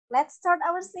let's start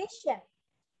our session.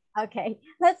 Okay,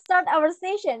 let's start our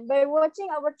session by watching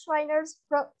our trainer's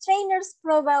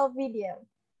profile video.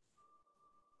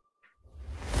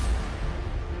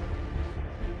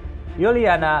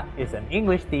 Yuliana is an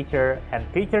English teacher and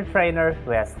teacher trainer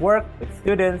who has worked with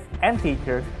students and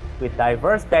teachers with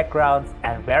diverse backgrounds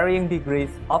and varying degrees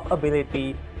of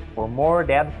ability for more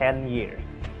than 10 years.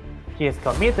 She is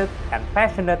committed and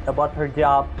passionate about her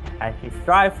job, and she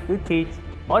strives to teach,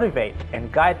 motivate,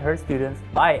 and guide her students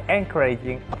by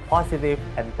encouraging a positive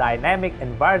and dynamic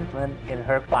environment in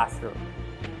her classroom.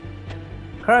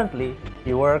 Currently,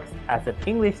 she works as an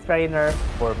English trainer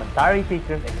for Mentari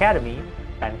Teachers Academy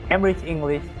and Cambridge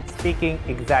English Speaking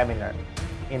Examiner.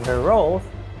 In her roles,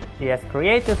 she has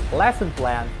created lesson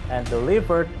plans and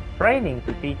delivered training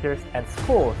to teachers and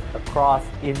schools across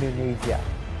Indonesia.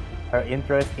 Her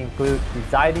interests include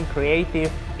designing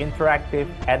creative, interactive,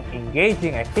 and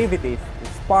engaging activities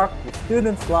to spark the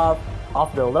students' love of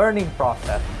the learning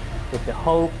process with the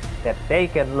hope that they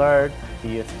can learn to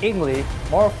use English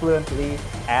more fluently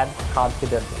and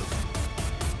confidently.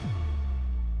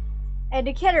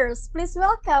 Educators, please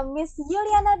welcome Miss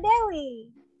Yuliana Dewi.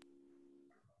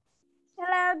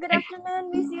 Hello, good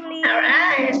afternoon, Miss Yuli. All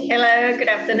right. Hello, good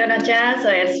afternoon, Aja. So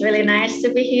it's really nice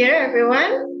to be here,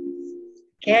 everyone.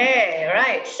 Okay,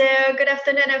 right. So good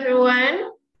afternoon, everyone.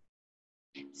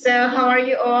 So how are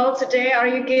you all today? Are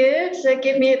you good? So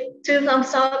give me 2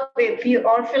 thumbs up if you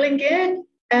are feeling good.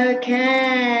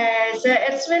 Okay, so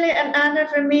it's really an honor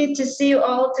for me to see you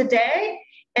all today.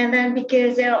 And then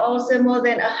because there are also more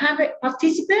than 100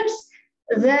 participants,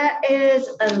 that is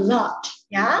a lot,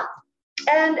 yeah?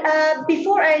 And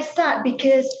before I start,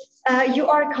 because you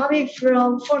are coming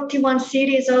from 41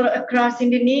 cities all across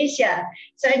Indonesia,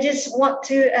 so I just want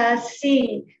to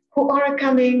see who are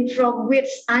coming from which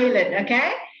island,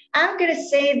 okay? I'm going to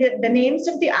say the names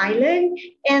of the island,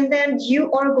 and then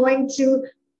you are going to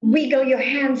wiggle your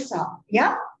hands up,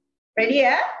 yeah? Ready,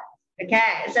 yeah?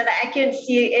 Okay, so that I can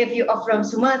see if you are from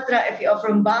Sumatra, if you are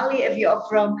from Bali, if you are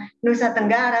from Nusa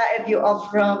Tenggara, if you are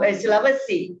from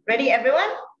Sulawesi. Ready,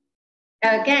 everyone?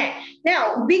 Okay,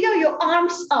 now wiggle your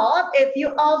arms up if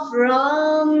you are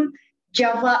from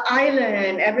Java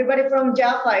Island. Everybody from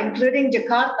Java, including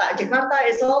Jakarta. Jakarta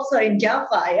is also in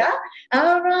Java, yeah?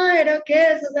 All right,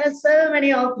 okay, so there's so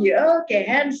many of you. Okay,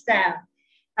 hands down.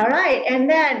 All right, and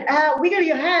then wiggle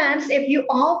your hands if you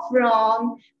are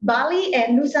from Bali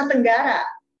and Nusa Tenggara.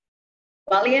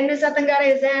 Bali and Nusa Tenggara,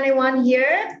 is there anyone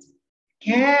here?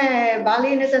 Okay,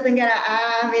 Bali and Nusa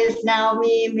Tenggara. Miss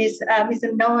Naomi, Miss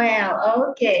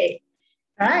Noel. Okay,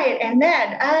 all right, and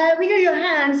then wiggle your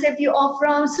hands if you are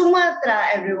from Sumatra,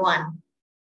 everyone.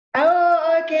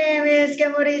 Oh, okay, Miss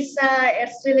Kamurisa.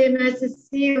 It's really nice to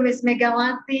see you, Miss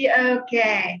Megawati.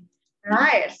 Okay.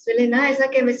 Right, it's really nice.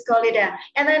 Okay, Miss Kolida.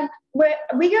 And then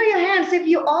wiggle your hands if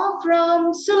you are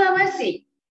from Sulawesi.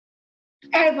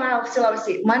 Everyone of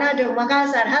Sulawesi. Manado,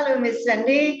 Makassar. Hello, Miss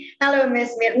Sandy. Hello,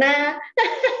 Miss Mirna.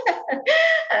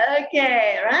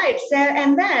 Okay, right. So,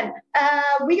 and then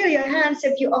wiggle your hands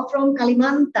if you are from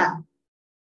Kalimantan.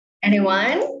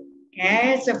 Anyone?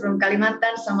 Okay, so from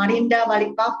Kalimantan, Samarinda,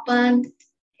 Balikpapan.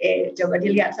 Okay, coba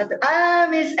dilihat satu.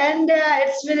 Miss Enda.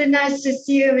 It's really nice to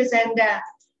see you, Miss Enda.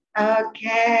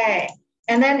 Okay.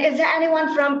 And then is there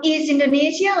anyone from East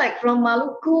Indonesia, like from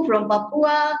Maluku, from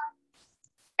Papua?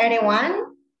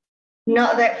 Anyone?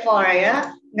 Not that far,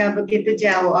 yeah? Nggak begitu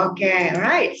jauh. Okay,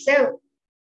 right. So,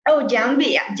 oh,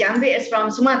 Jambi. Yeah, Jambi is from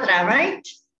Sumatra, right?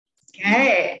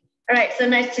 Okay. All right, so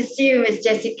nice to see you, Miss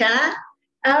Jessica.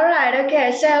 All right,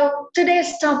 okay. So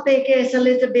today's topic is a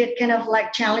little bit kind of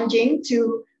like challenging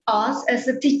to us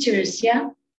as the teachers,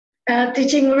 yeah?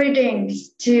 Teaching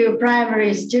readings to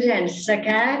primary students,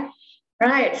 okay?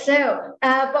 Right, so,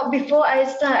 but before I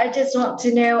start, I just want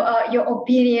to know your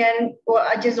opinion, or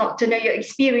I just want to know your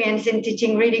experience in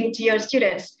teaching reading to your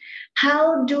students.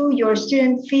 How do your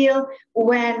students feel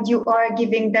when you are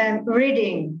giving them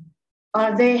reading?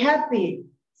 Are they happy?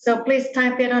 So please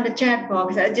type it on the chat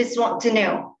box. I just want to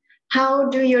know. How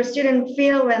do your students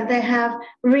feel when they have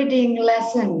reading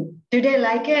lesson? Do they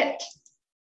like it?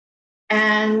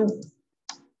 And,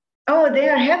 oh, they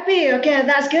are happy. Okay,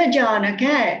 that's good, John.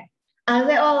 Okay. Are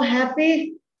they all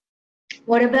happy?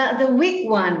 What about the weak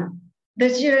one? The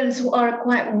students who are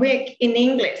quite weak in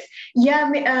English. Yeah,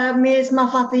 Miss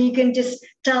Mafati, you can just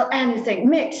tell anything.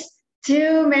 Mix.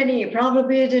 Too many.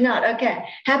 Probably do not. Okay.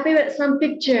 Happy with some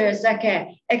pictures.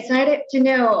 Okay. Excited to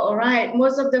know. All right.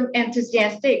 Most of them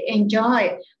enthusiastic.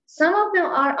 Enjoy. Some of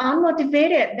them are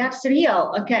unmotivated. That's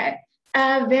real. Okay.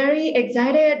 Very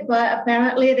excited, but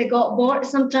apparently they got bored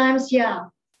sometimes. Yeah,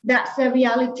 that's the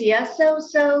reality. Yeah.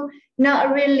 So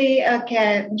Not really.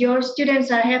 Okay. Your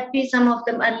students are happy. Some of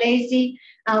them are lazy.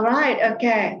 All right.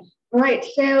 Okay. Right.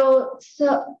 So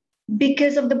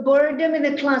because of the boredom in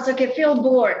the class, okay, feel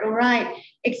bored. All right.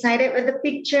 Excited with the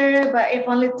picture, but if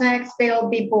only text, they'll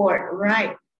be bored.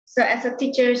 Right. So as a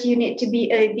teachers, you need to be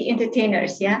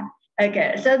entertainers. Yeah.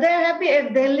 Okay. So they're happy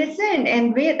if they listen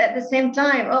and read at the same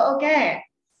time. Oh, okay.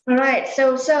 All right.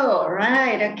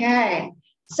 Right. Okay.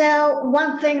 So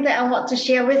one thing that I want to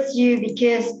share with you,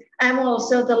 because I'm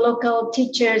also the local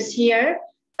teachers here.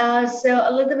 So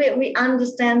a little bit we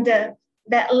understand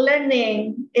that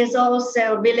learning is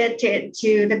also related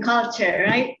to the culture,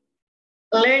 right?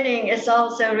 Learning is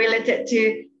also related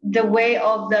to the way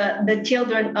of the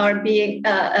children are being,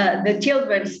 the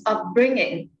children's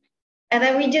upbringing. And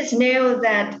then we just know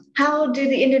that how do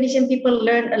the Indonesian people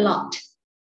learn a lot?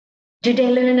 Do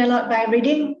they learn a lot by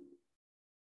reading?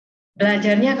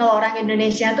 Belajarnya kalau orang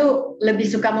Indonesia tuh lebih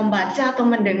suka membaca atau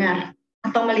mendengar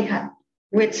atau melihat?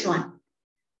 Which one?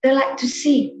 They like to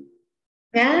see.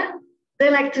 Yeah, they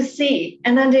like to see,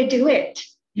 and then they do it.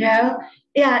 Yeah,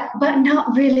 but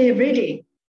not really reading.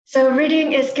 So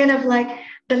reading is kind of like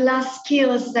the last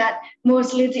skills that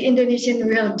mostly the Indonesian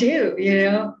will do.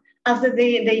 After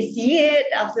they see it,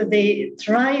 after they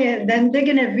try it, then they're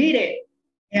gonna read it.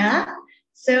 Yeah.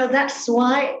 So that's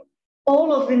why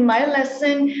all of in my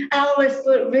lesson, I always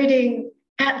put reading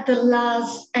at the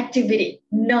last activity,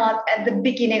 not at the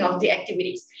beginning of the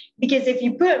activities. Because if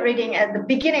you put reading at the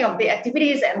beginning of the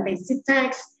activities and they see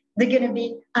text, they're going to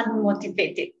be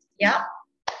unmotivated. Yeah.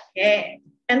 Okay.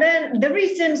 And then the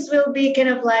reasons will be kind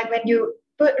of like when you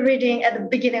put reading at the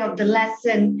beginning of the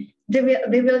lesson, they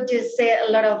will just say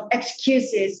a lot of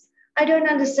excuses. I don't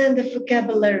understand the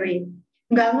vocabulary.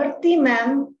 Nggak ngerti,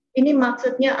 ma'am. Ini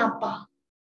maksudnya apa?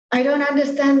 I don't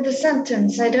understand the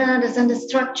sentence. I don't understand the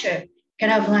structure.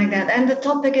 Kind of like that. And the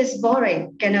topic is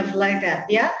boring. Kind of like that.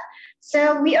 Yeah.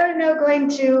 So we are now going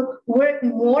to work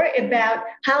more about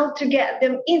how to get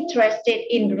them interested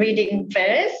in reading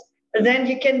first. Then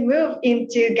you can move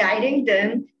into guiding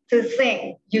them to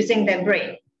think using their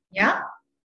brain. Yeah.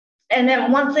 And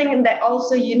then one thing that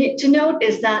also you need to note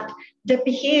is that the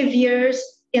behaviors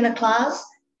in a class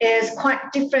is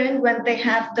quite different when they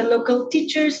have the local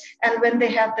teachers and when they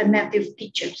have the native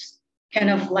teachers. Kind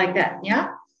of like that.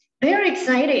 Yeah. They're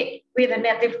excited with the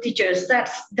native teachers.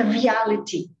 That's the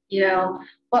reality.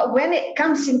 But when it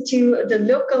comes into the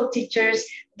local teachers,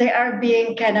 they are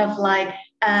being kind of like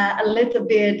a little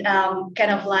bit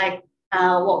kind of like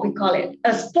what we call it,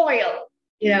 a spoil.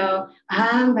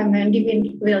 Ma'am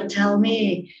Andy will tell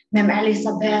me, Ma'am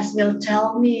Elizabeth will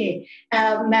tell me,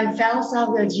 Ma'am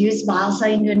Felsa will use Bahasa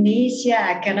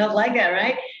Indonesia, kind of like that,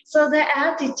 right? So the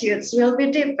attitudes will be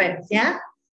different, yeah?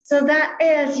 So that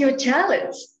is your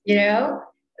challenge,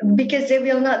 because they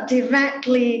will not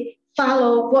directly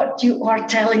follow what you are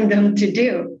telling them to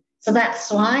do. So that's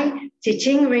why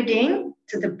teaching reading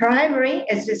to the primary,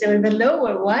 especially the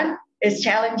lower one, is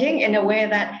challenging in a way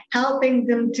that helping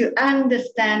them to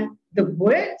understand the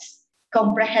words,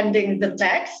 comprehending the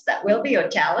text, that will be your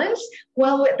challenge.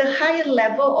 Well, with the higher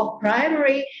level of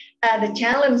primary, the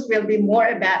challenge will be more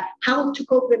about how to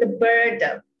cope with the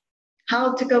burden,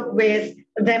 how to cope with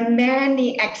the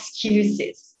many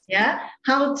excuses,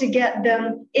 how to get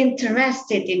them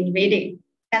interested in reading.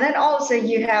 And then also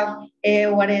you have,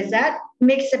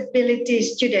 mixed ability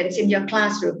students in your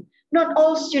classroom. Not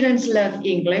all students love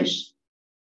English.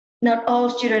 Not all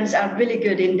students are really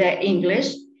good in their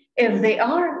English. If they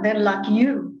are, then like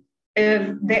you.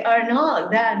 If they are not,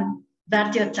 then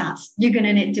that's your task. You're going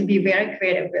to need to be very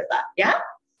creative with that. Yeah?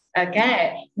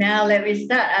 Okay. Now let me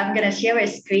start. I'm going to share my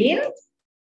screen.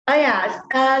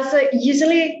 So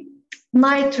usually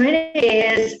my training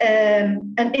is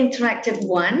an interactive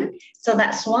one. So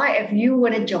that's why if you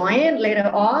want to join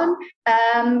later on,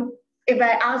 if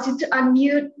I ask you to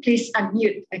unmute, please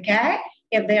unmute, okay?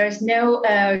 If there is no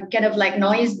kind of like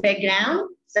noise background,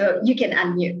 so you can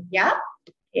unmute, yeah?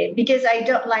 Because I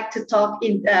don't like to talk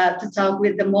with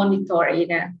the monitor,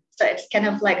 So it's kind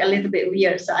of like a little bit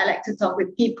weird. So I like to talk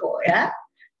with people, yeah?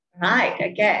 Right,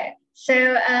 okay.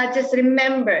 So just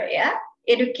remember,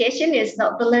 education is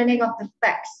not the learning of the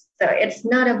facts. So it's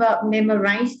not about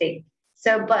memorizing.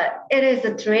 But it is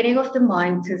the training of the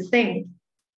mind to think.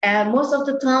 And most of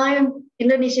the time,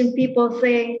 Indonesian people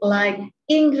think like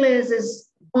English is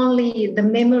only the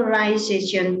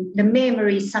memorization, the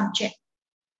memory subject.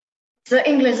 So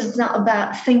English is not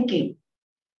about thinking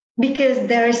because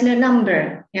there is no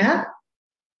number, yeah?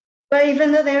 But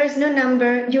even though there is no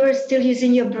number, you are still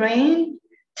using your brain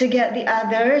to get the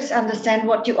others understand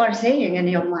what you are saying in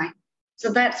your mind. So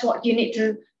that's what you need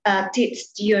to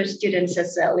teach to your students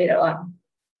as well later on.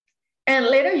 And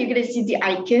later you're going to see the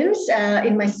icons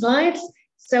in my slides.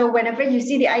 So whenever you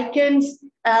see the icons,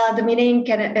 the meaning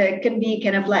can be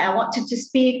kind of like, I want you to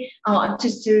speak, I want you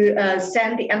to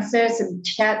send the answers in the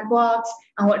chat box,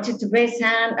 I want you to raise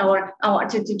hand, or I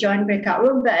want you to join breakout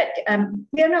room. But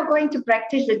we are not going to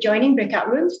practice the joining breakout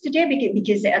rooms today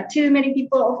because there are too many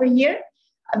people over here.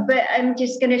 But I'm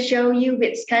just going to show you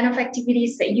which kind of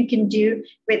activities that you can do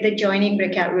with the joining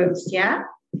breakout rooms, yeah?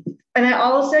 And then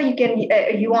also you can,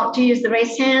 you want to use the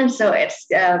raise hand, so it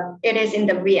is in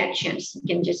the reactions.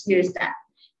 You can just use that.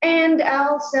 And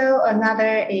also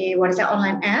another,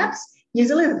 online apps.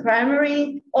 Usually the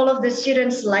primary, all of the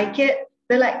students like it.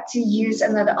 They like to use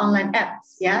another online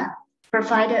apps, yeah?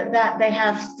 Provided that they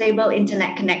have stable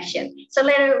internet connection. So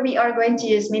later we are going to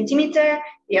use Mentimeter,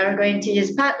 we are going to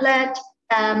use Padlet,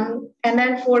 and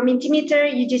then for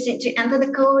Mentimeter, you just need to enter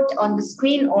the code on the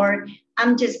screen, or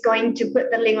I'm just going to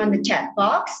put the link on the chat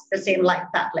box, the same like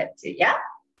Padlet too, yeah?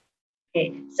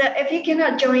 Okay, so if you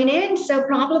cannot join in, so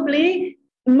probably,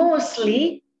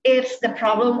 mostly, it's the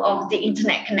problem of the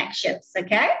internet connections,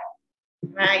 okay?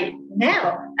 Right,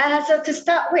 now, so to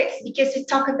start with, because we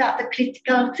talk about the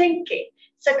critical thinking.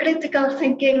 So critical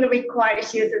thinking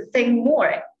requires you to think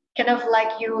more, kind of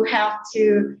like you have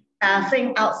to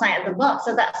think outside the box.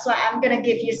 So that's why I'm going to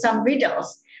give you some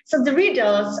riddles. So the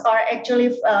riddles are actually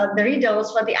the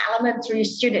riddles for the elementary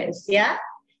students, yeah?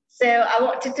 So I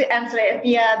want you to answer it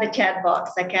via the chat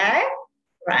box, okay?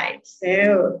 Right,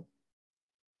 so,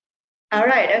 all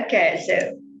right, okay,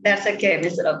 so that's okay,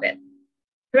 Miss Robin.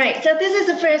 Right, so this is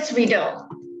the first riddle.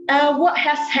 What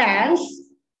has hands,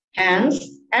 and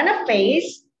a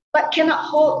face, but cannot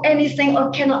hold anything or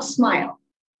cannot smile?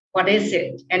 What is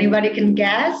it? Anybody can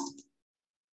guess?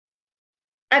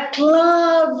 A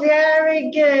clock,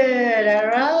 very good. All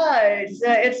right,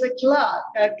 so it's a clock.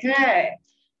 Okay,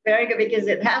 very good, because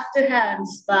it has two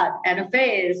hands, and a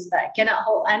face, but cannot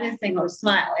hold anything or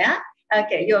smile. Yeah.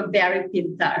 Okay, you're very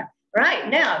pintar. Right,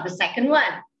 now the second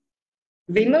one.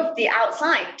 Remove the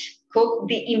outside, cook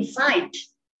the inside.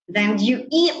 Then you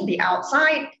eat the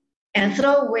outside and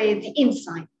throw away the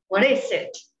inside. What is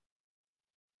it?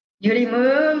 You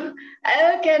remove.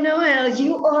 Okay, Noel,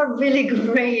 you are really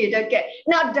great. Okay,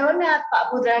 now donut,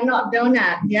 Pak Putra, not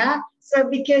donut, yeah? So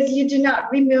because you do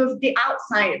not remove the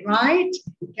outside, right?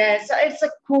 Okay, so it's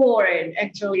a corn,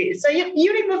 actually. So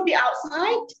you remove the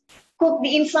outside, cook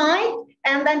the inside,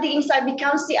 and then the inside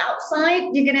becomes the outside.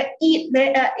 You're gonna eat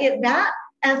that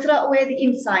and throw away the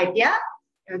inside, yeah?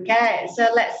 Okay, so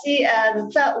let's see the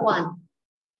third one.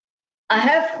 I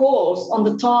have holes on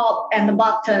the top and the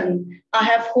bottom. I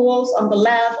have holes on the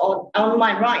left or on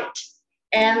my right.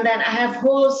 And then I have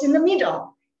holes in the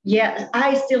middle. Yes,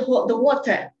 I still hold the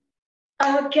water.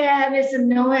 Okay, Mr.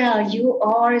 Noel, you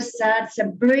are such a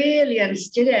brilliant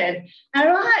student. All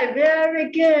right,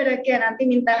 very good. Okay, nanti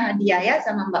minta hadiah ya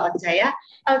sama Mbak Ocha ya.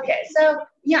 Okay, so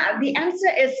yeah, the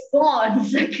answer is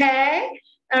bonds, okay?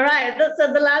 All right,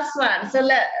 so the last one. So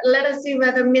let us see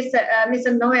whether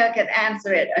Mr. Noel can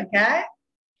answer it, okay?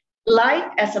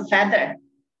 Light as a feather,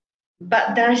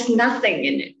 but there's nothing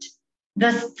in it.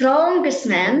 The strongest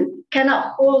man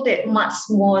cannot hold it much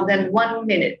more than 1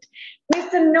 minute.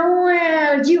 Mr.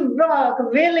 Noel, you rock,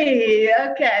 really.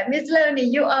 Okay, Miss Leonie,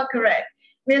 you are correct.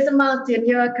 Mr. Martin,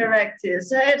 you are correct too.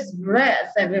 So it's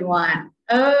breath, everyone.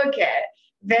 Okay,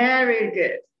 very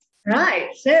good.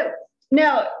 Right, so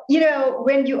now,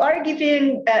 when you are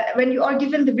given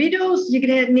the riddles, you're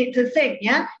gonna need to think,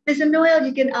 yeah? Mr. Noel,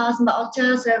 you can ask Mbak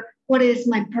Ocha, so what is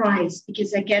my price?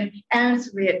 Because I can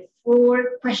answer it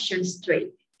 4 questions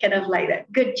straight, kind of like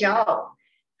that. Good job.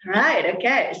 Right,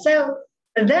 okay. So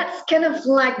that's kind of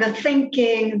like the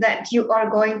thinking that you are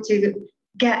going to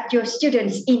get your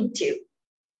students into.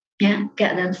 Yeah,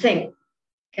 get them think.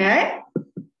 Okay,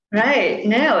 right,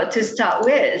 now to start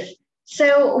with.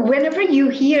 So whenever you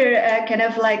hear kind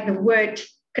of like the word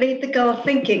critical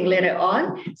thinking later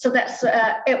on, so that's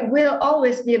it will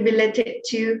always be related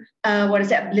to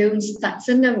Bloom's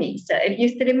taxonomy. So if you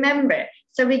still remember,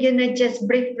 so we're gonna just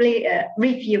briefly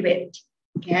review it,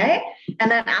 okay? And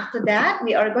then after that,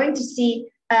 we are going to see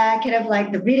kind of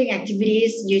like the reading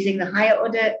activities using the higher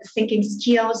order thinking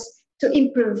skills to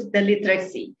improve the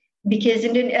literacy, because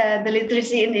the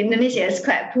literacy in Indonesia is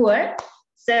quite poor.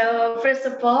 So first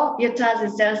of all, your task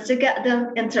is just to get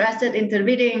them interested into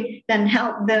reading, then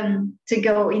help them to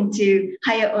go into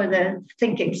higher order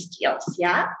thinking skills,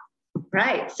 yeah?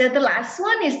 Right, so the last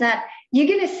one is that you're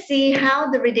gonna see how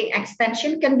the reading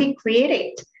extension can be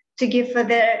created to give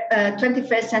further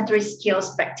 21st century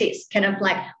skills practice. Kind of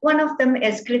like one of them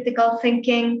is critical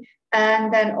thinking,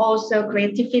 and then also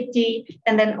creativity,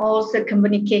 and then also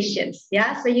communications.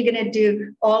 Yeah, so you're gonna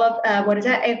do all of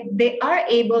if they are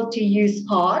able to use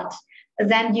art,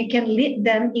 then you can lead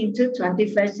them into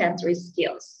 21st century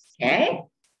skills. Okay,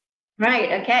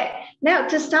 right. Okay, now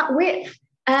to start with,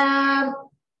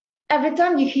 every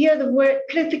time you hear the word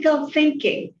critical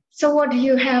thinking, so what do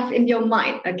you have in your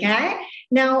mind? Okay,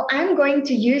 now I'm going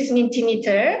to use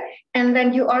Mentimeter, and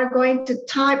then you are going to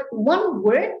type one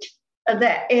word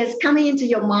that is coming into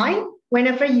your mind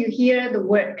whenever you hear the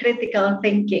word critical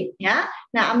thinking. Yeah.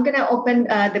 Now I'm going to open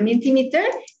the Mentimeter.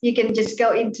 You can just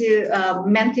go into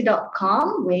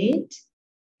menti.com. Wait.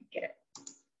 Okay.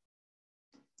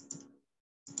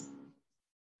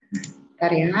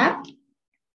 Bentar ya.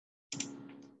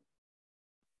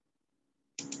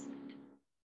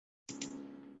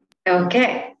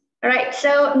 Okay. All right.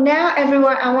 So now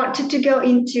everyone, I want you to go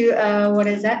into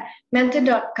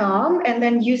menti.com and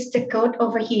then use the code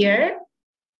over here.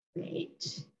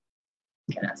 Wait.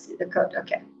 Cannot see the code.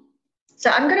 Okay. So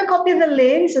I'm going to copy the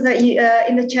link so that you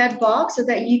in the chat box so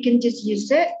that you can just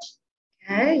use it.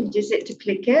 Okay, you just need to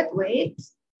click it. Wait.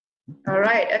 All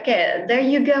right. Okay, there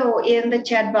you go in the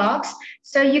chat box.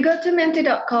 So you go to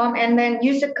menti.com and then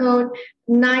use the code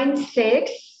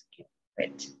 96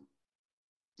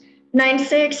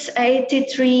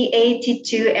 83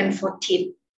 82 and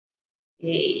 14.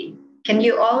 Okay. Can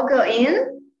you all go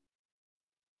in?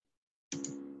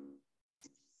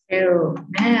 So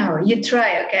now you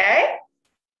try, okay?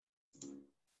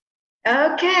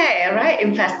 Okay, all right,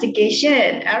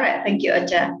 investigation. All right, thank you,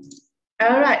 Aja.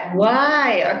 All right,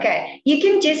 why? Okay, you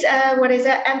can just,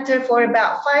 enter for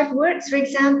about 5 words, for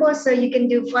example. So you can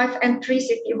do 5 entries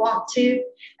if you want to.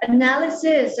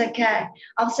 Analysis, okay.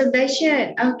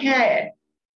 Observation, okay.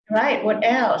 Right, what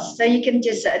else? So you can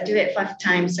just do it 5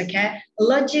 times, okay.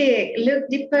 Logic, look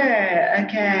deeper,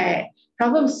 okay.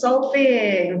 Problem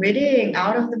solving, reading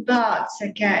out of the box,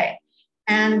 okay.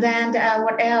 And then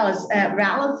what else?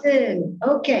 Relevant.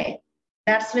 Okay,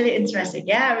 that's really interesting.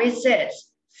 Yeah, research,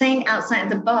 think outside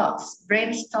the box,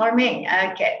 brainstorming.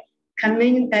 Okay,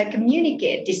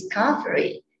 communicate,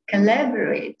 discovery,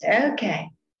 collaborate. Okay,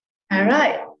 all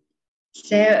right.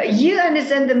 So you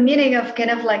understand the meaning of kind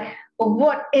of like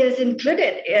what is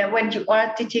included when you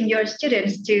are teaching your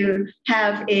students to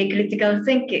have a critical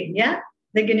thinking. Yeah,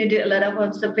 they're going to do a lot of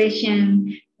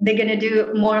observation. They're going to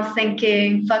do more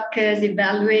thinking, focus,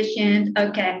 evaluation,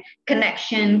 okay,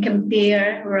 connection,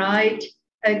 compare, right?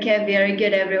 Okay, very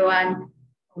good, everyone.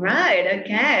 Right,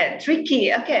 okay,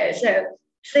 tricky. Okay, so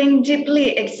think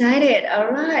deeply, excited. All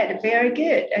right, very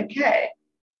good. Okay,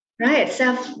 right,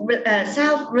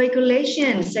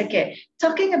 self-regulations. Okay,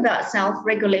 talking about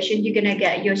self-regulation, you're going to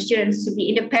get your students to be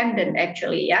independent,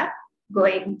 actually, yeah?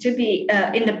 Going to be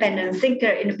independent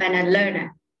thinker, independent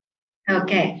learner.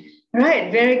 Okay.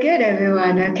 Right, very good,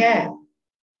 everyone. Okay.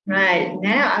 Right,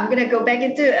 now I'm going to go back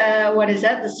into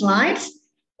the slides.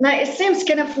 Now it seems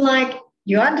kind of like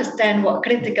you understand what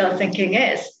critical thinking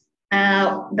is.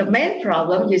 The main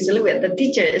problem usually with the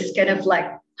teacher is kind of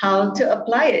like how to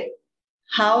apply it,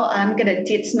 how I'm going to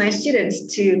teach my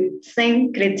students to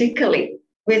think critically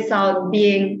without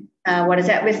being,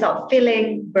 without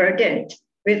feeling burdened,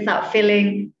 without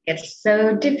feeling it's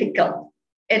so difficult,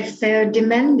 it's so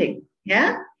demanding.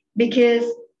 Yeah, because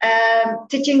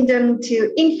teaching them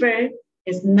to infer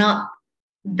is not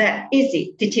that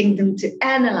easy. Teaching them to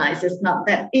analyze is not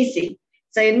that easy.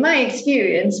 So in my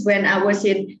experience, when I was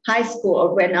in high school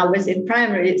or when I was in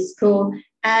primary school,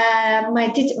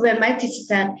 my teacher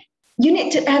said, you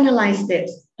need to analyze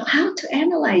this. How to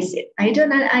analyze it? I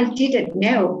didn't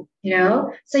know, you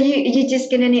know. So you're just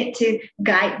gonna need to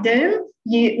guide them.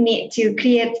 You need to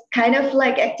create kind of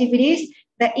like activities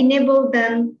that enable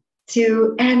them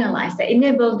to analyze, that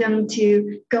enable them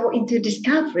to go into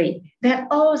discovery, that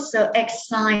also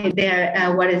excite their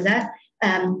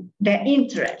their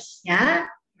interest. Yeah,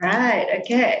 right.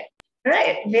 Okay,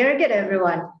 right. Very good,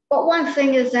 everyone. But one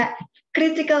thing is that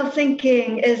critical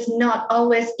thinking is not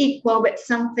always equal with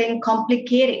something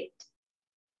complicated.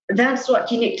 That's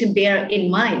what you need to bear in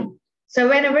mind. So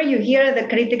whenever you hear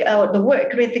the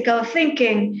word critical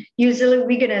thinking, usually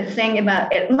we're gonna think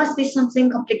about it must be something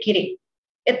complicated.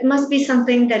 It must be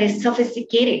something that is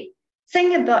sophisticated.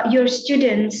 Think about your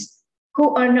students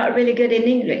who are not really good in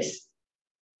English.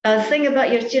 Think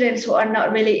about your students who are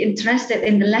not really interested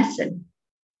in the lesson.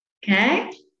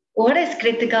 Okay? What is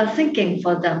critical thinking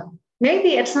for them?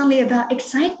 Maybe it's only about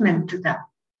excitement to them.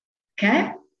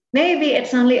 Okay? Maybe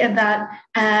it's only about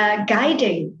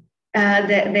guiding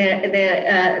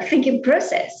their thinking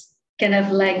process, kind of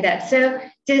like that. So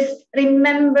just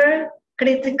remember,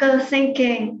 critical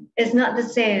thinking is not the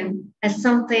same as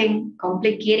something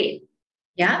complicated.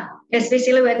 Yeah,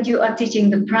 especially when you are teaching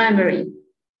the primary.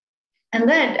 And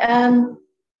then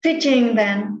teaching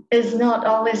then is not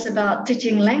always about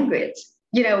teaching language.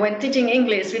 You know, when teaching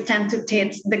English, we tend to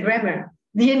teach the grammar,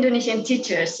 the Indonesian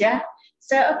teachers, yeah?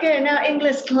 So, okay, now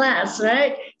English class,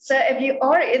 right? So if you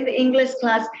are in the English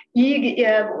class,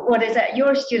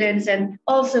 your students and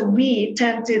also we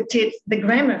tend to teach the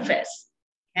grammar first,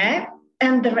 okay?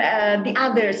 And the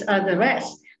others are the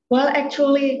rest. Well,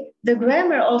 actually, the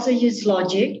grammar also use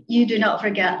logic. You do not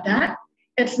forget that.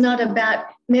 It's not about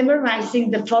memorizing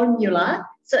the formula.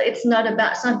 So it's not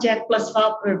about subject plus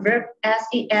verb or verb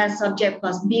SES, subject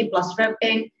plus be plus verb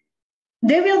in.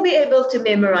 They will be able to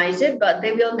memorize it, but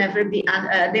they will never be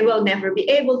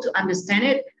able to understand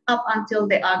it up until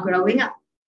they are growing up.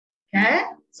 Okay,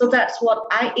 so that's what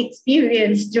I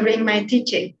experienced during my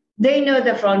teaching. They know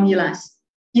the formulas.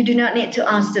 You do not need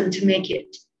to ask them to make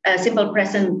it simple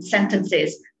present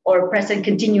sentences or present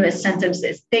continuous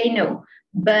sentences. They know,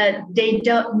 but they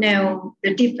don't know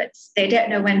the difference. They don't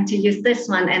know when to use this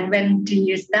one and when to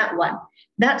use that one.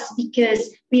 That's because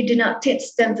we do not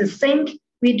teach them to think.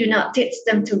 We do not teach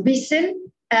them to listen.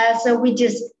 So we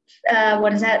just,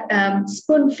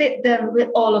 spoon feed them with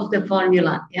all of the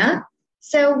formula. Yeah.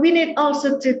 So we need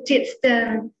also to teach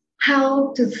them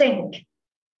how to think,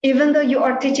 even though you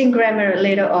are teaching grammar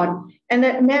later on, and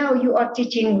that now you are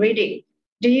teaching reading.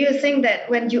 Do you think that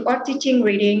when you are teaching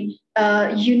reading,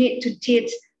 you need to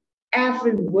teach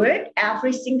every word,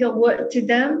 every single word to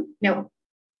them? No.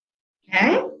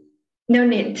 Okay? No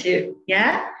need to.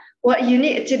 Yeah? What you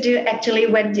need to do actually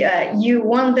when you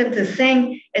want them to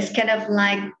think is kind of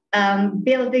like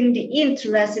building the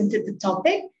interest into the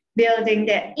topic, building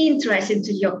their interest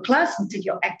into your class, into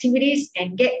your activities,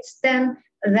 engage them,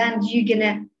 then you're going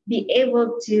to be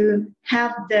able to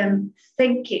have them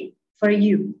thinking for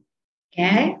you.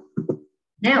 Okay.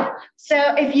 Now,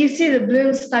 so if you see the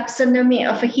Bloom's taxonomy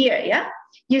over here, yeah,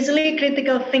 usually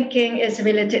critical thinking is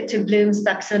related to Bloom's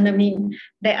taxonomy.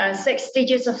 There are 6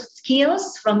 stages of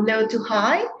skills from low to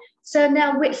high. So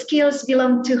now which skills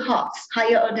belong to HOTS,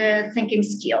 higher order thinking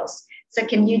skills? So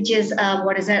can you just,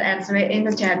 answer it in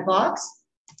the chat box?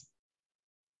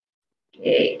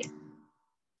 Okay.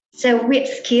 So which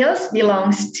skills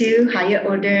belongs to higher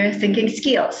order thinking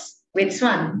skills? Which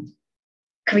one?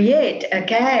 Create,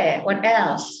 okay. What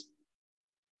else?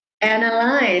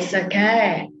 Analyze,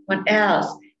 okay. What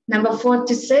else? Number 4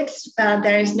 to 6,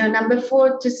 there is no number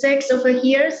 4 to 6 over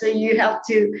here. So you have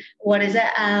to,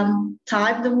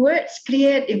 type the words,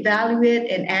 create, evaluate,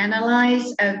 and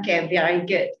analyze. Okay, very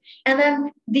good. And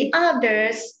then the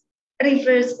others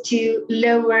refers to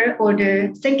lower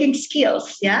order thinking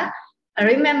skills, yeah?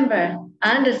 Remember,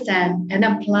 understand, and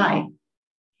apply.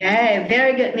 Okay,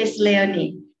 very good, Miss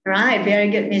Leonie. Right, very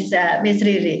good, Miss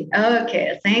Riri.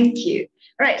 Okay, thank you.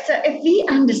 Right, so if we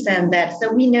understand that,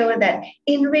 so we know that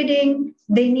in reading,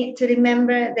 they need to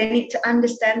remember, they need to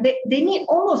understand, they need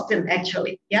all of them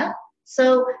actually, yeah?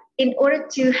 So in order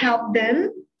to help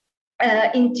them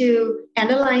into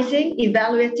analyzing,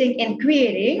 evaluating, and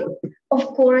creating, of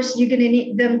course, you're gonna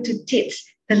need them to teach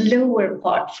the lower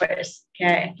part first,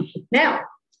 okay? Now,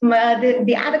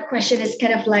 the other question is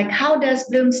kind of like, how does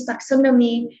Bloom's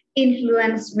taxonomy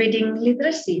influence reading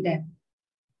literacy then?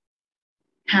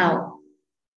 How?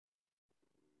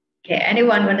 Okay,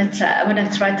 anyone wanna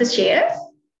try to share?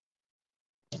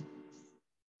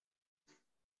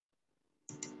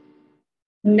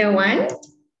 No one?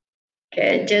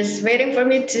 Okay, just waiting for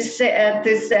me to say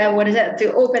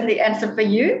to open the answer for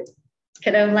you.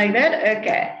 Kind of like that.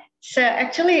 Okay. So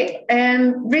actually,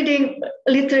 reading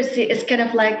literacy is kind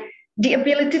of like the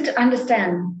ability to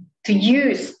understand, to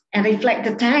use, and reflect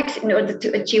the text in order to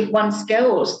achieve one's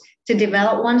goals, to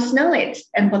develop one's knowledge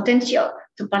and potential,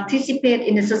 to participate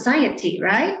in the society,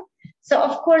 right? So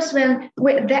of course,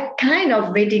 with that kind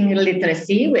of reading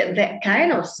literacy, with that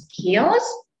kind of skills,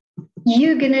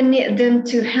 you're gonna need them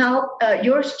to help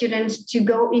your students to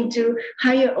go into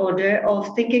higher order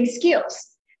of thinking skills.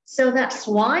 So that's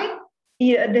why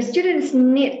the students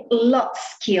need a lot of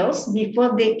skills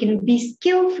before they can be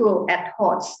skillful at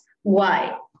HOTS.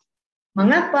 Why?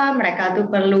 Mengapa mereka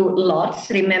tuh perlu lots,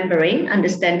 remembering,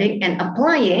 understanding, and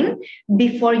applying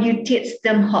before you teach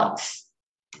them HOTS?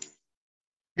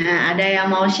 Nah, ada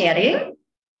yang mau sharing?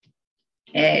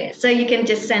 Okay, so you can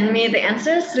just send me the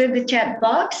answers through the chat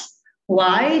box.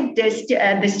 Why does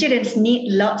the students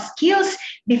need lots of skills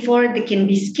before they can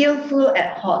be skillful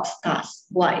at HOTS tasks?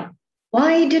 Why?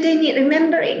 Why do they need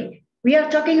remembering? We are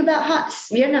talking about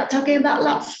HOTS. We are not talking about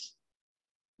lots.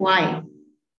 Why?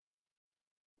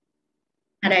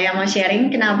 Ada yang mau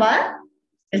sharing kenapa?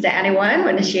 Is there anyone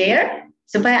want to share?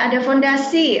 Supaya ada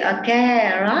fondasi.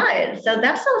 Okay, right. So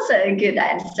that's also a good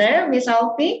answer, Miss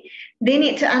Alfie. They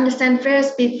need to understand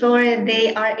first before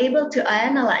they are able to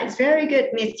analyze. Very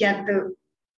good, Miss Jatu.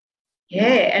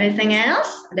 Okay, anything else?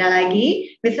 Ada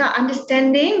lagi? Without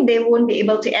understanding, they won't be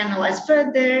able to analyze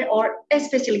further or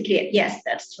especially create. Yes,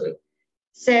 that's true.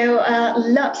 So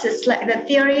lots is like the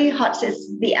theory, hot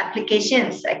is the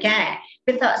applications. Okay,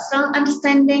 without strong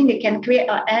understanding, they can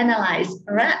create or analyze.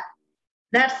 Right?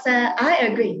 That's I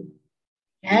agree.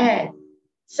 Okay.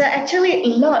 So actually,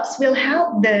 lots will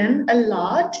help them a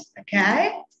lot.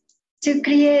 Okay, to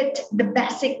create the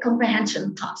basic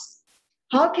comprehension task.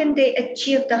 How can they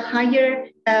achieve the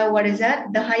higher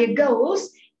the higher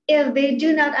goals if they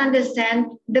do not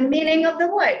understand the meaning of the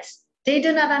words? They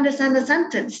do not understand the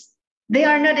sentence. They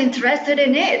are not interested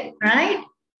in it, right?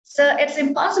 So it's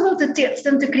impossible to teach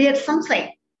them to create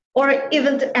something or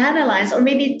even to analyze or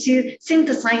maybe to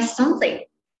synthesize something.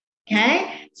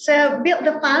 Okay, so build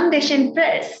the foundation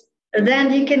first,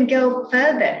 then you can go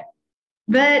further.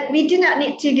 But we do not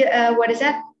need to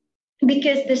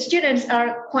because the students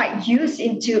are quite used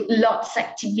into lots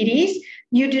activities.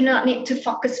 You do not need to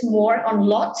focus more on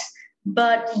lots,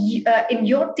 but in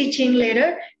your teaching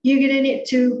later, you're going to need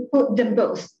to put them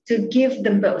both, to give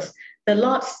them both, the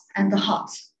lots and the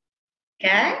hots.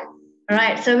 Okay? All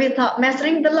right, so we thought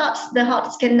measuring the lots, the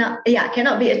hots cannot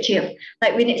be achieved.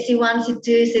 Like we need C1,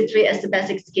 C2, C3 as the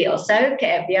basic skills.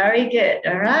 Okay, very good.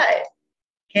 All right.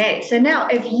 Okay, so now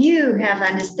if you have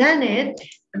understand it,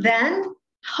 then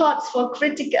HOTS for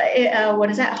critical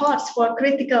HOTS for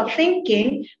critical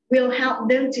thinking will help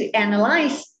them to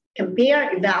analyze,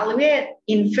 compare, evaluate,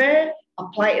 infer,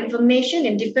 apply information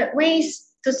in different ways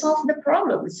to solve the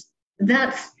problems.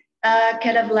 That's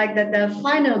kind of like the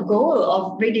final goal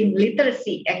of reading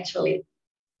literacy, actually.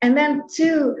 And then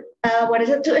to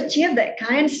achieve that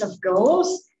kinds of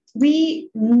goals, we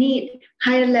need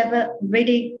higher level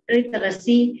reading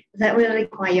literacy that will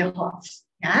require HOTS.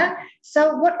 Yeah.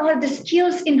 So what are the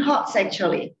skills in HOTS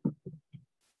actually?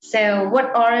 So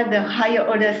what are the higher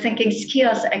order thinking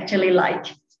skills actually like?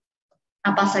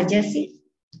 Apa saja sih?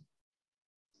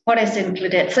 What is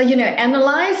included? So,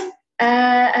 analyze,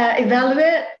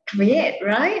 evaluate, create,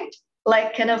 right?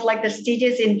 Like kind of like the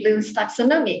stages in Bloom's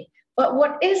taxonomy. But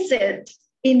what is it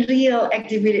in real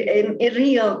activity, in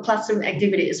real classroom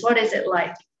activities? What is it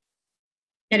like?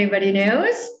 Anybody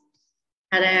knows?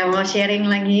 Ada yang mau sharing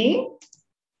lagi?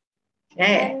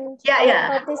 Okay. And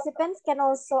participants can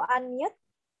also unmute.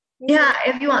 Yeah,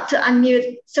 if you want to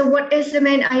unmute. So what is the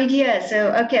main idea?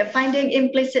 So, okay, finding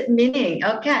implicit meaning.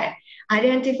 Okay.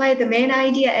 Identify the main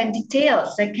idea and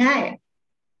details. Okay.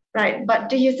 Right. But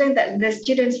do you think that the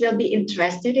students will be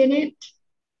interested in it?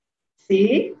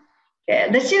 See?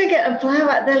 Okay. The student can apply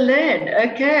what they learned.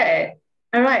 Okay.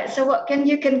 All right. So what can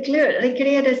you conclude?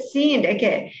 Recreate a scene.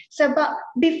 Okay. So, but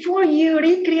before you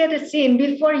recreate a scene,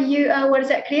 before you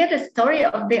create a story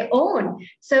of their own.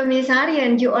 So, Ms.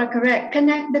 Aryan, you are correct.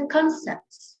 Connect the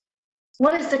concepts.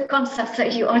 What is the concepts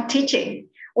that you are teaching?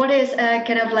 What is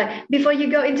kind of like before you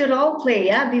go into role play?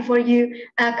 Yeah. Before you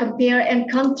compare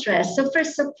and contrast. So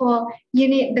first of all, you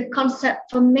need the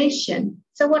concept formation.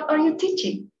 So what are you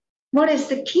teaching? What is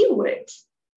the keywords?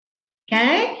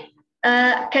 Okay.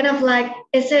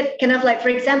 Is it kind of like, for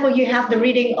example, you have the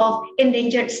reading of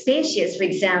endangered species, for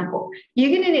example,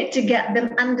 you're going to need to get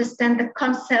them understand the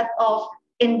concept of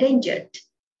endangered.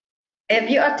 If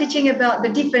you are teaching about the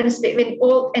difference between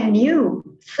old and new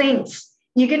things,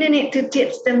 you're going to need to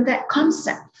teach them that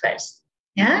concept first.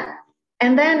 Yeah.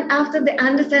 And then after they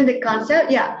understand the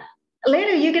concept,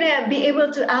 later you're going to be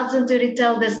able to ask them to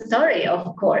retell the story,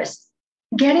 of course.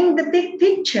 Getting the big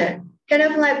picture. Kind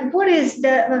of like what is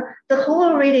the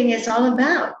whole reading is all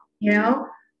about,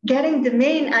 getting the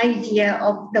main idea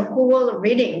of the whole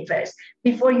reading first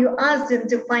before you ask them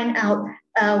to find out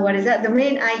the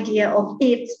main idea of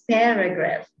each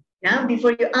paragraph.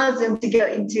 Before you ask them to go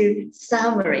into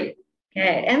summary.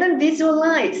 Okay, and then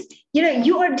visualize.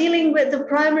 You are dealing with the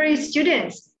primary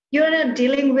students. You are not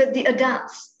dealing with the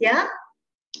adults. Yeah.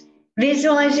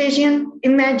 Visualization,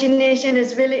 imagination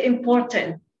is really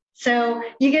important. So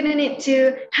you're going to need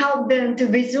to help them to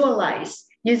visualize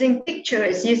using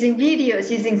pictures, using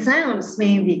videos, using sounds,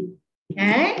 maybe.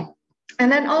 Okay.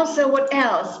 And then also what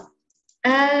else?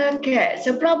 Okay.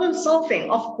 So problem solving,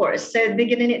 of course. So they're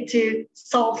going to need to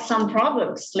solve some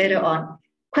problems later on.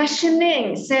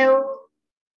 Questioning. So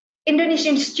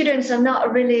Indonesian students are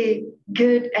not really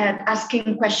good at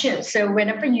asking questions. So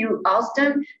whenever you ask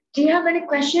them, do you have any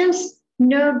questions?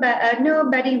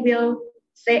 Nobody will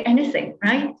say anything,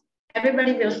 right?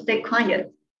 Everybody will stay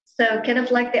quiet. So kind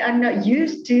of like they are not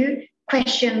used to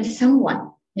question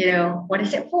someone. what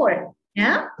is it for?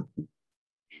 Yeah.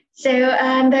 So,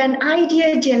 and then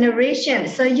idea generation.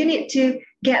 So you need to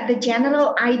get the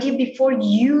general idea before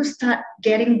you start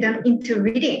getting them into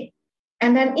reading.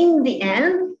 And then in the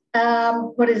end,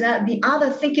 the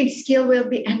other thinking skill will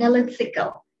be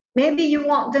analytical. Maybe you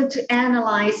want them to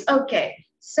analyze, okay,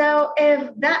 so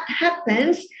if that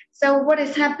happens, so what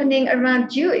is happening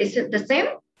around you? Is it the same?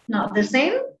 Not the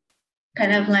same?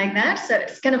 Kind of like that. So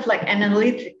it's kind of like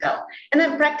analytical. And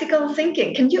then practical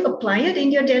thinking. Can you apply it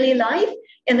in your daily life?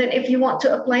 And then if you want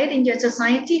to apply it in your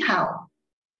society, how?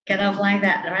 Kind of like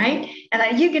that, right? And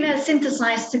then you're going to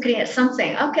synthesize to create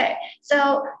something. Okay,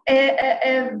 so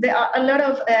there are a lot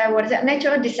of,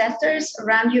 natural disasters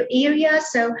around your area.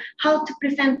 So how to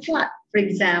prevent flood, for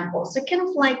example. So kind of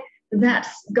like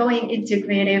that's going into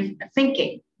creative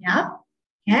thinking. Yeah.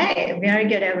 Okay, very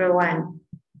good, everyone.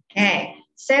 Okay,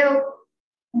 so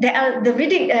there are the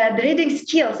reading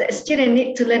skills that students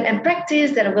need to learn and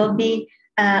practice. There will be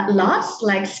lots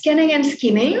like scanning and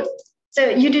skimming. So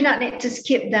you do not need to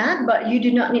skip that, but you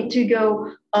do not need to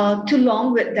go too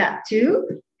long with that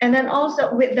too. And then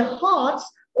also with the HOTS,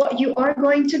 what you are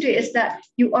going to do is that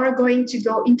you are going to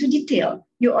go into detail.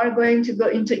 You are going to go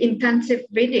into intensive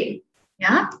reading.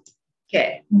 Yeah.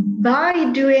 Okay.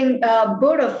 By doing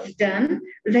both of them,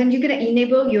 then you're going to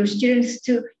enable your students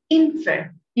to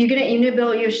infer. You're going to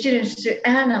enable your students to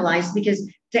analyze because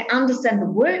they understand the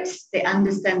words, they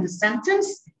understand the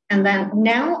sentence, and then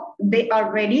now they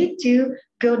are ready to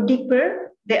go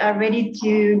deeper. They are ready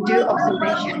to do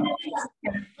observation.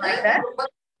 Like that.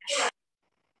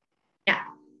 Yeah,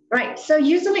 right. So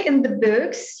usually in the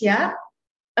books, there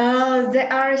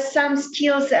are some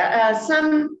skills,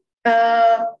 some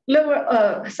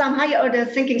higher order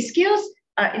thinking skills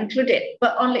are included,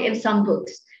 but only in some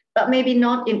books, but maybe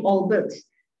not in all books.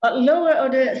 But lower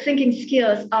order thinking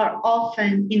skills are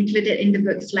often included in the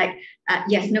books, like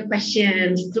yes, no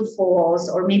questions, true, false,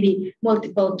 or maybe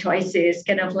multiple choices,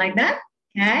 kind of like that,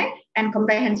 okay? And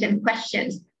comprehension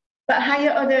questions. But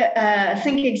higher order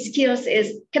thinking skills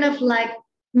is kind of like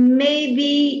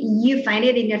maybe you find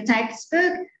it in your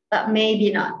textbook, but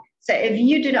maybe not. So if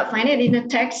you do not find it in a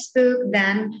textbook,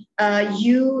 then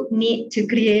you need to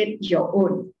create your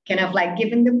own, kind of like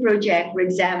giving them project, for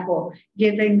example,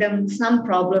 giving them some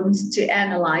problems to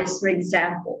analyze, for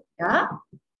example. Yeah.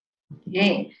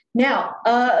 Okay. Now,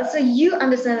 so you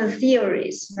understand the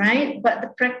theories, right? But the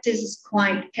practice is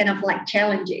quite kind of like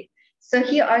challenging. So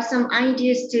here are some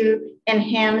ideas to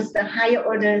enhance the higher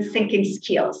order thinking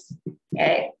skills.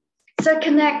 Okay. So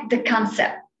connect the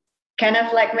concept. Kind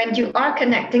of like when you are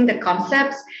connecting the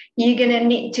concepts, you're going to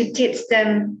need to teach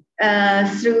them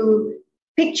through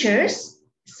pictures,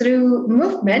 through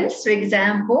movements, for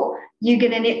example. You're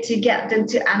going to need to get them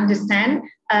to understand,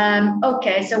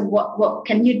 okay, so what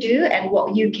can you do and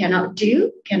what you cannot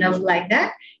do, kind of like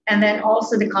that. And then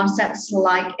also the concepts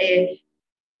like a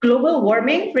global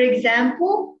warming, for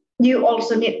example, you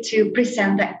also need to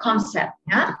present that concept.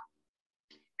 Yeah.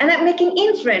 And then making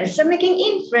inference. So making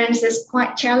inference is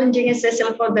quite challenging,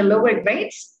 especially for the lower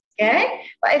grades. Okay.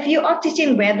 But if you are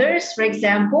teaching weathers, for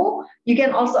example, you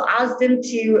can also ask them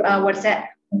to,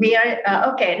 wear,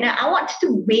 okay, now I want you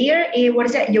to wear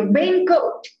your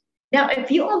raincoat. Now, if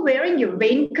you are wearing your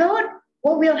raincoat,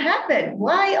 what will happen?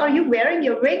 Why are you wearing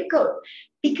your raincoat?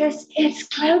 Because it's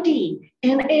cloudy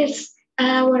and it's,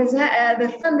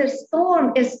 the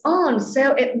thunderstorm is on.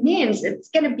 So it means it's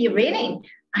going to be raining.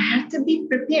 I have to be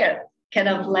prepared, kind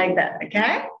of like that,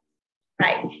 okay?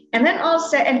 Right. And then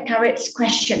also encourage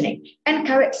questioning.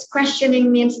 Encourage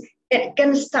questioning means it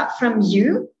can start from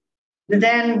you,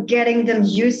 then getting them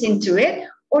used into it,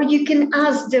 or you can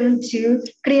ask them to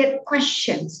create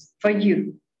questions for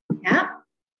you, yeah?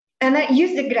 And then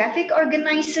use the graphic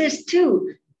organizers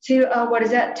too, to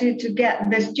to get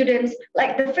the students,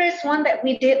 like the first one that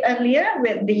we did earlier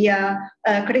with the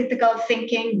critical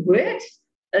thinking words,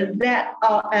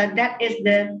 that is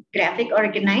the graphic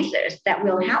organizers that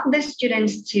will help the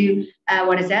students to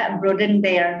broaden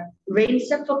their range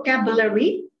of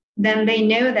vocabulary. Then they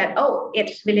know that, oh,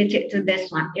 it's related to this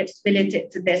one, it's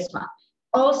related to this one.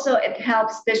 Also, it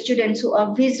helps the students who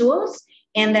are visuals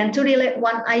and then to relate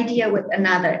one idea with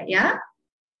another. Yeah.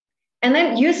 And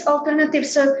then use alternatives.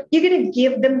 So you're going to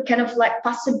give them kind of like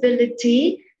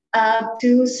possibility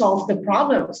to solve the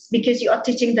problems, because you are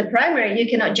teaching the primary. You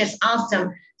cannot just ask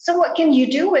them, so what can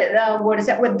you do with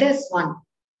with this one?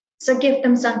 So give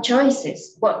them some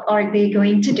choices. What are they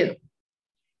going to do?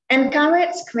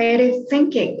 Encourage creative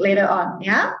thinking later on.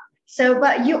 Yeah. So,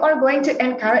 but you are going to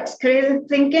encourage creative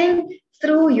thinking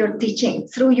through your teaching,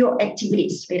 through your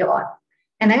activities later on.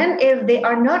 And then if they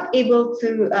are not able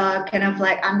to kind of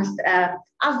like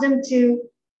ask them to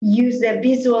use their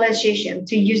visualization,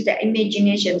 to use their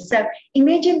imagination. So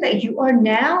imagine that you are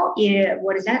now,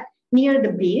 near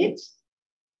the beach.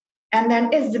 And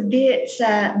then is the beach,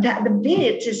 that the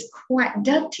beach is quite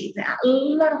dirty. There are a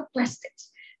lot of plastics.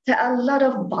 There are a lot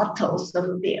of bottles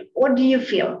over there. What do you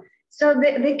feel? So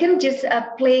they can just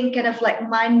playing kind of like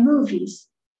mind movies.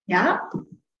 Yeah.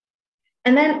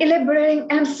 And then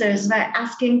elaborating answers by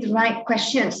asking the right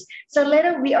questions. So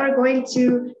later we are going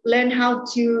to learn how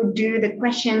to do the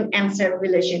question-answer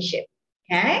relationship.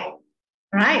 Okay,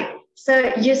 right.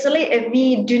 So usually if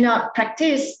we do not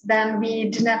practice, then we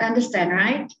do not understand,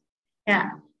 right? Yeah.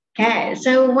 Okay.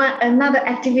 So another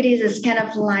activity is kind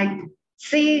of like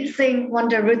see, think,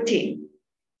 wonder routine.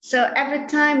 So every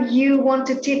time you want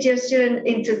to teach your student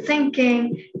into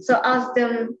thinking, so ask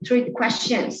them 3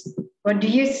 questions. What do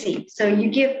you see? So you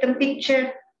give them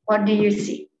picture. What do you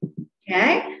see?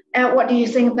 Okay. And what do you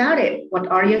think about it? What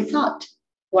are your thoughts?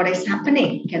 What is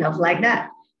happening? Kind of like that.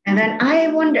 And then I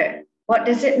wonder, what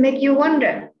does it make you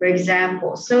wonder? For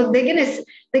example, so they're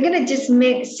gonna just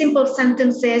make simple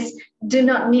sentences. Do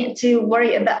not need to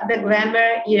worry about the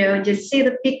grammar. Just see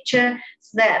the picture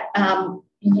so that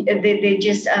they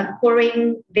just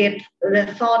pouring their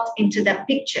thoughts into the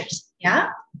pictures. Yeah.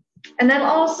 And then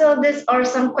also these are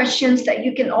some questions that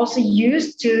you can also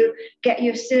use to get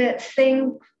you to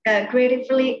think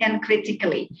creatively and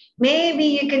critically. Maybe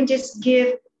you can just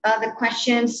give the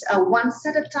questions once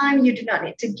at a time. You do not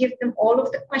need to give them all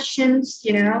of the questions,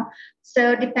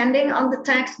 So depending on the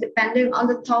text, depending on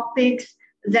the topics,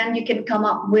 then you can come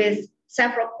up with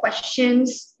several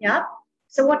questions. Yeah.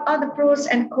 So what are the pros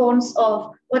and cons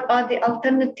of, what are the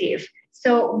alternatives?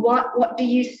 So what do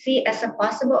you see as a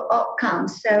possible outcome?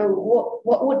 So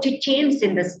what would you change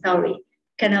in the story?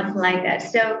 Kind of like that.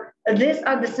 So these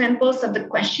are the samples of the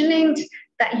questionings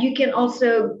that you can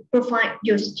also provide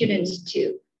your students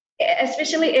to,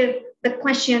 especially if the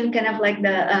question kind of like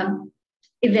the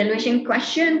evaluation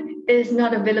question is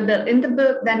not available in the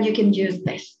book, then you can use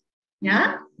this.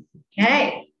 Yeah.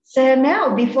 Okay. So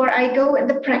now, before I go in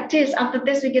the practice, after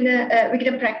this we're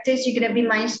gonna practice. You're gonna be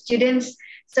my students.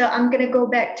 So I'm gonna go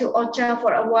back to Ocha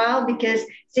for a while because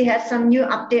she has some new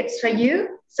updates for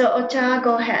you. So Ocha,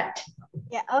 go ahead.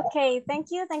 Yeah. Okay.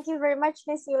 Thank you. Thank you very much,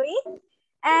 Miss Yuli.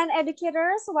 And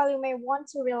educators, while you may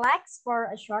want to relax for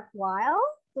a short while,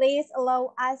 please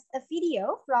allow us a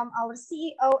video from our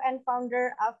CEO and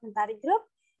founder of Mentari Group,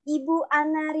 Ibu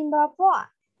Ana Rimbapoa,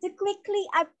 to quickly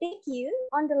update you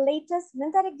on the latest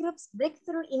Mentari Group's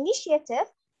breakthrough initiative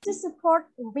to support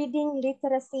reading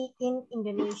literacy in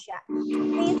Indonesia.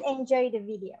 Please enjoy the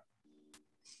video.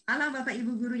 Halo Bapak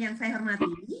Ibu Guru yang saya hormati,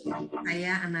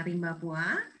 saya Ana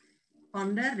Rimbapoa,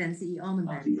 founder dan CEO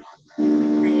Mentari.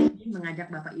 Saya ingin mengajak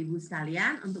Bapak Ibu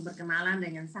sekalian untuk berkenalan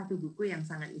dengan satu buku yang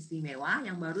sangat istimewa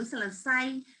yang baru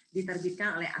selesai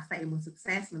diterbitkan oleh Asta Ilmu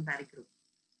Sukses Mentari Group.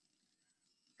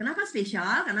 Kenapa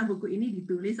spesial? Karena buku ini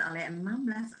ditulis oleh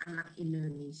 16 anak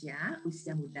Indonesia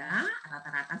usia muda,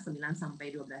 rata-rata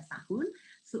 9-12 tahun,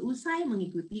 seusai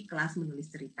mengikuti kelas menulis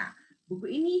cerita. Buku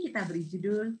ini kita beri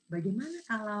judul, Bagaimana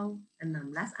Kalau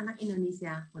 16 Anak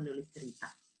Indonesia Menulis Cerita.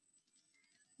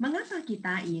 Mengapa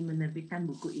kita ingin menerbitkan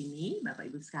buku ini, Bapak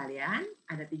Ibu sekalian?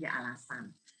 Ada 3 alasan.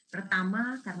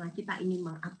 Pertama, karena kita ingin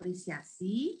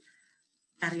mengapresiasi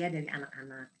karya dari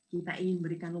anak-anak. Kita ingin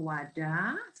berikan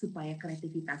wadah supaya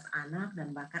kreativitas anak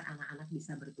dan bakat anak-anak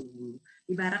bisa bertumbuh.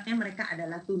 Ibaratnya mereka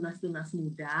adalah tunas-tunas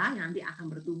muda yang nanti akan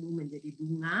bertumbuh menjadi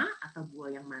bunga atau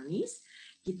buah yang manis.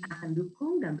 Kita akan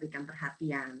dukung dan berikan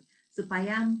perhatian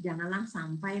supaya janganlah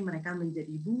sampai mereka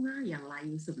menjadi bunga yang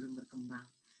layu sebelum berkembang.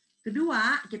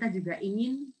 Kedua, kita juga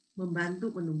ingin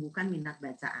membantu menumbuhkan minat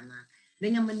baca anak.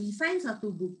 Dengan mendesain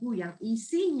suatu buku yang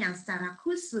isinya secara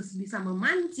khusus bisa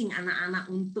memancing anak-anak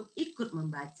untuk ikut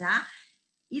membaca,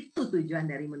 itu tujuan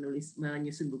dari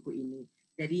menyusun buku ini.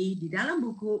 Jadi di dalam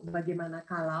buku, bagaimana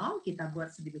kalau kita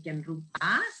buat sedemikian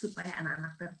rupa supaya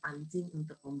anak-anak terpancing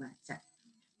untuk membaca.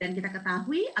 Dan kita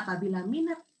ketahui apabila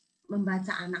minat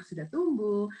membaca anak sudah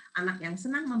tumbuh, anak yang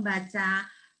senang membaca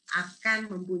akan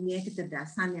mempunyai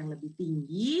kecerdasan yang lebih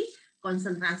tinggi,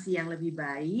 konsentrasi yang lebih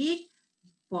baik,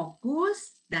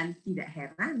 fokus, dan tidak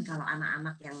heran kalau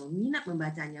anak-anak yang minat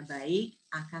membacanya baik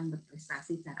akan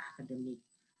berprestasi secara akademik.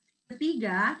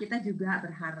 Ketiga, kita juga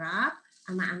berharap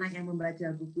anak-anak yang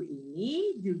membaca buku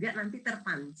ini juga nanti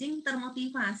terpancing,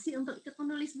 termotivasi untuk ikut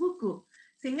menulis buku.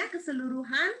 Sehingga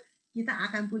keseluruhan kita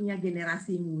akan punya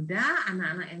generasi muda,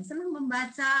 anak-anak yang senang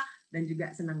membaca dan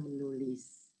juga senang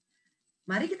menulis.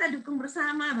 Mari kita dukung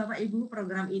bersama Bapak Ibu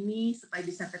program ini supaya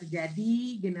bisa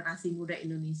terjadi generasi muda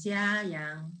Indonesia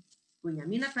yang punya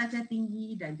minat baca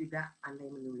tinggi, dan juga pandai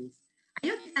menulis.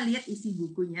 Ayo kita lihat isi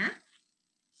bukunya.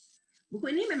 Buku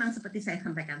ini memang seperti saya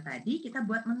sampaikan tadi, kita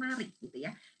buat menarik gitu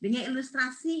ya, dengan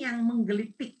ilustrasi yang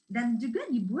menggelitik dan juga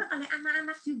dibuat oleh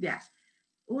anak-anak juga.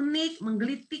 Unik,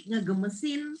 menggelitik,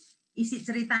 ngegemesin, isi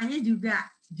ceritanya juga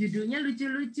judulnya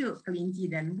lucu-lucu, Kelinci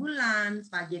dan Bulan,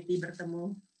 Spaghetti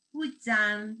Bertemu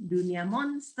Hujan, Dunia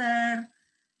Monster.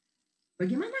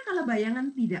 Bagaimana kalau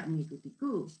bayangan tidak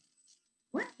mengikutiku?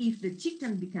 What if the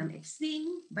chicken become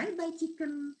extinct? Bye-bye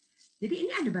chicken. Jadi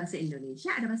ini ada bahasa Indonesia,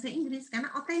 ada bahasa Inggris,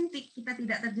 karena otentik, kita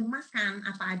tidak terjemahkan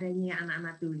apa adanya yang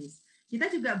anak-anak tulis. Kita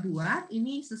juga buat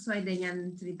ini sesuai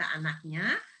dengan cerita anaknya,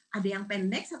 ada yang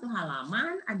pendek 1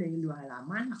 halaman, ada yang 2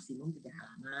 halaman, maksimum 3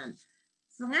 halaman.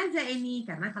 Sengaja ini,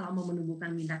 karena kalau mau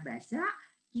menumbuhkan minat baca,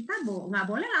 kita nggak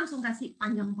boleh langsung kasih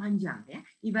panjang-panjang ya.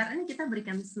 Ibaratnya kita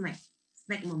berikan snack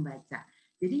membaca.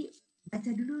 Jadi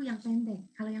baca dulu yang pendek.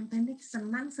 Kalau yang pendek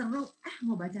senang, seru,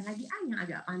 mau baca lagi yang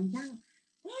agak panjang.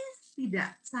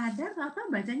 Tidak sadar kalau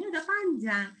bacanya udah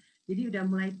panjang. Jadi udah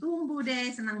mulai tumbuh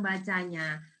deh senang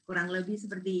bacanya. Kurang lebih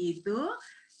seperti itu.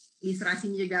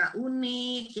 Ilustrasinya juga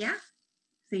unik ya.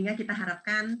 Sehingga kita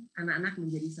harapkan anak-anak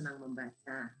menjadi senang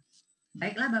membaca.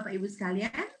 Baiklah Bapak Ibu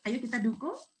sekalian, ayo kita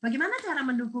dukung. Bagaimana cara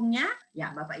mendukungnya?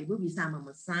 Ya, Bapak Ibu bisa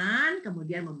memesan,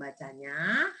 kemudian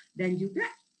membacanya, dan juga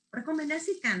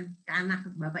rekomendasikan ke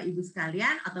anak Bapak Ibu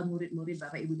sekalian atau murid-murid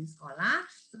Bapak Ibu di sekolah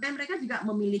supaya mereka juga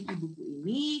memiliki buku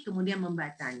ini kemudian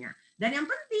membacanya. Dan yang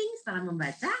penting setelah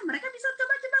membaca mereka bisa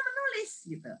coba-coba menulis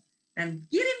gitu. Dan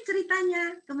kirim ceritanya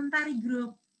ke Mentari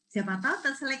Group. Siapa tahu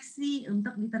terseleksi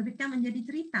untuk diterbitkan menjadi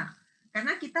cerita.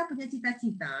 Karena kita punya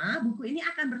cita-cita buku ini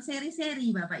akan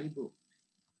berseri-seri Bapak Ibu.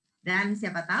 Dan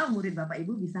siapa tahu murid Bapak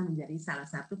Ibu bisa menjadi salah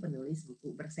satu penulis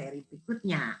buku berseri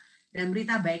berikutnya. Dan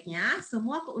berita baiknya,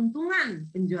 semua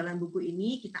keuntungan penjualan buku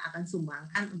ini kita akan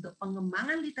sumbangkan untuk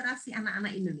pengembangan literasi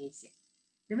anak-anak Indonesia.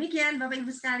 Demikian Bapak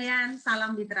Ibu sekalian,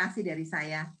 salam literasi dari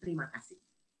saya. Terima kasih.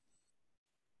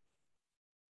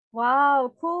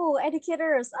 Wow, cool,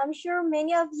 educators. I'm sure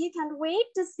many of you can't wait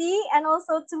to see and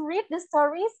also to read the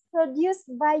stories produced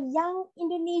by young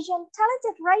Indonesian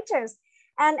talented writers.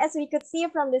 And as we could see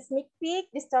from the sneak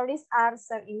peek, the stories are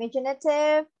so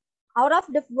imaginative, out of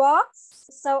the box,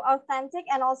 so authentic,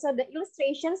 and also the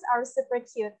illustrations are super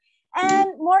cute.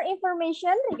 And more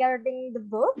information regarding the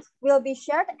book will be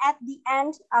shared at the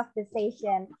end of the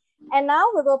session. And now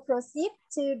we will proceed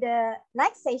to the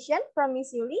next session from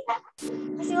Miss Yuli.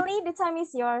 Miss Yuli, the time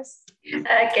is yours.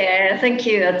 Okay, thank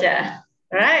you, Aja.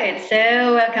 Right,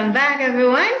 so welcome back,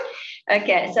 everyone.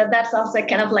 Okay, so that's also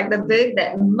kind of like the book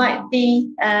that might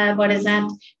be,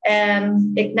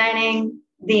 igniting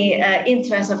the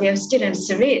interest of your students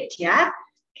to read, yeah?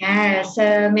 Okay,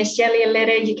 so Miss Shelley,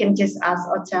 later you can just ask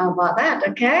Ocha about that,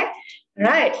 okay?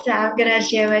 Right, so I'm gonna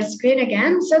share my screen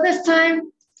again. So this time,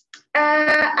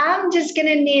 I'm just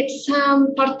gonna need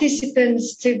some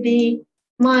participants to be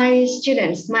my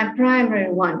students, my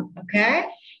primary one, okay?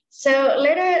 So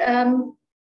later,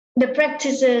 the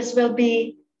practices will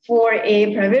be for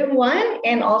a primary 1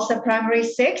 and also primary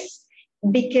 6,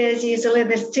 because usually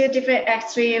there's 2 different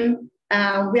extremes.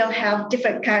 We'll have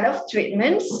different kind of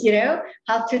treatments, you know,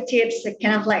 how to teach the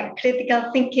kind of like critical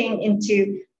thinking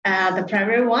into the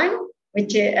primary 1,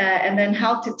 which and then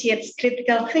how to teach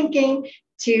critical thinking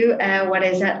to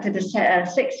to the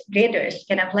 6th graders,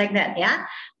 kind of like that, yeah.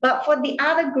 But for the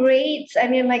other grades, I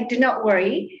mean, like, do not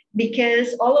worry,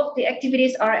 because all of the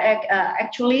activities are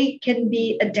actually can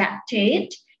be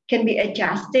adapted, can be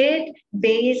adjusted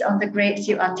based on the grades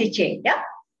you are teaching, yeah.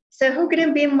 So who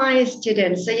can be my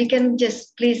students? So you can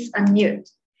just please unmute.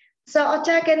 So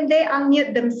Ocha, can they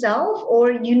unmute themselves, or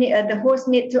you need the host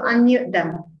need to unmute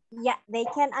them? Yeah, they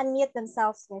can unmute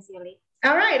themselves, Miss Yuli.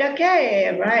 All right,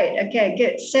 okay, right, okay,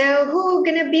 good. So who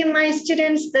gonna be my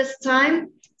students this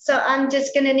time? So I'm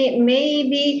just gonna need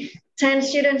maybe 10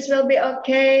 students will be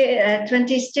okay,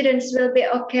 20 students will be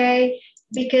okay,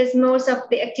 because most of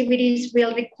the activities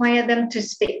will require them to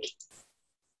speak.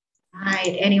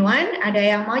 Right, anyone? Ada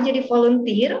yang mau jadi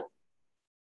volunteer?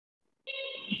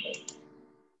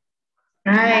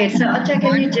 Right, so Ocha,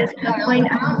 can you just point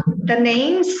out the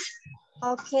names?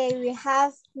 Okay, we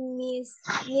have Miss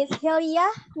Hilya,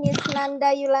 Miss Nanda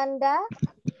Yulanda,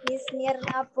 Miss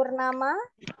Mirna Purnama,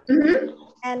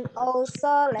 and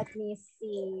also let me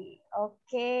see.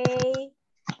 Okay,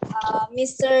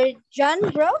 Mr. John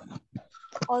Bro,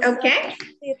 also Okay.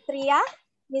 Fitria,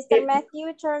 Mr. Matthew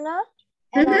Turner,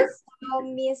 and also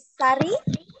Miss Sari.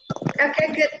 Okay,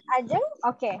 good. Ajeng.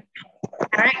 Okay.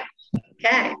 All right.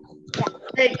 Okay.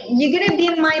 So you're gonna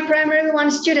be my primary 1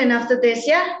 student after this,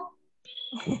 yeah?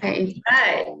 Okay.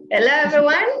 Right. Hello,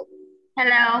 everyone.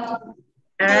 Hello. All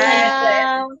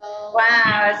right.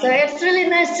 Wow. So it's really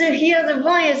nice to hear the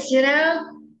voice, you know.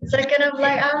 So kind of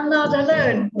like I'm not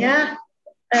alone. Yeah.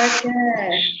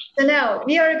 Okay. So now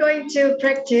we are going to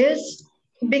practice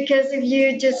because if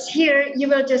you just hear, you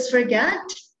will just forget.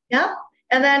 Yeah.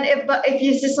 And then if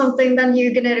you see something, then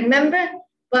you're gonna remember.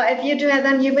 But if you do it,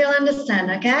 then you will understand.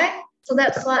 Okay. So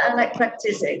that's why I like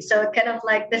practicing. So kind of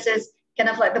like this is kind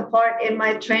of like the part in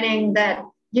my training that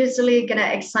usually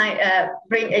gonna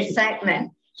bring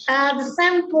excitement. The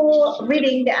sample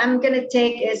reading that I'm gonna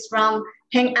take is from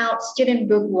Hangout Student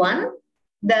Book 1.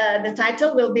 The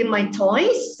title will be My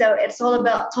Toys. So it's all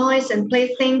about toys and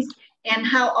playthings and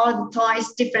how are the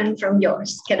toys different from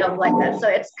yours, kind of like that. So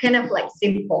it's kind of like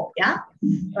simple, yeah?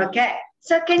 Okay,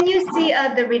 so can you see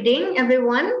the reading,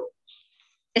 everyone?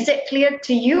 Is it clear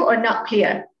to you or not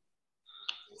clear?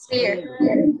 It's clear.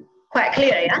 Quite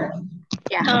clear, yeah?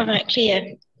 Yeah. All right,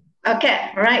 clear.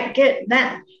 Okay, right, good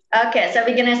then. Okay, so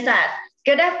we're gonna start.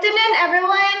 Good afternoon,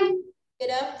 everyone.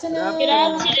 Good afternoon. Good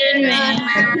afternoon,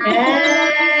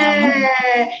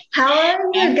 Hey, how are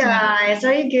you guys?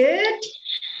 Are you good?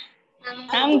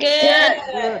 I'm good.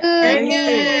 Very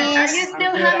good. Are you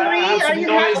still hungry? I have Are some you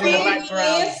noise in the happy?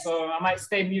 background, so I might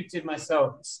stay muted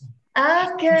myself.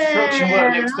 Okay. Construction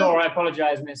work next door. I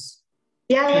apologize, miss.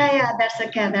 Yeah. That's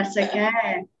okay. That's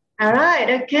okay. All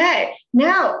right. Okay.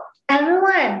 Now,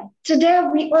 everyone, today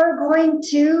we are going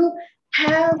to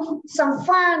have some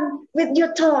fun with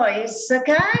your toys.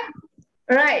 Okay.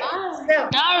 Right. So,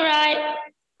 All right.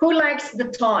 who likes the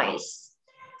toys?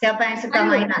 Siapa yang suka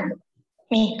mainan?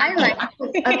 Me. I like.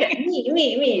 Okay,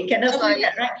 me. Cannot like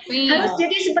that, right? Harus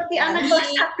jadi seperti anak kelas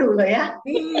 1 loh ya.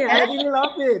 I really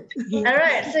love it. All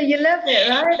right, so you love it,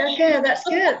 right? Okay, that's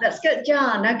good. That's good,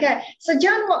 John. Okay, so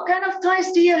John, what kind of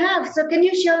toys do you have? So can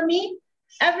you show me?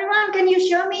 Everyone, can you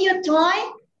show me your toy?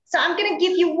 So I'm gonna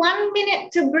give you 1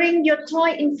 minute to bring your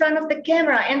toy in front of the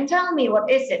camera and tell me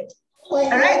what is it. All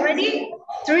right, ready?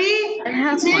 3,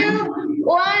 2,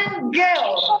 1, go.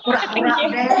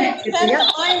 Pura-pura deh, gitu ya.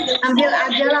 Ambil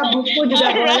aja lah buku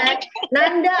juga boleh.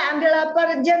 Nanda, ambil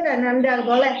apa aja dan Nanda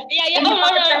boleh. Yeah. All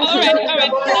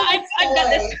right. I got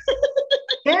this.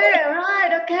 Okay,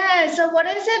 right. Okay. So what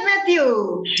is it,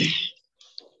 Matthew?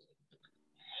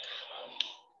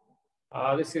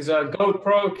 This is a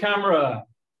GoPro camera.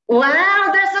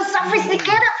 Wow, that's so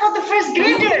sophisticated for the first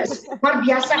graders. Luar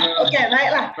biasa. Okay,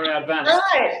 baiklah. Very advanced. All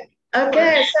right.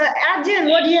 Okay, so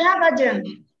Arjun, what do you have,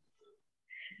 Arjun?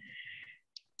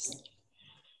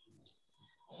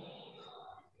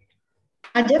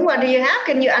 Arjun, what do you have?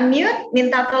 Can you unmute?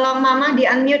 Minta tolong Mama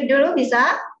di-unmute dulu,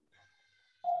 bisa?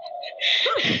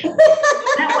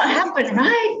 That's what happened,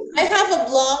 right? I have a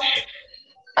block.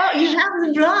 Oh, you have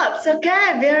the blocks.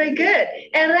 Okay, very good.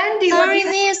 And Randy, what do Sorry,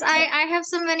 you miss. I have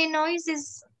so many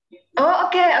noises. Oh,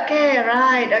 okay,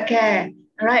 right, okay.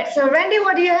 All right, so Randy,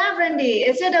 what do you have, Randy?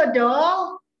 Is it a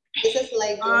doll? This is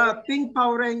like Pink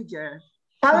Power Ranger.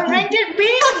 Power Ranger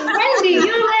pink? Randy,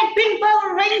 you like pink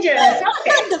Power Rangers.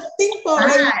 Okay. the pink Power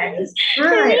Rangers.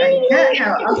 Right,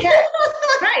 okay.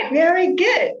 Right, very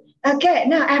good. Okay,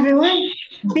 now everyone,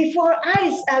 before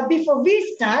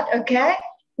we start, okay,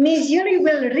 Miss Yuli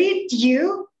will read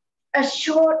you a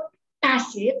short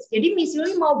passage. Jadi Miss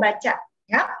Yuli mau baca,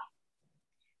 ya.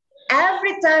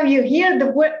 Every time you hear the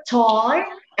word toy,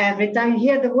 I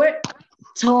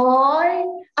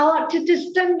want you to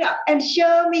stand up and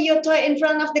show me your toy in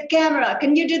front of the camera.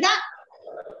 Can you do that?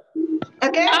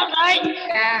 Okay? All right.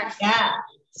 Yeah.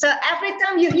 So every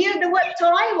time you hear the word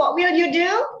toy, what will you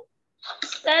do?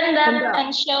 Stand up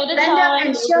and show the Stand up toy.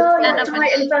 and show your toy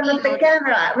in front of the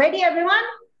camera. Ready, everyone?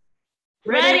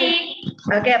 Ready.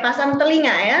 Okay, pasang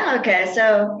telinga ya. Okay,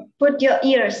 so put your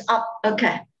ears up.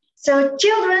 Okay. So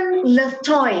children love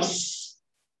toys.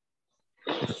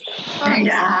 Stand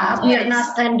up, Mirna,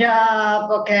 stand up.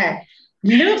 Okay.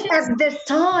 Look at the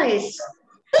toys.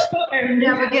 Stand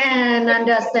up again,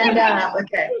 Nanda, stand up.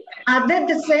 Okay. Are they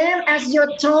the same as your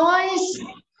toys?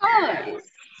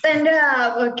 Stand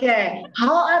up. Okay.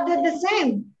 How are they the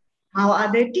same? How are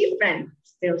they different?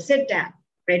 Still sit down.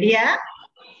 Ready, yeah?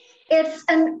 It's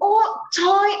an old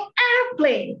toy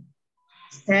airplane.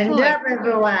 Stand up,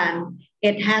 everyone.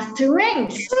 It has 2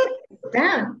 wings.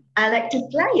 Down. I like to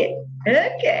fly it.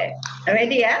 Okay.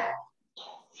 Ready, yeah?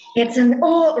 It's an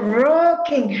old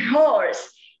rocking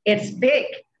horse. It's big.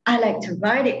 I like to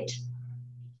ride it.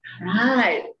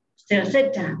 Right. Still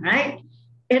sit down, right?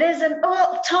 It is an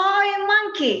old toy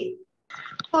monkey.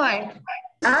 Toy.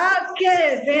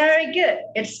 Okay, very good.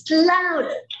 It's loud.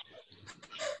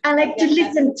 I like to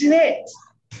listen to it.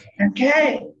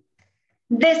 Okay.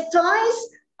 These toys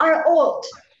are old.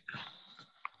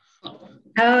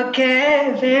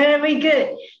 Okay, very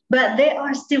good. But they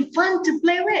are still fun to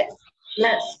play with.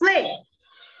 Let's play.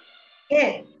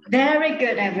 Okay, very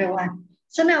good, everyone.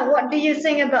 So now, what do you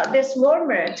think about this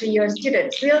warmer to your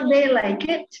students? Will they like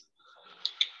it?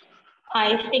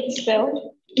 I think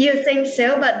so. You think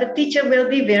so, but the teacher will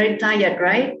be very tired,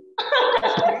 right?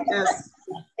 Yes.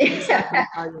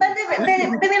 But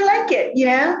they will like it, you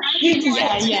know? You just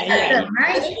Yeah.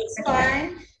 right? It's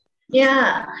fine.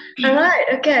 Yeah. All right.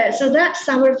 Okay. So that's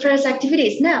our first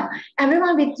activities. Now,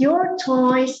 everyone with your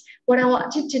toys, what I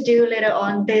want you to do later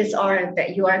on this or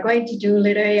that you are going to do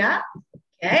later, yeah?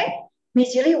 Okay.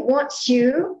 Miss Julie wants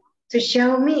you to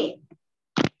show me.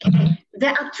 Okay.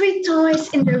 There are 3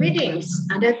 toys in the readings.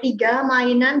 Ada 3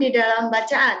 mainan di dalam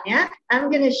bacaan, ya.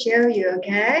 I'm gonna show you,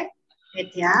 okay?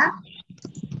 Wait, ya.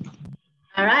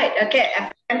 All right. Okay.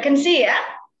 Everyone can see, yeah?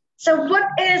 So what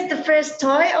is the first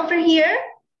toy over here?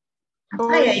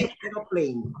 Toy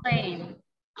aeroplane.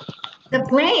 The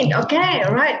plane, okay,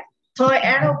 all right. Toy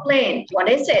aeroplane, what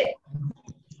is it?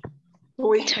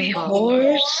 Toy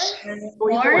Horse.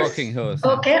 Rocking horse.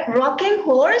 Okay, rocking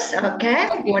horse,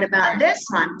 okay. What about this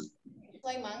one?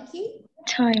 Toy monkey.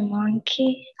 Toy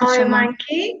monkey. Toy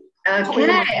monkey,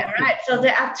 okay, all right. So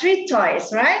there are 3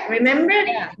 toys, right? Remember,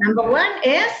 number 1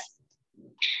 is?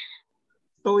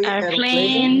 Toy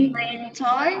Airplane.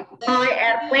 Toy. Toy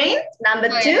airplane, number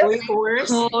 2? Toy horse.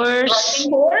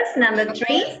 Rocking horse, number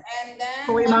 3? And then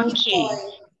Toy monkey.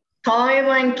 Toy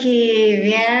monkey,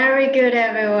 very good,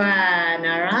 everyone.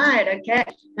 All right, okay.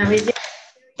 Now we just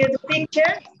show you the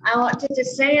picture. I want you to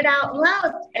say it out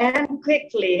loud and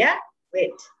quickly, yeah?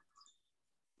 Wait.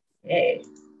 Okay.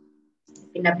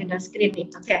 Pindah-pindah screen nih.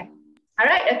 Okay. All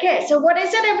right, okay. So what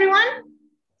is it, everyone?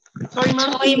 Toy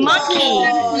monkey.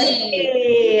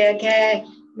 Okay.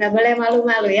 Nggak boleh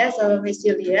malu-malu ya sama Miss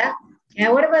Julia. Yeah,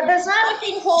 what about this one?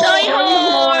 Toy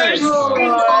horse.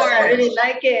 I really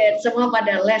like it. Semua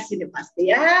pada les ini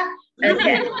pasti ya.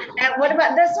 Okay. And what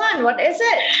about this one? What is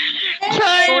it?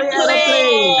 Toy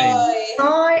plane.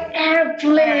 Toy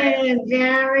airplane.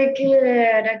 Very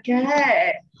good.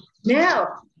 Okay.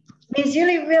 Now, Miss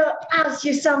Julie will ask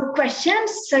you some questions.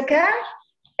 Okay.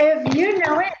 If you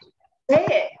know it, say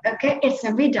it. Okay. It's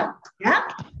a riddle. Yeah.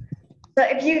 So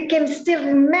if you can still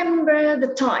remember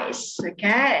the toys.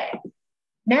 Okay.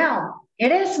 Now,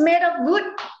 it is made of wood.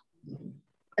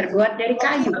 Terbuat dari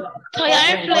kayu. Toy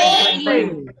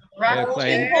airplane.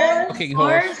 Airplane. Rocking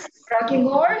horse. Rocking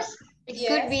horse. It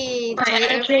could be Toy toy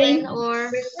airplane. airplane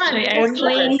or Toy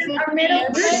airplane. Are made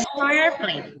of wood. Toy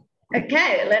airplane.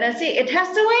 Okay, let us see. It has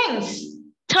the wings.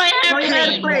 Toy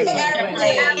airplane.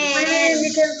 Airplane,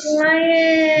 you can fly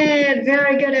it.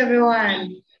 Very good,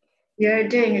 everyone. You're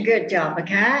doing a good job,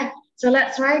 okay? So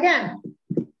let's try again.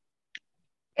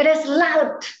 It is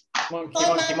loud. Toy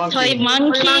monkey.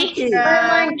 Monkey.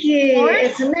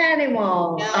 It's an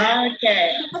animal.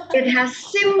 Okay. It has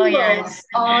symbols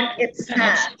on its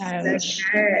head.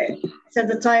 Okay. So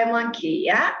the toy monkey,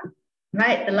 yeah?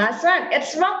 Right, the last one.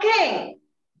 It's rocking.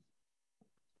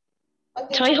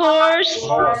 Toy horse.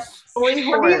 Toy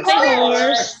Toy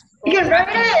horse. You can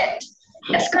write it.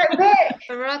 It's quite big.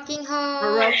 a rocking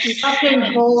horse. Rocking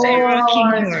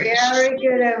horse. Very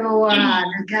good, everyone.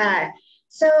 Okay.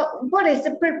 So what is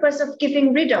the purpose of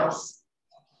giving riddles?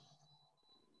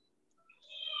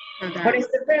 What is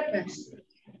the purpose?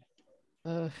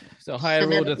 It's a higher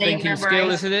order thinking skill,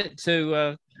 isn't it?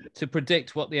 To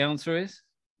predict what the answer is.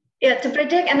 Yeah, to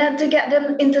predict and then to get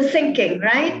them into thinking,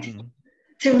 right?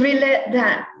 To relate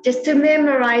that, just to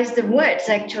memorize the words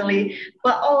actually,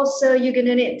 but also you're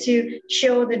gonna need to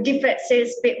show the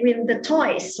differences between the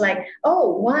toys. Like,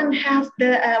 oh, one have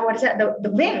the the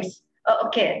wings. Oh,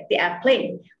 okay, the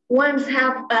airplane. One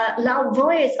have a loud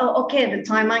voice. Oh, okay, the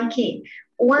toy monkey.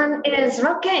 One is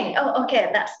rocking. Oh, okay,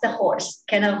 that's the horse.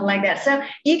 Kind of like that. So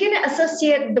you're gonna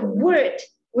associate the word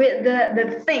with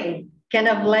the thing, kind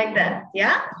of like that.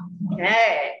 Yeah.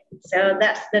 Okay. So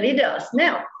that's the riddles.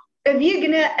 Now, if you're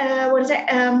gonna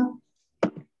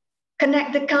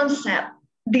connect the concept,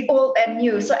 the old and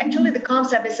new. So actually, the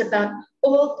concept is about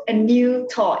old and new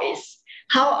toys.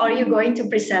 How are you going to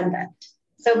present that?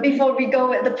 So before we go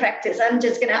with the practice, I'm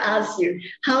just gonna ask you,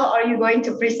 how are you going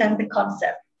to present the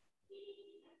concept?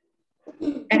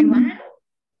 Anyone?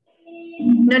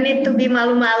 No need to be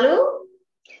malu-malu.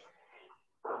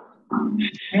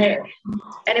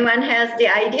 Anyone has the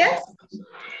idea?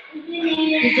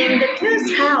 Using the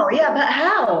tools, how? Yeah, but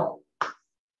how?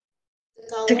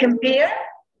 To compare?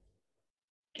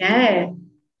 Okay.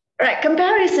 All right,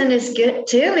 comparison is good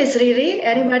too. Is Riri,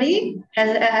 anybody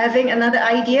having another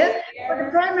idea for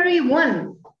the primary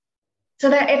one?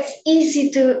 So that it's easy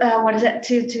to,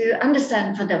 to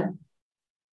understand for them.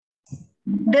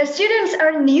 The students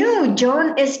are new.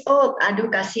 John is old. Aduh,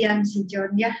 kasihan si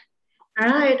John ya. All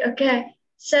right, okay.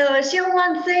 So assume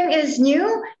one thing is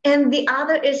new and the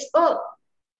other is old.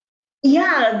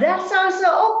 Yeah, that's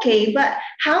also okay. But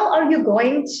how are you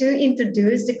going to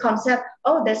introduce the concept?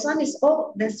 Oh, this one is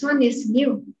old. This one is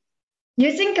new.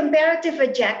 Using comparative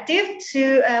adjective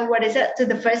to to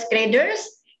the first graders.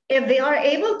 If they are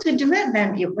able to do it,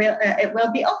 then it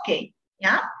will be okay.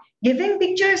 Yeah, giving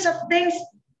pictures of things.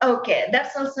 Okay,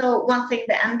 that's also one thing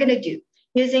that I'm gonna do.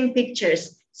 Using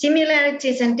pictures,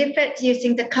 similarities and defects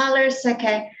using the colors.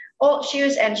 Okay, old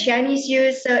shoes and shiny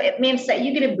shoes. So it means that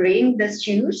you're gonna bring the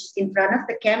shoes in front of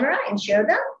the camera and show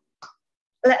them.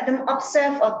 Let them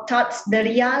observe or touch the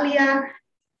realia.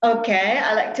 Okay,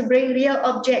 I like to bring real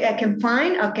object I can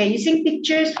find. Okay, using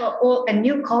pictures for old and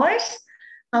new cars.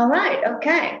 All right,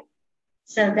 okay.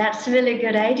 So that's really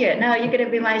good idea. Now you're going to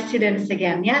be my students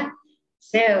again, yeah?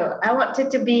 So I want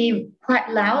it to be quite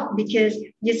loud because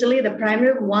usually the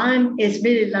primary one is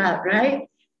really loud, right?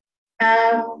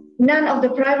 None of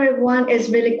the primary one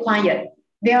is really quiet.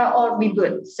 They are all be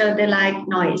good. So they like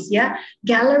noise, yeah?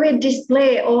 Gallery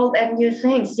display old and new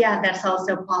things. Yeah, that's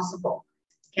also possible.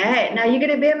 Okay, now you're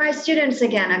going to be my students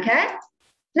again, okay?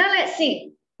 Now let's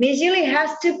see. Miss Julie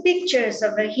has two pictures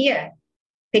over here.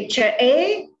 Picture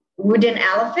A, wooden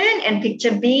elephant, and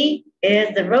picture B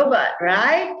is the robot,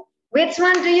 right? Which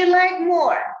one do you like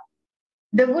more?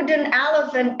 The wooden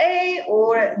elephant A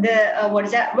or the,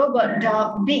 robot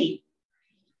dog B?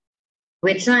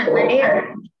 Which one?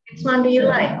 Which one do you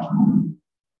like?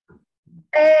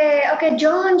 A, okay,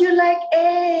 John, you like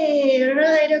A,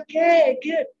 right, okay,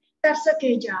 good. That's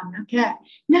okay, John, okay.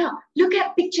 Now, look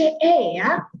at picture A,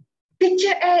 yeah?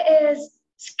 Picture A is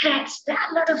scratched, there are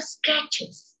a lot of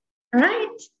scratches, right?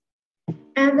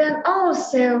 And then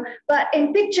also, but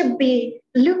in picture B,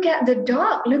 look at the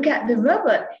dog, look at the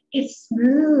robot, it's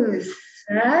smooth,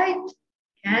 right?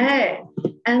 Okay.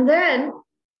 And then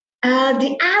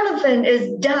the elephant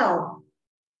is dull,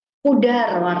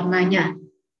 pudar warnanya.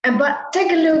 But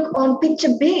take a look on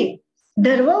picture B,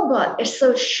 the robot is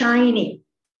so shiny,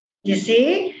 you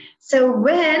see? So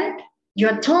when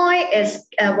your toy is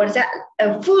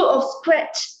full of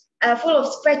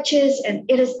scratches, and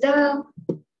it is dull,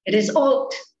 it is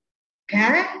old,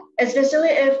 okay? Especially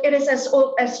if it is as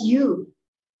old as you,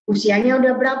 usianya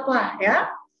udah berapa,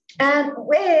 ya? And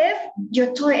if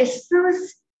your toy is smooth,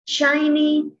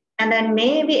 shiny, and then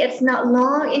maybe it's not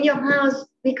long in your house,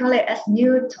 we call it as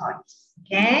new toys,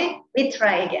 okay? We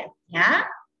try again, ya?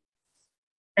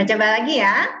 Kita coba lagi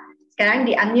ya. Sekarang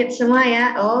di-unmute semua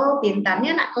ya. Oh,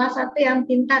 pintarnya anak kelas 1 yang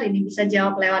pintar ini bisa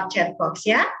jawab lewat chat box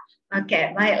ya.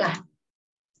 Oke, baiklah.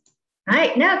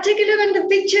 Right, now take a look at the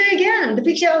picture again, the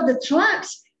picture of the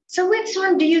trucks. So which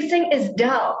one do you think is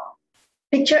dull?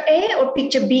 Picture A or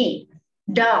picture B?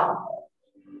 Dull.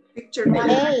 Picture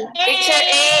A. Picture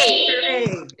A.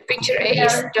 Picture A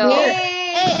is dull.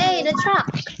 A, the truck.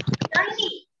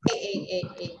 Shiny.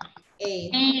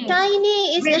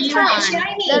 Shiny is the truck.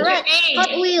 The red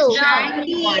Hot Wheels.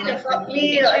 Shiny, the Hot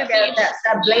Wheel. Okay, that's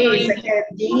a blaze. Okay,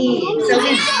 D. So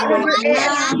we over A,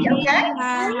 okay?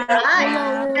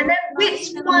 Right. And then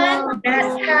which one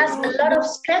that has a lot of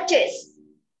scratches?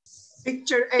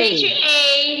 Picture A. Picture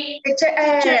A. Picture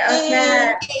A, okay.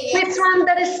 Which one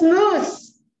that is smooth?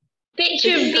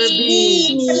 Picture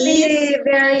B. B,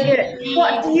 very good.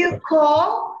 What do you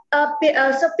call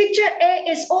so picture A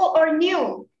is old or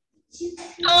new?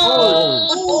 Oh.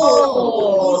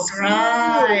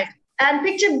 Right. And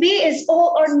picture B is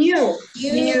old or new?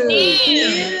 New.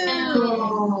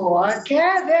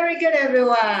 Okay, very good,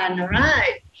 everyone. All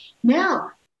right.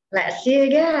 Now, let's see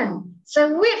again.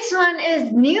 So which one is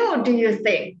new, do you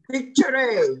think? Picture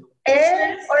A.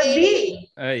 A or B?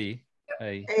 A.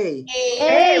 A.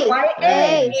 A. Why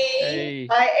A? A.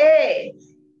 Why A?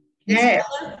 Yeah.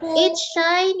 It's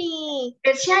shiny.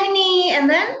 It's shiny, and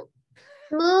then?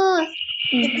 Smooth.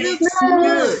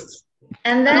 Smooth.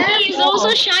 And then? It's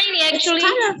also shiny, actually.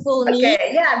 Colorful.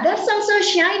 Okay, yeah, that's also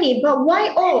shiny, but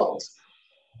why old?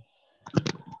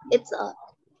 It's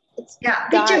Yeah,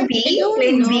 picture B,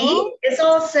 plain B, is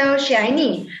also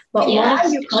shiny. But why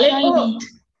you call it old?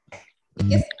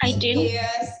 Because I do.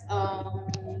 Yes,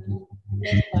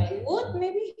 made by wood,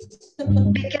 maybe.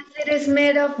 Because it is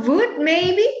made of wood,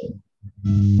 maybe?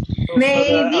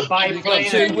 Maybe.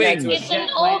 Two wings. It's an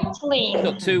old plane.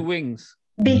 Got 2 wings.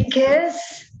 Because,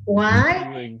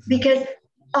 why? Wings. Because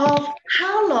of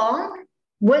how long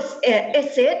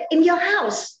is it in your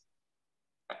house?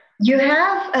 You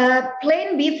have a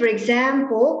plain B, for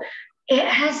example, it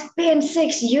has been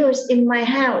 6 years in my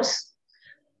house.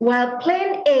 While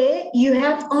plain A, you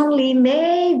have only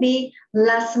maybe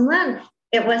last month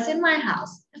It was in my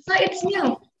house. So it's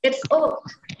new. It's old.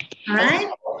 All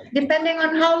right. Depending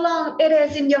on how long it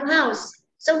is in your house.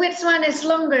 So which one is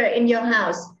longer in your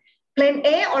house? Plain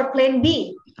A or plain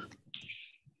B?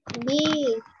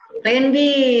 B. Plain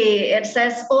B. It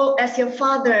says old as your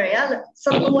father. Ya.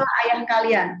 Setua ayah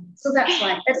kalian. So that's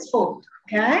why it's old.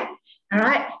 Okay. All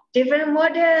right. Different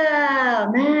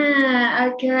model. Nah,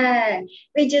 okay.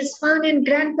 We just found in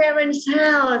grandparents'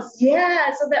 house.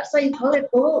 Yeah, so that's why you call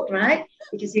it old, right?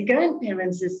 Because your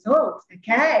grandparents is old.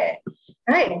 Okay.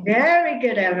 Right. Very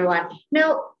good, everyone.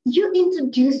 Now, you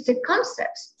introduce the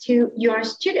concepts to your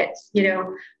students, you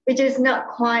know, which is not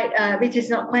quite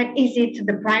easy to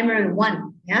the primary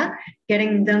one. Yeah.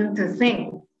 Getting them to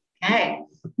think. Okay.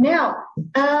 Now,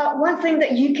 one thing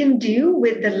that you can do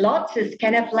with the lots is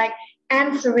kind of like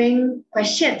answering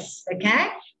questions, okay?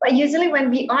 But usually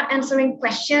when we are answering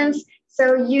questions,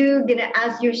 so you're gonna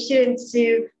ask your students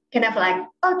to kind of like,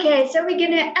 okay, so we're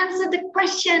gonna answer the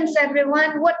questions,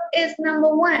 everyone. What is number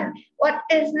one? What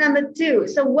is number two?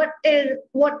 So what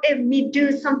if we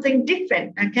do something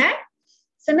different, okay?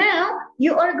 So now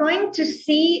you are going to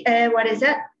see,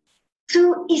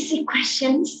 two easy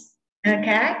questions,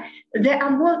 okay? There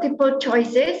are multiple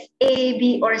choices, A,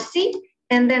 B, or C.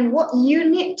 And then what you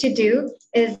need to do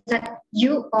is that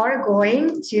you are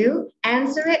going to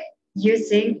answer it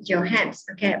using your hands.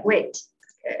 Okay, wait.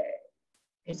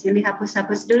 Okay. Silly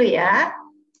hapus-hapus dulu ya.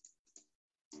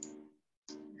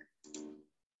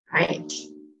 Right.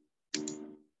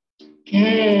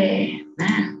 Okay.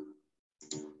 Nah.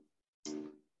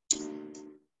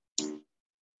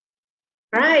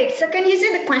 Right. So can you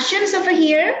see the questions over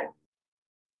here?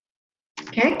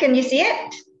 Okay. Can you see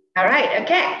it? All right,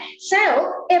 okay. So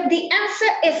if the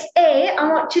answer is A, I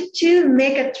want you to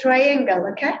make a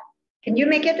triangle, okay? Can you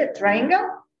make it a triangle?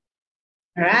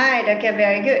 All right, okay,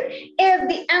 very good. If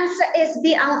the answer is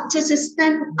B, I want you to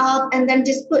stand up and then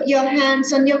just put your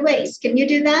hands on your waist. Can you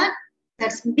do that?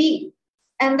 That's B.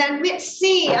 And then with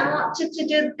C, I want you to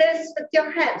do this with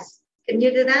your hands. Can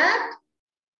you do that?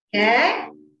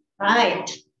 Okay, right.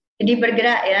 Jadi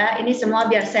bergerak ya, ini semua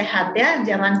biar sehat ya.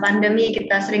 Zaman pandemi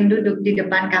kita sering duduk di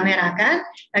depan kamera kan.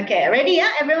 Okay, ready ya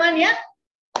everyone ya?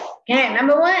 Okay,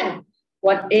 number one.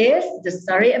 What is the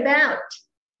story about?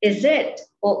 Is it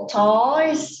old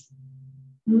toys?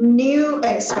 Where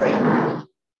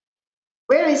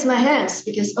is my hands?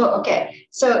 Because, okay.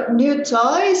 So new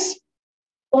toys?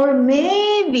 Or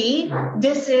maybe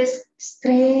this is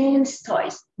strange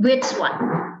toys. Which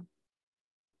one?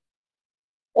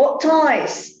 Old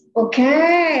toys.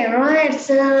 Okay, right.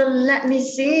 So let me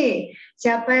see.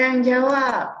 Siapa yang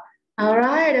jawab? All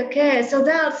right, okay. So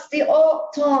that's the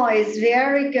old toys.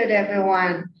 Very good,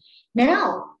 everyone.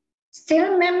 Now,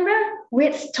 still remember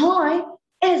which toy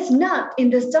is not in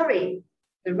the story?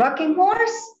 The rocking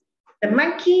horse, the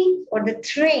monkey, or the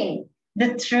train?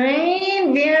 The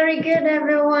train. Very good,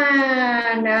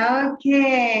 everyone.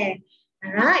 Okay.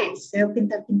 All right. So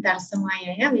pintar-pintar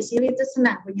semuanya ya. Miss Yuli itu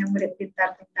senang punya murid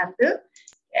pintar-pintar tuh.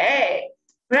 Okay,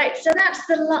 right. So that's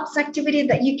the lots activity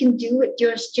that you can do with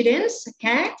your students.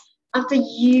 Okay, after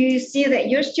you see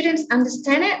that your students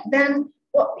understand it, then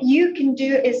what you can do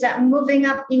is that moving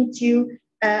up into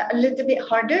a little bit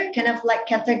harder, kind of like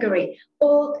category,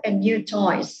 old and new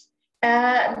toys.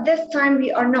 This time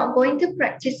we are not going to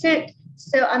practice it,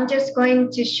 so I'm just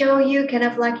going to show you, kind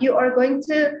of like you are going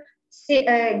to see,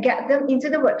 get them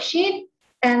into the worksheet,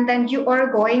 and then you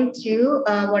are going to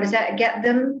get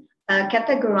them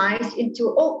categorized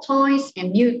into old toys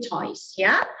and new toys,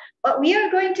 yeah? But we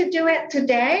are going to do it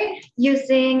today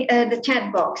using the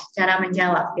chat box, cara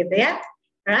menjawab gitu ya.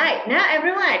 Right, now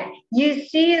everyone, you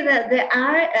see that there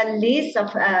are a list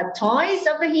of toys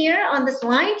over here on the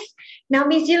slides. Now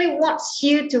Miss Julie wants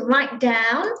you to write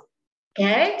down,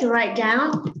 okay,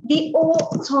 the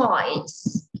old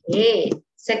toys. Okay,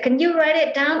 so can you write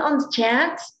it down on the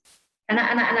chat?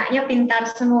 Anak-anaknya pintar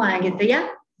semua gitu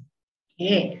ya.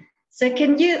 Okay. So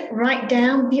can you write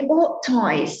down the old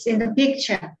toys in the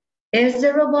picture? Is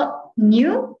the robot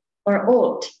new or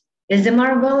old? Is the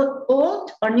marble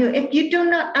old or new? If you do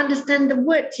not understand the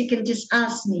words, you can just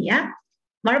ask me, ya.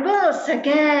 Marbles,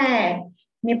 okay.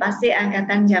 Ini pasti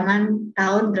angkatan zaman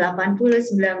tahun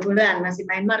 80, 90-an masih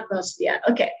main marbles dia.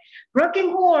 Okay.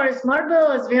 Rocking horse,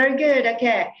 marbles, very good.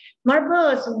 Okay.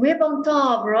 Marbles, whip on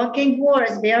top, rocking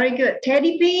horse, very good.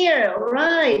 Teddy bear, all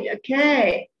right.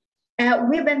 Okay.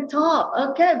 Whip and top.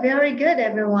 Okay, very good,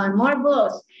 everyone.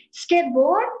 Marbles.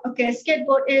 Skateboard. Okay,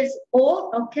 skateboard is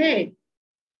old. Okay.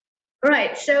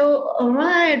 Right. So, all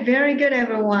right. Very good,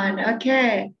 everyone.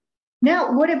 Okay.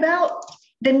 Now, what about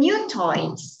the new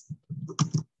toys?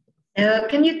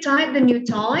 Can you type the new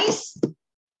toys?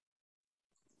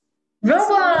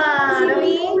 Robot, of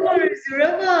course,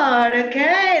 robot.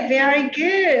 Okay, very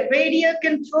good. Radio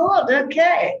controlled.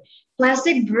 Okay,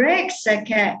 plastic bricks.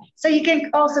 Okay, so you can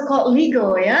also call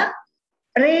Lego, yeah.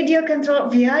 Radio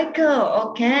controlled vehicle.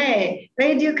 Okay,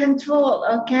 radio controlled.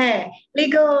 Okay,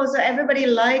 Lego. So everybody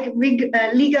like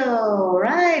Lego,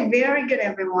 right? Very good,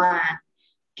 everyone.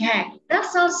 Okay,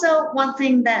 that's also one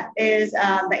thing that is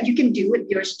that you can do with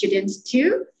your students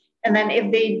too. And then if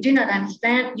they do not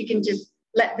understand, you can just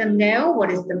let them know what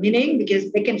is the meaning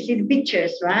because they can see the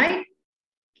pictures, right?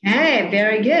 Okay,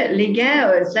 very good.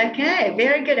 Legos. Okay,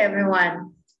 very good,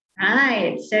 everyone.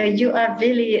 Right, so you are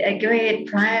really a great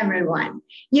primary one.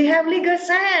 You have Lego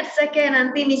sets. Okay,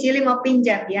 nanti Miss Yuli mau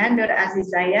pinjam ya, Nur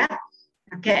Aziza ya.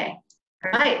 Okay,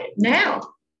 right.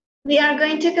 Now, we are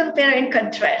going to compare and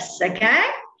contrast, okay?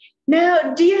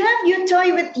 Now, do you have your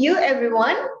toy with you,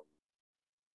 everyone?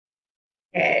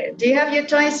 Okay, do you have your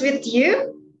toys with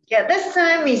you? Yeah, this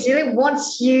time Miss Yuli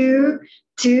wants you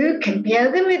to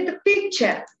compare them with the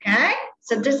picture, okay?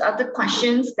 So these are the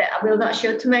questions that I will not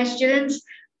show to my students,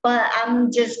 but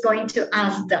I'm just going to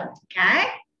ask them, okay?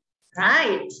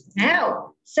 Right,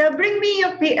 now, so bring me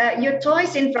your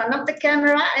toys in front of the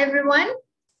camera, everyone.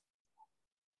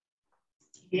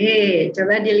 Oke,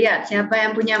 coba dilihat siapa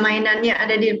yang punya mainannya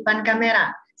ada di depan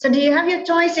kamera. So do you have your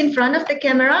toys in front of the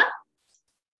camera?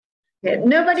 Okay,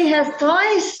 nobody has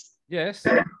toys? Yes.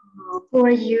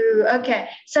 For you. Okay,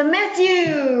 so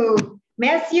Matthew,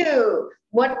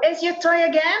 what is your toy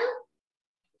again?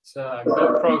 It's a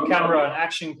GoPro camera, an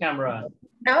action camera.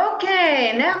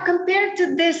 Okay, now compared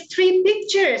to these three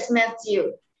pictures,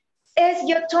 Matthew, is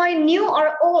your toy new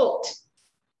or old?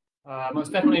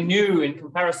 Most definitely new in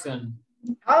comparison.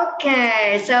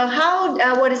 Okay, so how,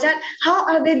 what is that? How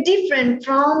are they different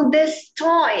from these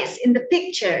toys in the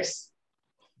pictures?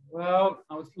 Well,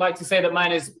 I would like to say that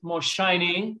mine is more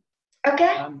shiny.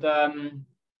 Okay. And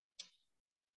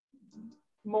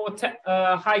more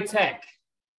high tech.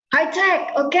 High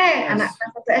tech, okay. Yes. Anak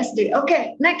kelas 1 SD.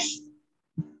 Okay, next.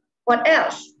 What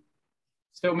else?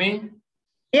 Still me?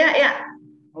 Yeah.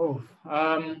 Oh,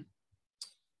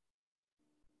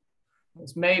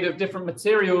 it's made of different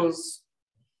materials.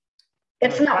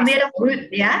 It's not made of wood,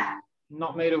 yeah?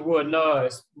 Not made of wood, no.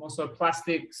 It's also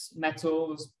plastics,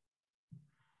 metals.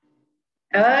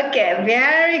 Okay,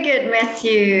 very good,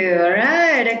 Matthew. All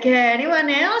right, okay.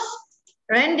 Anyone else?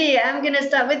 Randy, I'm going to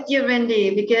start with you,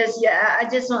 Randy, because yeah, I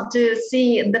just want to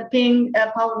see the pink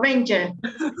Power Ranger.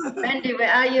 Randy,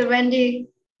 where are you, Randy?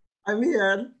 I'm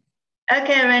here.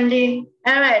 Okay, Randy.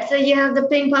 All right, so you have the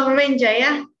pink Power Ranger,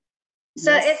 yeah?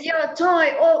 So Yes. is your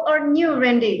toy old or new,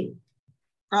 Randy?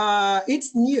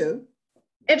 It's new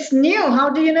It's new.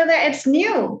 How do you know that it's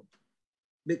new?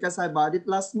 because I bought it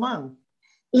last month.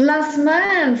 Last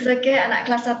month, okay, anak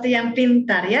kelas 1 yang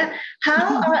pintar ya.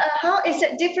 How is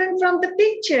it different from the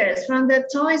pictures, from the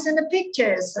toys and the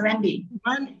pictures, Randy?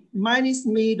 Mine is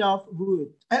made of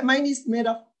wood. Mine is made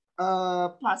of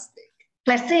plastic.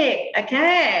 Plastic,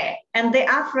 okay. And they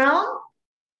are from?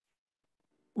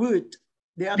 Wood.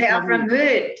 They are from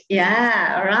wood.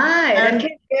 Yeah, all right. And,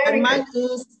 okay, very and mine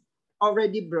good. is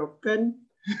already broken.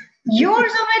 Yours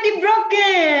already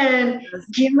broken.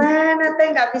 Gimana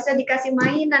teh nggak bisa dikasih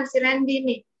mainan si Randy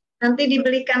nih. Nanti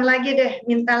dibelikan lagi deh,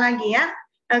 minta lagi ya.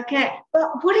 Okay,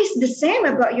 but what is the same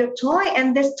about your toy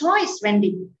and this toys,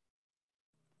 Randy?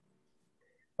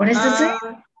 What is the same?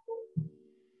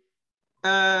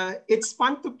 It's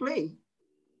fun to play.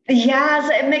 Yeah, so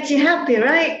it makes you happy,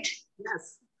 right?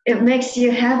 Yes. It makes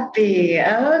you happy.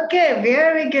 Okay,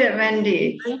 very good,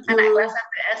 Randy. Thank you. Anak kelas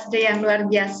 1 SD yang luar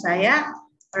biasa ya.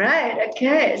 Right,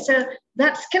 okay. So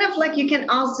that's kind of like you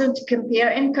can also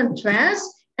compare and contrast.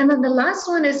 And then the last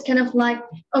one is kind of like,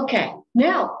 okay,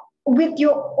 now with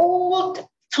your old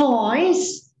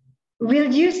toys, will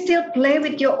you still play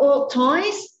with your old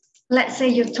toys? Let's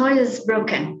say your toy is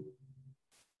broken.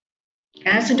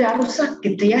 Karena sudah rusak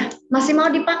gitu ya. Masih mau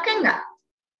dipakai nggak?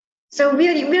 So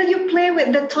will you play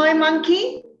with the toy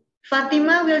monkey?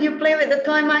 Fatima, will you play with the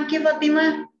toy monkey,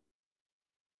 Fatima?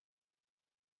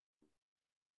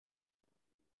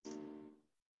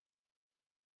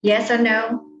 Yes or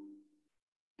no?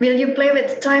 Will you play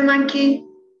with the toy monkey?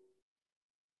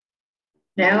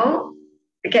 No?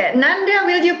 Okay, Nanda,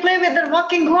 will you play with the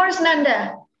rocking horse,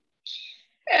 Nanda?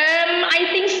 I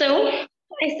think so.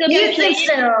 I still You can play think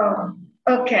it. so?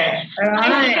 Okay, all I still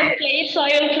right. can play it, so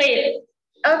I will play it.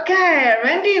 Okay,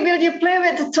 Randy, will you play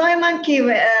with the toy monkey,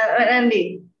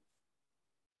 Randy?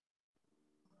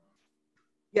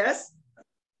 Yes.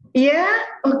 Yeah?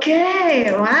 Okay,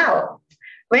 wow.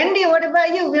 Wendy, what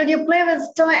about you? Will you play with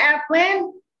toy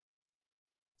airplane?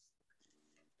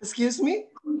 Excuse me?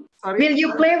 Sorry. Will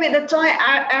you play with the toy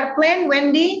airplane,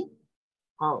 Wendy?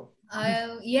 Oh.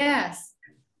 Yes.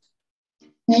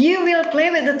 You will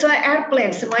play with the toy airplane.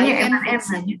 Semuanya I can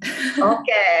eman-eman.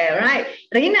 Okay, right.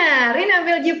 Rina,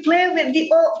 will you play with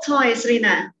the old toys,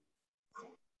 Rina?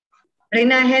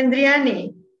 Rina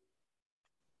Hendriani.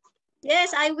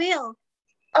 Yes, I will.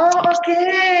 Oh,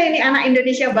 okay. Ini anak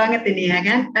Indonesia banget ini ya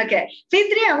kan? Okay.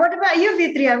 Fitria, what about you,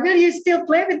 Fitria? Will you still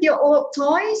play with your old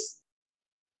toys?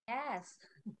 Yes.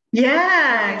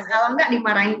 Ya, kalau nggak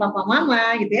dimarahin papa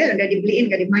mama gitu ya, nggak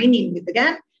dibeliin, nggak dimainin gitu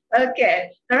kan?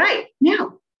 Okay, alright.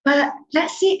 Now, but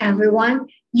let's see everyone,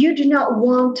 you do not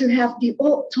want to have the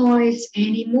old toys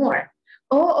anymore.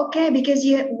 Oh, okay, because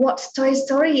you watch Toy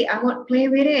Story, I won't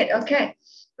play with it. Okay,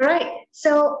 right.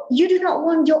 So you do not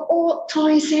want your old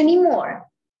toys anymore.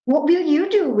 What will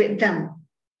you do with them?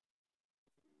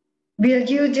 Will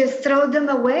you just throw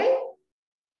them away?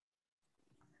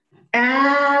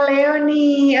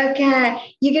 Leonie, okay.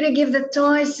 You're going to give the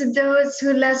toys to those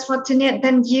who less fortunate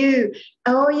than you.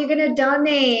 Oh, you're going to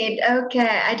donate.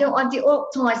 Okay, I don't want the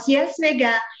old toys. Yes,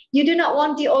 Mega, you do not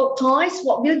want the old toys.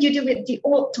 What will you do with the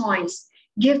old toys?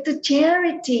 Give to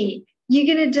charity. You're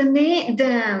going to donate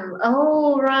them.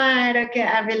 Oh, right. Okay,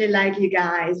 I really like you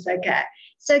guys. Okay.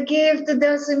 So give to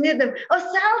those who need them. Oh,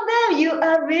 sell them. You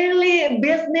are really a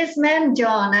businessman,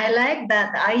 John. I like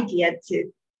that idea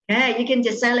too. Yeah, you can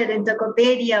just sell it in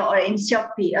Tokopedia or in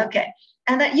Shopee. Okay.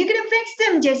 And then you're going to fix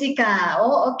them, Jessica.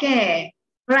 Oh, okay.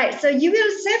 Right. So you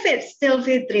will save it still,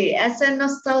 Fitri, as a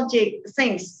nostalgic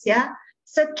things. Yeah.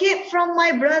 So keep from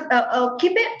my brother.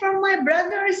 Keep it from my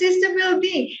brother or sister will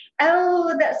be.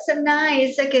 Oh, that's so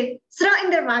nice. Okay. Throw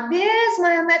in the rubbish,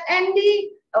 Muhammad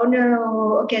Andy. Oh,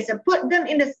 no. Okay. So put them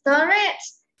in the storage.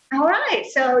 All right.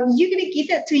 So you're going to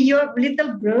give it to your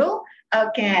little bro.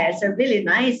 Okay. So really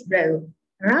nice, bro.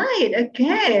 Right,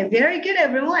 okay, very good,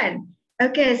 everyone.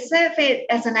 Okay, save it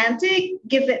as an antique,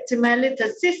 give it to my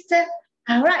little sister.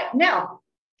 All right, now,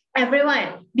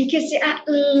 everyone, because there are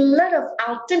a lot of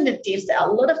alternatives, there are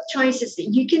a lot of choices that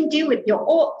you can do with your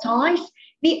old toys,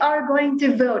 we are going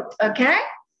to vote, okay?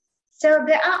 So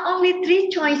there are only 3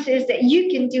 choices that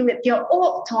you can do with your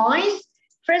old toys.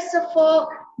 First of all,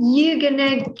 you're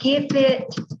gonna give it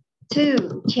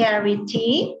to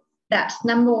charity. That's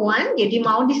number 1. Jadi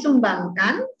mau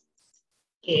disumbangkan.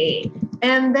 Okay.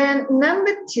 And then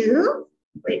number 2.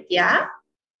 Wait, yeah.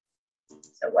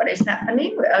 So what is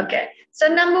happening? Okay.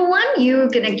 So number 1, you're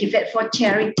gonna give it for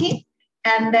charity.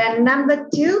 And then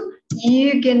number 2,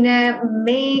 you're gonna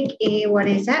make a, what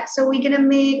is that? So we're gonna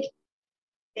make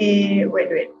a,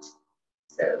 wait.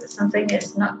 So something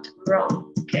is not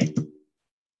wrong. Okay.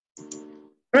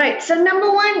 Right. So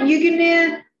number 1, you're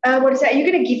gonna what is that? You're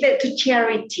going to give it to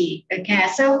charity. Okay.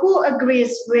 So who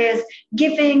agrees with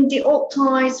giving the old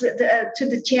toys with to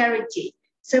the charity?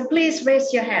 So please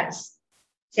raise your hands.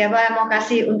 Siapa yang mau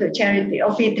kasih untuk charity?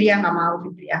 Oh, Fitria nggak mau,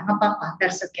 Fitria. Nggak apa-apa.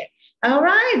 That's okay. All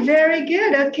right. Very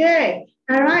good. Okay.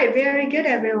 All right. Very good,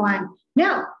 everyone.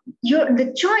 Now, the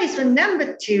choice for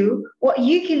number 2, what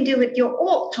you can do with your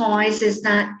old toys is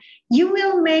that you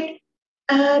will make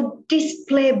a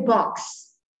display box.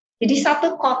 Jadi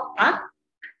satu kotak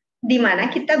di mana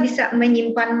kita bisa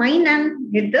menyimpan mainan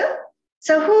gitu.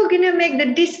 So who gonna make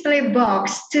the display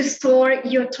box to store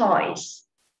your toys?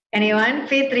 Anyone?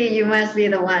 Fitri, you must be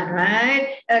the one,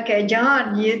 right? Okay,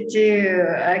 John, you too.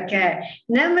 Okay.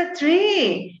 Number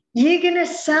 3, you're gonna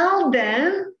sell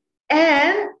them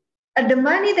and the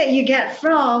money that you get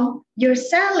from your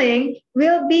selling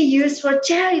will be used for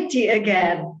charity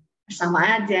again. Sama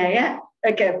aja ya.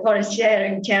 Okay, for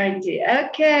sharing charity.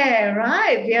 Okay,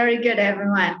 right. Very good,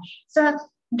 everyone. So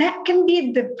that can be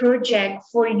the project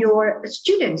for your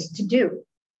students to do,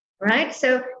 right?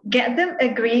 So get them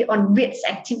agree on which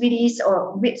activities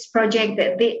or which project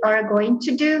that they are going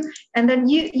to do. And then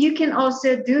you can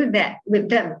also do that with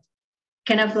them.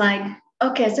 Kind of like,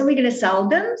 okay, so we're going to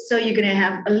sell them. So you're going to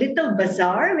have a little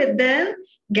bazaar with them,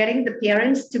 getting the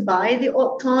parents to buy the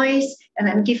old toys and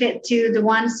then give it to the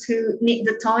ones who need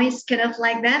the toys, kind of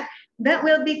like that. That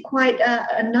will be quite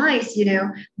nice, you know.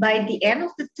 By the end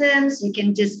of the terms, you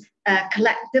can just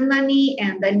collect the money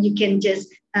and then you can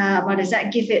just,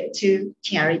 give it to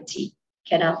charity,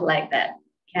 kind of like that.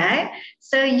 Okay,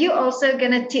 so you also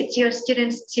gonna teach your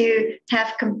students to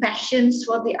have compassion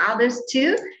for the others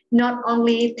too, not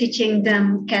only teaching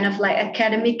them kind of like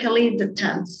academically the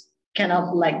terms, kind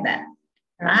of like that.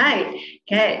 Right.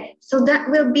 Okay. So that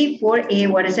will be for a,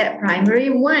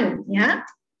 primary 1. Yeah.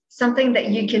 Something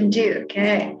that you can do.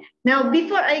 Okay. Now,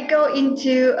 before I go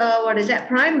into,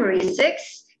 primary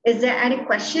 6, is there any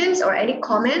questions or any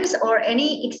comments or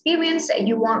any experience that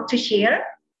you want to share?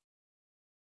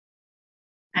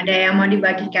 Ada yang mau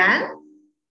dibagikan?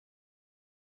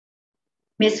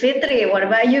 Miss Fitri, what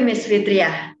about you, Miss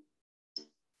Fitria?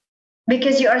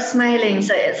 Because you are smiling,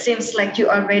 so it seems like you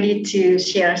are ready to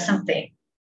share something.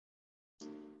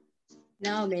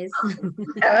 No, Miss.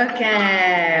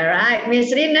 Okay, right.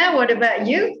 Miss Rina, what about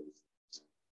you?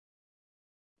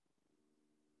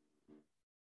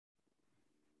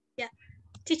 Yeah,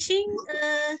 teaching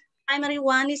primary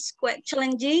one is quite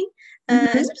challenging,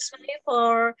 especially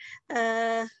for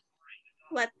I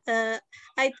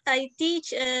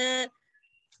teach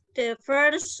the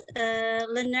first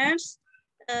learners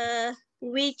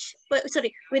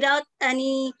without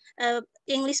any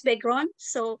English background,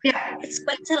 so it's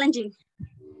quite challenging.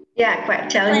 Yeah, quite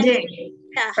challenging.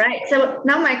 Yeah. Right. So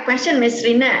now my question, Miss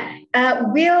Rina,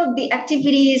 will the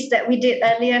activities that we did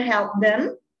earlier help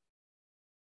them?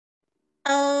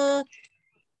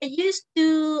 I used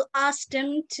to ask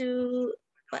them to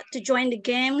join the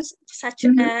games such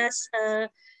as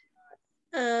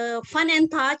fun and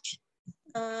touch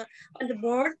on the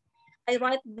board. I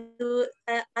write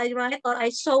or I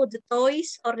show the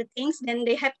toys or the things, then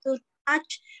they have to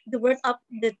touch the word of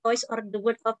the toys or the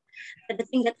word of the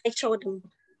thing that I showed them.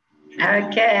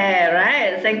 Okay,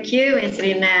 right. Thank you, Miss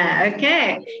Rina.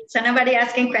 Okay, so nobody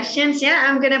asking questions. Yeah,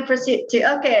 I'm gonna proceed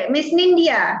to. Okay, Miss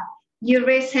Nindya, you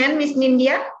raise hand, Miss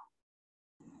Nindya.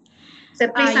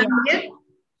 So please unmute.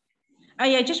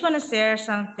 Yeah, I just want to share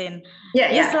something.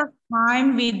 Yeah. Last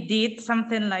time we did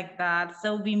something like that.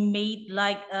 So we made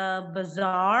like a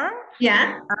bazaar.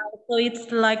 Yeah. So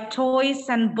it's like toys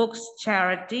and books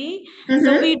charity.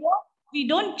 So we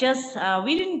didn't just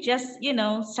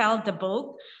sell the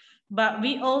book, but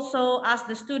we also ask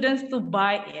the students to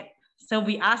buy it. So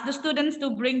we ask the students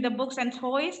to bring the books and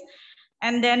toys,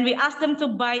 and then we ask them to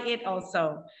buy it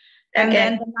also. And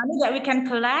then the money that we can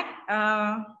collect,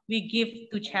 we give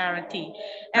to charity.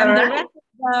 And the rest of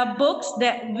the books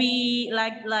that we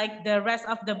like the rest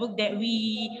of the book that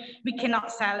we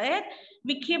cannot sell it,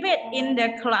 we keep it in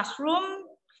the classroom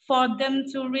for them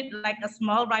to read, like a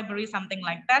small library, something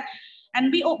like that. And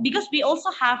because we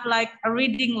also have like a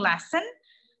reading lesson,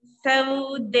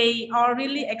 so they are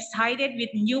really excited with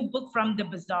new book from the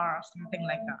bazaar, something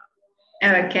like that.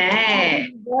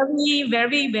 Okay.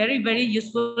 Very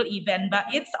useful event,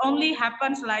 but it only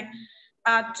happens like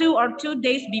 2 or 2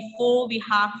 days before we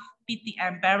have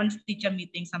PTM, parents teacher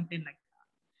meeting, something like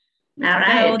that. All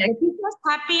right. So the teachers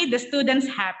happy, the students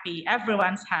happy,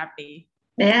 everyone's happy.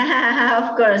 Yeah,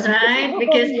 of course, right?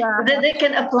 Because they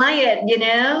can apply it,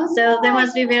 so they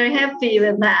must be very happy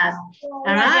with that. All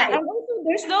right. And also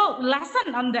there's no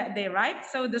lesson on that day, right?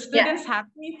 So the students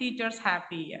happy, teachers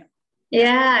happy.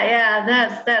 Yeah,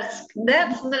 that's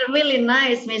really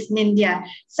nice, Miss Nindya.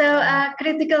 So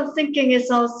critical thinking is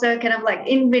also kind of like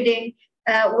in reading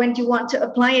when you want to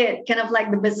apply it, kind of like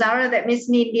the bazaar that Miss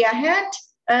Nindya had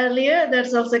earlier.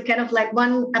 There's also kind of like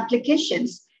one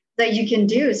applications that you can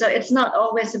do. So it's not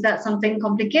always about something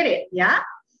complicated. Yeah.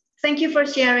 Thank you for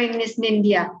sharing, Miss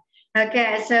Nindya.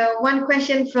 Okay, so one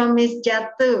question from Miss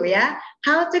Jatu, yeah?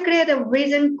 How to create a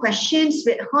written questions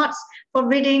with HOTS for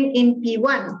reading in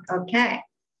P1, okay?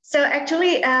 So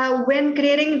actually, when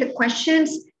creating the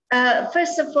questions,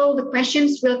 first of all, the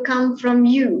questions will come from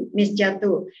you, Miss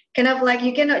Jatu. Kind of like,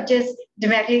 you cannot just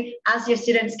directly ask your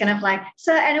students kind of like,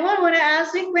 so anyone want to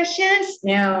ask me questions?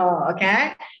 No,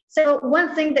 okay? So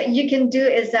one thing that you can do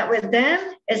is that with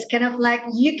them is kind of like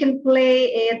you can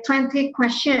play 20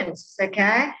 questions,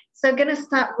 okay? So I'm going to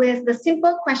start with the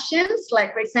simple questions,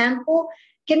 like, for example,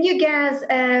 can you guess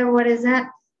what is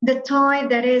that? The toy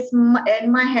that is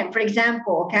in my hand, for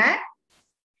example, okay?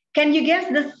 Can you guess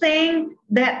the thing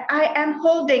that I am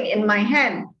holding in my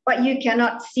hand, but you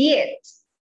cannot see it,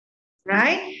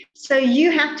 right? So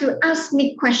you have to ask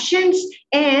me questions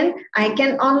and I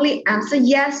can only answer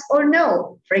yes or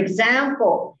no. For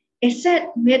example, is it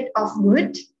made of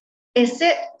wood? Is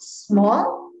it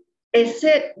small? Is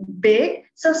it big?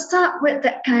 So start with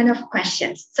that kind of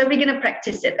questions. So we're going to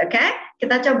practice it, okay?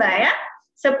 Kita coba ya.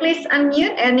 So please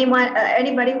unmute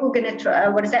anybody who gonna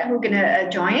who gonna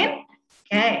join.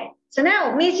 Okay. So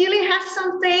now Miss Yuli has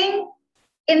something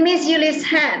in Miss Yuli's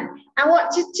hand. I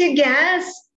want you to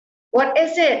guess what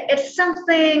is it? It's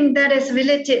something that is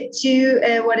related to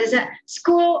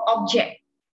school object.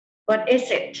 What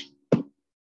is it?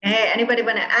 Okay. Anybody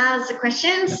wanna ask the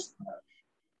questions?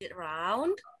 Is it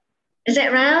round? Is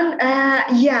it round?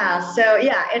 Yeah. So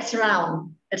yeah, it's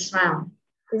round. It's round.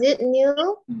 Is it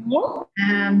new? No,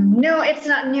 it's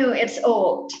not new. It's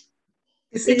old.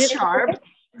 Is it sharp?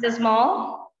 Is it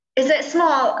small? Is it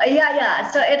small?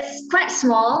 Yeah. So it's quite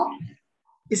small.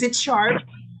 Is it sharp?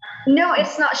 No,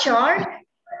 it's not sharp.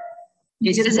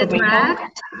 Is it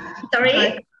math?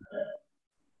 Sorry?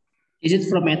 Is it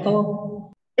from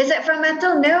metal? Is it from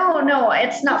metal? No,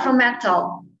 it's not from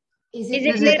metal. Is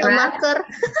it made of marker?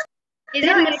 It's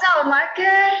not a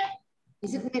marker.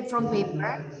 Is it made from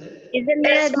paper? Is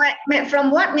it made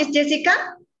from what, Miss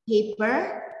Jessica?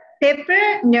 Paper.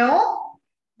 Paper? No.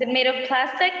 Is it made of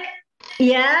plastic?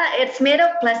 Yeah, it's made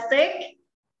of plastic.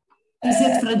 Is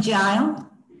it fragile?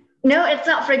 No, it's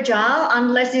not fragile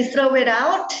unless you throw it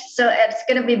out. So it's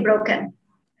going to be broken.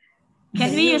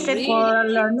 Can we use it for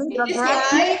learning program?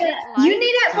 You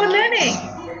need it for learning.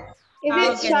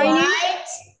 Is it shiny?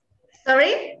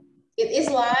 Sorry? It is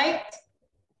light.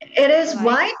 It is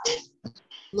white?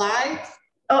 Light.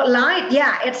 Oh, light.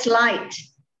 Yeah, it's light.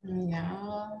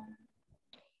 Yeah.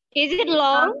 Is it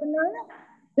long?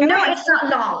 No, it's not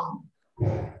long.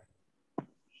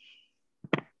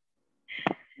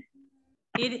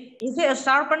 Is it a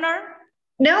sharpener?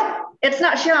 No, it's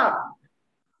not sharp.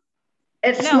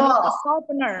 It's small. A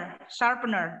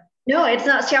sharpener. No, it's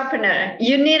not sharpener.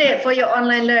 You need it for your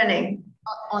online learning.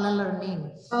 Online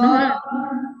learning.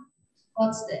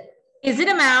 What's that? Is it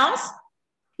a mouse?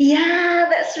 Yeah,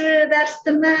 that's true. That's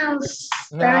the mouse.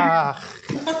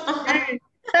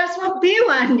 That's what we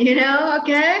want, you know,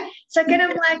 okay? So kind of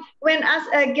like when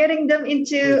getting them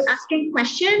into asking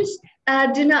questions,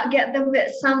 do not get them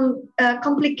with some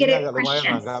complicated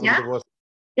questions, yeah?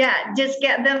 Yeah, just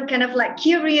get them kind of like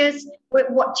curious with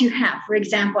what you have, for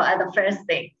example, at the first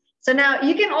thing. So now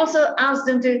you can also ask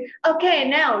them to, okay,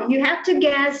 now you have to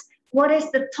guess what is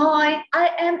the toy I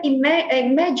am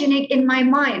imagining in my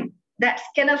mind. That's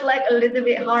kind of like a little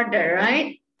bit harder,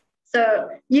 right? So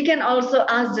you can also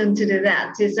ask them to do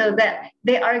that too, so that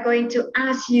they are going to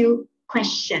ask you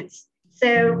questions.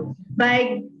 So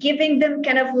by giving them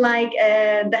kind of like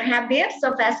the habits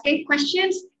of asking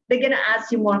questions, they're going to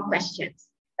ask you more questions.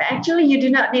 But actually, you do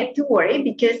not need to worry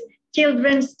because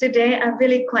children today are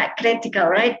really quite critical,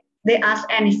 right? They ask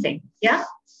anything, yeah?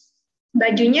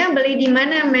 Bajunya beli di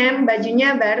mana, ma'am?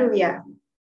 Bajunya baru ya?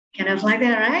 Kind of like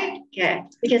that, right? Okay,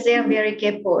 because they are very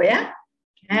kepo, yeah?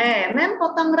 Okay, ma'am,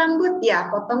 potong rambut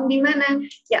ya? Potong di mana?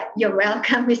 Yeah, you're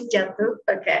welcome, Miss Jatu.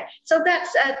 Okay, so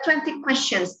that's 20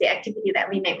 questions, the activity that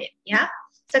we name it, yeah?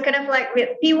 So kind of like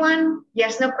with P1,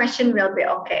 yes, no question will be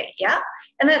okay, yeah?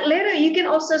 And then later you can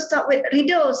also start with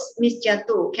riddles, Miss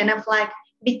Jatu, kind of like,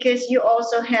 because you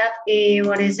also have a,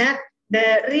 what is that?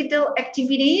 The riddle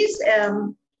activities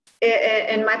in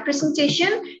my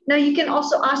presentation. Now you can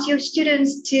also ask your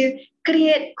students to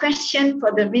create question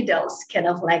for the riddles, kind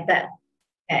of like that.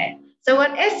 Okay, so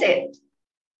what is it?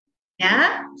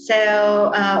 Yeah, so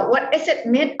what is it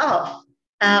made of?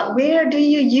 Where do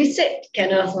you use it?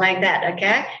 Kind of like that,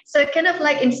 okay? So kind of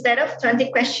like instead of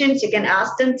 20 questions, you can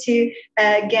ask them to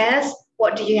guess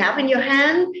what do you have in your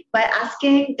hand by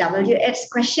asking WH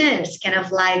questions, kind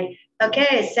of like,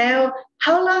 okay, so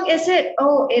how long is it?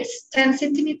 Oh, it's 10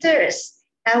 centimeters.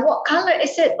 What color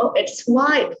is it? Oh, it's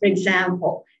white, for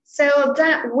example. So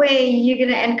that way you're going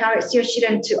to encourage your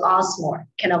student to ask more,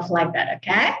 kind of like that,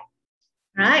 okay?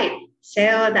 Right.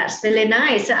 So that's really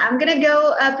nice. So I'm going to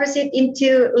go proceed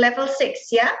into level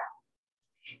 6, yeah?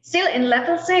 Still in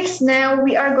level 6, now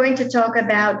we are going to talk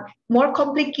about more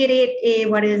complicated,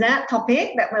 what is that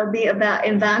topic that will be about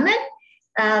environment,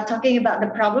 talking about the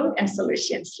problem and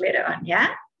solutions later on,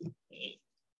 yeah?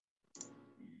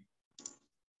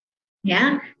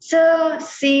 Yeah, so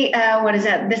see, what is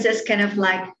that? This is kind of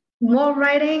like more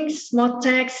writings, more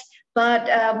text, but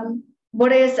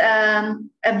what is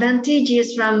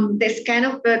advantageous from this kind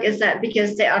of book is that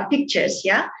because there are pictures,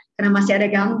 yeah? Karena masih ada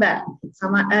gambar.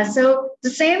 So the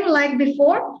same like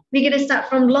before, we're going to start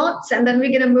from lots and then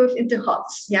we're going to move into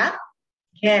hots, yeah?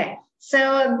 Okay,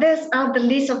 so these are the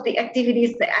list of the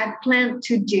activities that I plan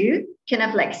to do, kind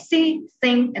of like see,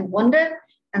 think, and wonder,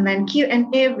 and then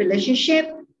Q&A relationship,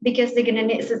 because they're going to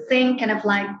need to think, kind of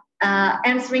like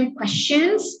answering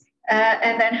questions,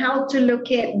 and then how to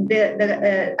locate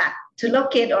to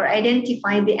locate or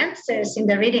identify the answers in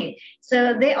the reading.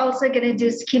 So they're also going to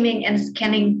do skimming and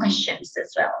scanning questions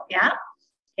as well, yeah?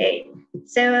 Okay,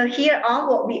 so here are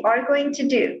what we are going to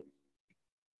do.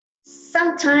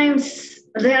 Sometimes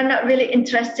they are not really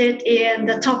interested in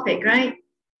the topic, right?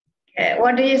 Okay,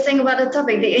 what do you think about the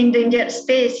topic, the endangered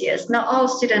species? Not all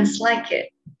students like it,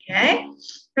 okay?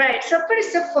 Right, so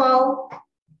first of all,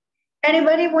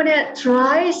 anybody want to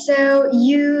try? So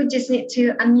you just need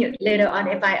to unmute later on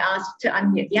if I ask to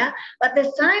unmute, yeah? But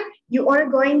this time, you are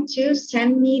going to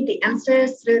send me the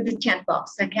answers through the chat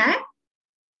box, okay?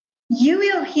 You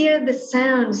will hear the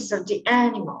sounds of the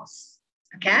animals,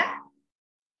 okay?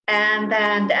 And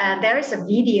then there is a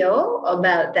video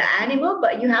about the animal,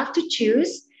 but you have to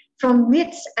choose from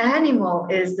which animal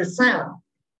is the sound?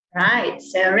 Right,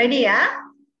 so ready, yeah?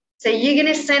 So you're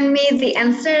gonna send me the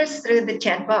answers through the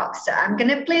chat box. So I'm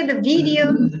gonna play the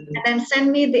video and then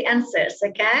send me the answers,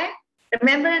 okay?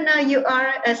 Remember now you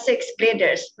are a 6th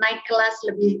graders, naik kelas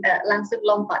lebih langsung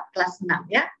lompat kelas 6,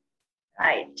 ya?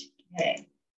 Right, okay.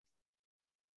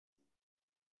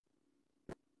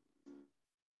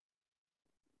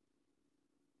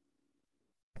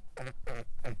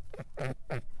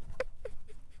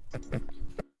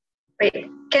 Wait,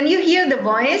 can you hear the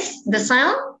voice, the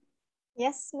sound?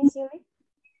 Yes, Miss Yuli.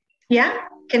 Yeah,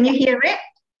 can you hear it?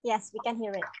 Yes, we can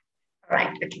hear it. All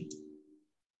right, okay.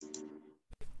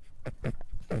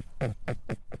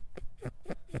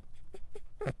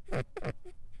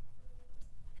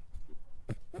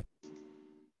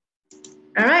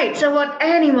 All right, so what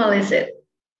animal is it?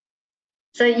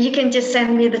 So you can just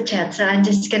send me the chat. So I'm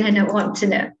just gonna want to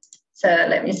know. So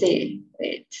let me see.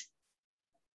 Wait.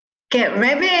 Okay,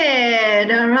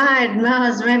 rabbit. All right,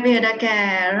 mouse, rabbit.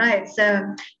 Okay, right. So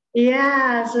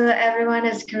yeah, so everyone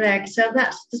is correct. So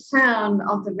that's the sound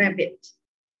of the rabbit.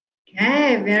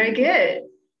 Okay, very good.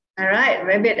 All right,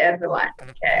 rabbit, everyone.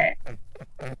 Okay.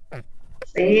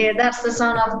 See, that's the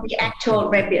sound of the actual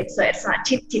rabbit. So it's not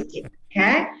tip, tip, tip.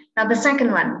 Okay. Now the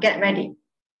second one. Get ready.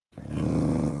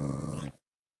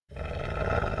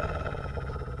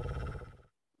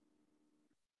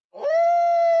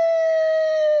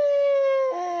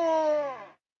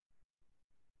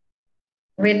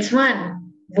 Which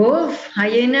one? Wolf,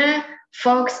 hyena,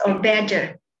 fox, or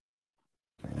badger?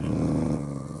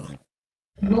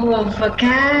 Wolf,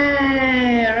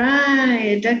 okay,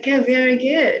 right, okay, very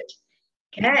good.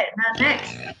 Okay, now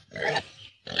next.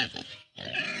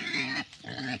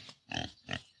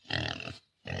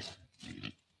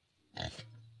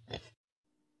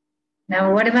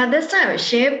 Now what about this time?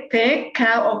 Sheep, pig,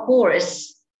 cow, or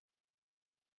horse?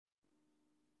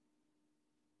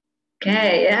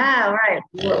 Okay, yeah, right.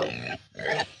 Wolf.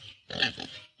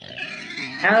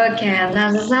 Okay,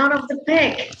 that's the sound of the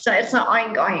pig. So it's not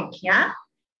oink oink, yeah?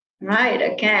 Right,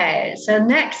 okay. So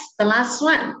next, the last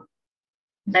one.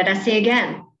 Let us see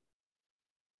again.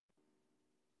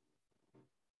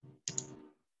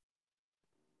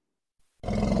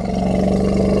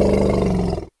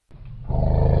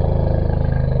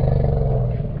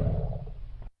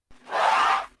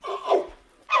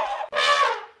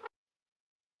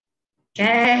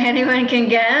 Okay, anyone can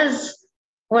guess?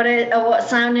 What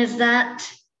sound is that?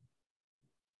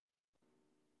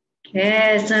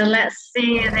 Okay, so let's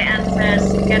see the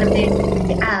answers. It's gonna be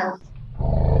the elf.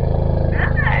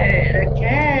 Right,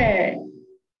 okay.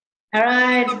 All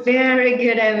right, very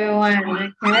good,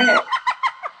 everyone. Okay.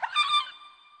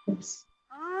 Oops.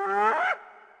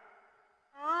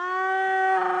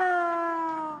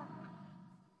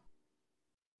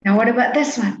 Now, what about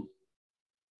this one?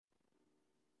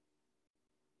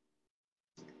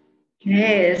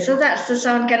 Okay, so that's the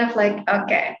sound kind of like,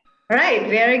 okay. Right,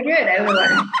 very good,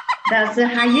 everyone. That's the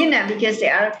hyena because they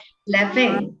are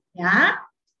laughing. Yeah?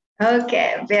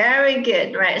 Okay, very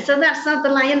good. Right, so that's not the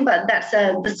lion, but that's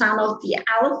the sound of the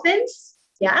elephants.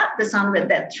 Yeah, the sound with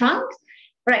that trunk.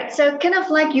 Right, so kind of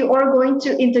like you are going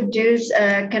to introduce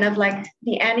kind of like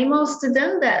the animals to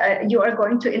them, that you are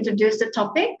going to introduce the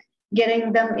topic,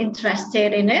 getting them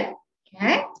interested in it.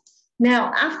 Okay.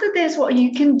 Now, after this, what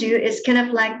you can do is kind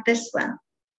of like this one.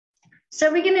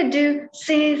 So we're going to do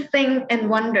see, think, and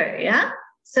wonder. Yeah.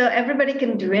 So everybody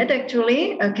can do it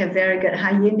actually. Okay, very good.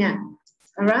 Hyena.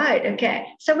 All right. Okay.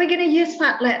 So we're going to use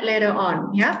Padlet later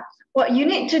on. Yeah. What you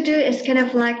need to do is kind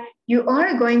of like you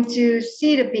are going to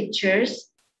see the pictures: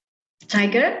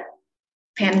 tiger,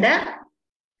 panda,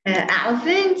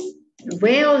 elephants,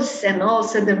 whales, and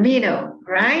also the rhino.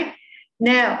 Right.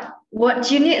 Now,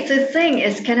 what you need to think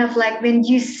is kind of like when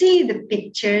you see the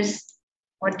pictures,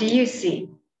 what do you see?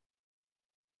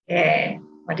 Yeah,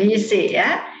 what do you see?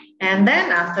 Yeah. And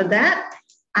then after that,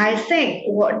 I think,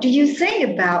 what do you think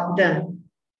about them?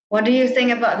 What do you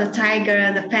think about the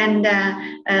tiger, the panda,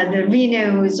 the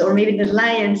rhinos, or maybe the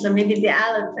lions, or maybe the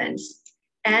elephants?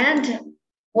 And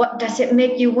what does it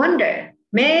make you wonder?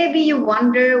 Maybe you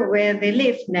wonder where they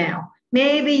live now.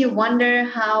 Maybe you wonder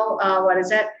how,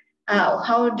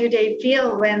 how do they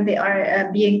feel when they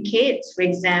are being kids, for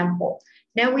example.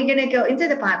 Now we're going to go into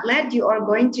the Padlet. You are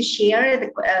going to share the,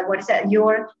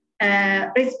 your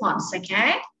response,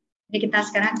 okay? Jadi kita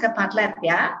sekarang ke Padlet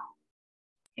ya.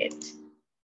 Hit.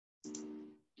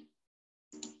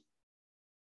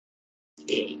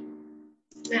 Okay.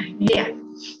 Yeah.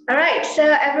 All right. So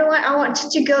everyone, I want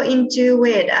you to go into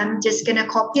it. I'm just going to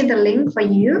copy the link for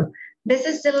you. This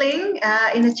is the link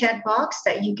in the chat box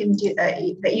that you can do that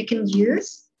you can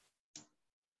use.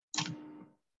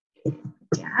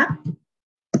 Yeah.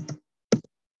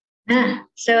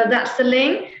 So that's the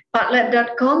link,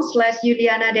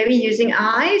 padlet.com/Yuliana Dewi using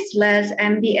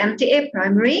I/MBMTA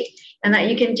primary. And that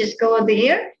you can just go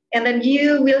there and then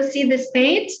you will see this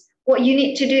page. What you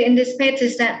need to do in this page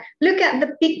is that look at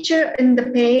the picture in the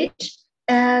page.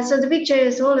 So the picture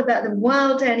is all about the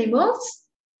wild animals.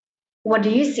 What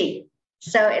do you see?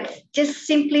 So it's just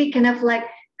simply kind of like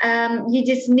you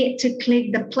just need to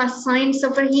click the plus signs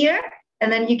over here.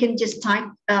 And then you can just type,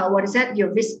 what is that?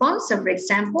 Your response. So for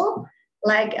example,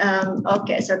 like,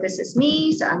 okay, so this is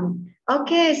me. So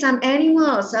some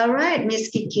animals. All right, Miss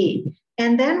Kiki.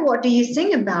 And then what do you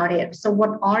think about it? So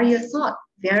what are your thoughts?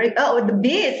 The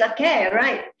bees. Okay,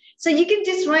 right. So you can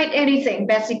just write anything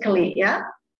basically. Yeah.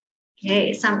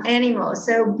 Okay, some animals.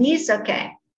 So bees.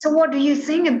 Okay. So what do you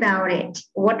think about it?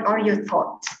 What are your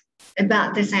thoughts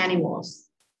about these animals?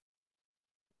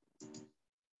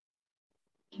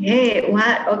 Okay,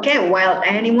 what? Okay, wild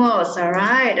animals. All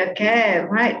right. Okay,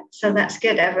 right. So that's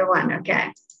good, everyone.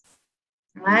 Okay.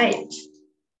 Right.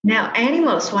 Now,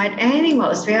 animals, wild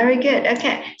animals. Very good.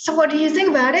 Okay. So what do you think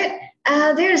about it?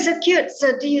 They're so cute.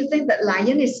 So do you think that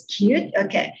lion is cute?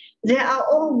 Okay. They are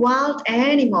all wild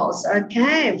animals.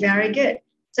 Okay. Very good.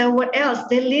 So what else?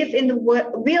 They live in the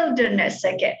wilderness.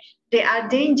 Okay. They are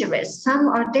dangerous. Some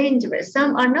are dangerous.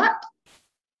 Some are not.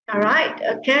 All right.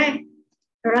 Okay.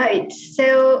 Right.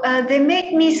 So they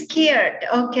make me scared.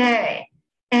 Okay.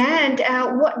 And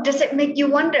what does it make you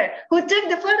wonder? Who took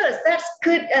the photos? That's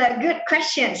good. Good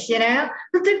questions. You know,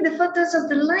 who took the photos of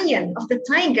the lion, of the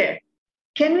tiger?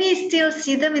 Can we still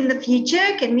see them in the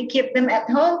future? Can we keep them at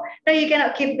home? No, you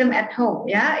cannot keep them at home.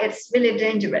 Yeah, it's really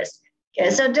dangerous.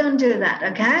 Okay, so don't do that.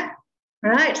 Okay.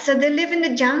 Right. So they live in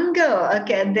the jungle.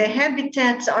 Okay. The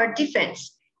habitats are different.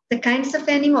 The kinds of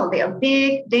animal, they are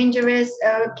big, dangerous.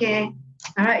 Okay.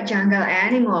 All right, jungle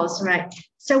animals, right?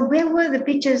 So where were the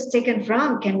pictures taken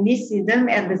from? Can we see them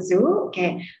at the zoo?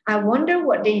 Okay, I wonder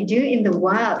what they do in the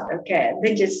wild. Okay,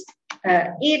 they just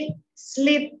eat,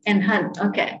 sleep, and hunt.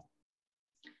 Okay,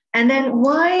 and then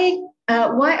why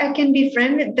I can be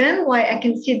friend with them? Why I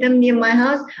can see them near my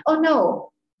house? Oh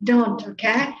no, don't.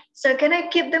 Okay, so can I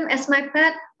keep them as my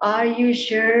pet? Are you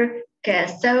sure? Okay,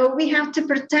 so we have to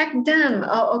protect them.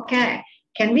 Oh, okay.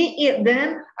 Can we eat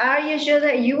them? Are you sure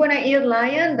that you want to eat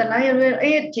lion? The lion will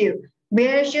eat you.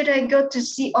 Where should I go to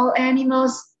see all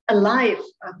animals alive?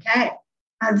 Okay.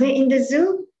 Are they in the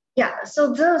zoo? Yeah.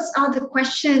 So those are the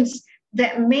questions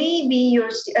that maybe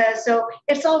so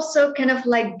it's also kind of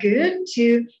like good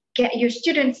to get your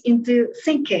students into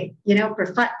thinking, you know,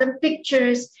 provide them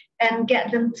pictures and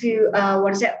get them to,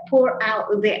 pour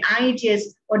out their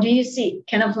ideas. What do you see?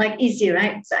 Kind of like easy,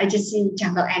 right? So I just see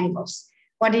jungle animals.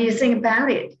 What do you think about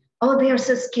it? Oh, they are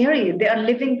so scary. They are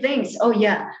living things. Oh,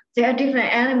 yeah, they are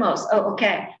different animals. Oh,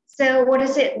 okay. So what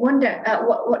is it? Wonder.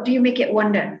 What do you make it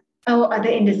wonder? Oh, are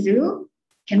they in the zoo?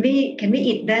 Can we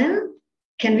eat them?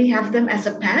 Can we have them as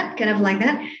a pet? Kind of like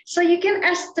that. So you can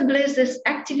establish this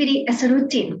activity as a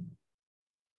routine.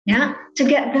 Yeah, to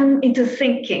get them into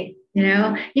thinking. You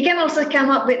know, you can also come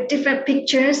up with different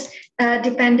pictures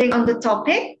depending on the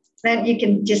topic. Then you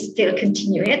can just still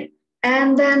continue it.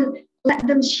 And then let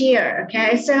them share.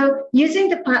 Okay, so using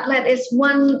the Padlet is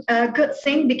one good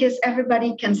thing because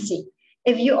everybody can see.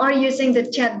 If you are using the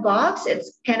chat box,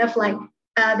 it's kind of like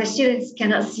the students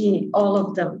cannot see all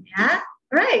of them. Yeah,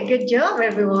 right. Good job,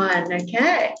 everyone.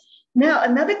 Okay. Now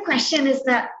another question is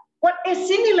that what is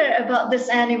similar about these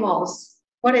animals?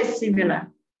 What is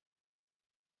similar?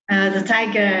 The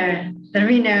tiger, the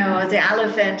rhino, the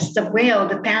elephants, the whale,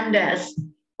 the pandas,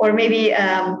 or maybe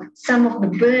some of the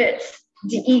birds,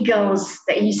 the eagles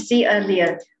that you see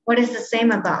earlier. What is the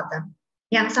same about them?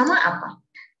 Yang sama apa?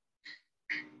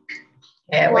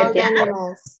 Wild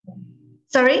animals.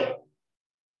 Sorry?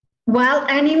 Wild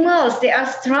animals. They are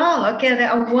strong. Okay, they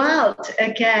are wild.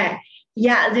 Okay.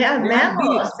 Yeah, they are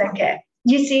mammals. Okay.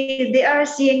 You see, they are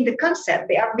seeing the concept.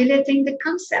 They are relating the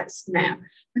concepts now.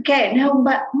 Okay, now,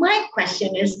 but my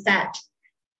question is that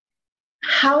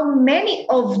how many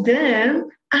of them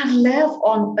are left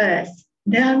on Earth?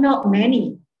 There are not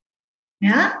many.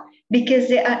 Yeah, because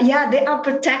they are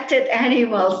protected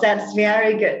animals. That's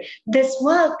very good. These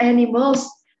wild animals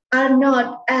are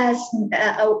not as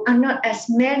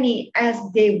many as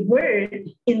they were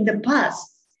in the past.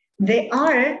 They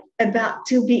are about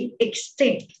to be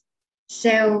extinct.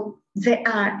 So they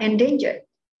are endangered.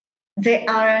 They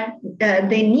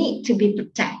need to be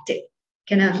protected,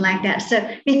 kind of like that. So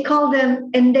we call them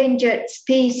endangered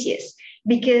species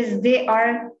because they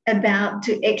are about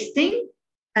to extinct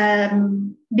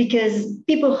because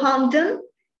people harm them,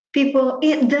 people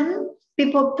eat them,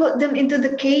 people put them into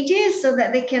the cages so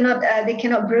that they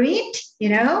cannot breed, you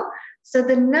know. So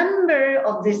the number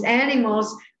of these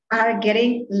animals are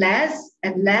getting less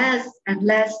and less and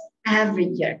less every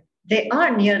year. They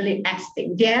are nearly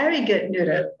extinct. Very good,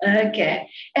 Nurul. Okay.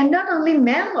 And not only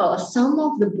mammals, some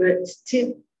of the birds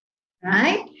too,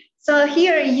 right? So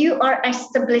here you are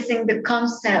establishing the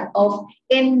concept of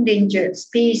endangered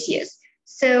species.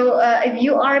 So if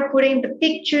you are putting the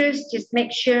pictures, just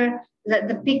make sure that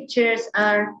the pictures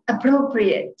are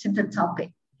appropriate to the topic.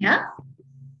 Yeah.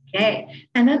 Okay.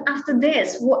 And then after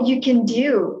this, what you can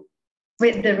do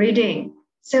with the reading.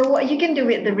 So what you can do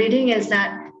with the reading is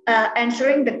that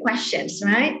answering the questions,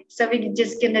 right? So we're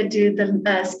just gonna do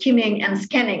the skimming and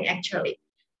scanning actually.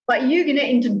 But you're gonna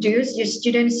introduce your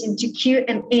students into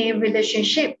Q&A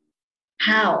relationship.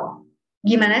 How?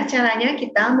 Gimana caranya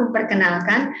kita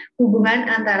memperkenalkan hubungan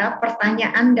antara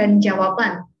pertanyaan dan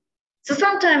jawaban. So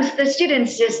sometimes the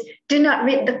students just do not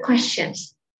read the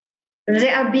questions. They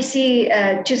are busy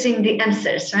choosing the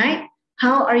answers, right?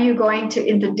 How are you going to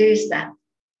introduce that?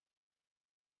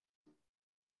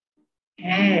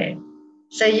 Okay.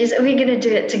 So we're going to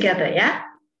do it together, yeah?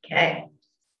 Okay.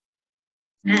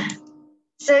 Nah.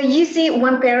 So you see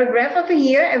one paragraph over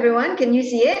here, everyone. Can you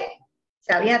see it?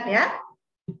 Saya lihat ya.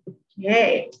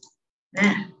 Okay.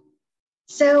 Nah.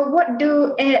 So what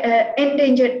do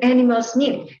endangered animals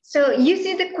mean? So you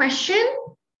see the question,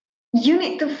 you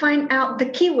need to find out the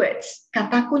keywords,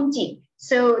 kata kunci.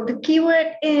 So the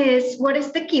keyword is, what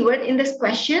is the keyword in this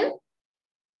question?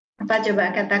 Apa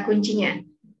coba kata kuncinya?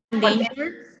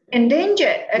 Endangered.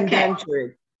 Endangered. Okay.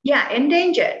 Endangered. Yeah,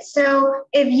 endangered. So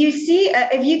if you see,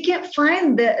 if you can't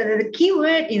find the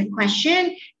keyword in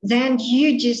question, then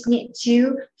you just need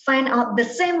to find out the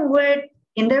same word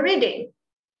in the reading.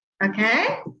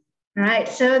 Okay. Right.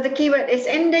 So the keyword is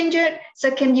endangered.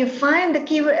 So can you find the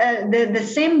keyword, the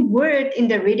same word in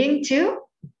the reading too?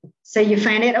 So you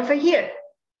find it over here.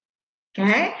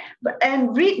 Okay.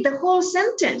 And read the whole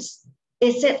sentence.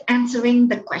 Is it answering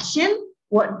the question?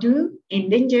 What do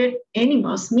endangered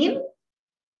animals mean?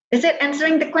 Is it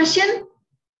answering the question?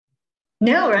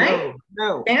 No, right?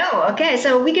 No. No. Okay.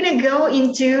 So we're going to go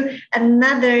into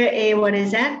another, what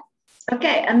is that?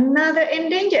 Okay. Another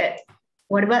endangered.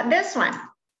 What about this one?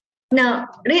 Now,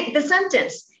 read the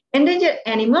sentence. Endangered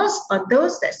animals are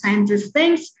those that scientists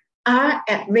think are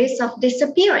at risk of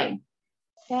disappearing.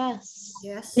 Yes.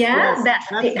 Yes. Yeah, yes, that's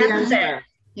the answer.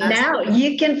 Yes. Now,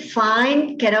 you can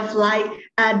find kind of like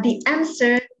the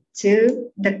answer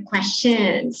to the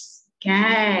questions.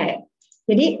 Okay.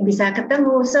 Jadi bisa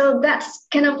ketemu. So that's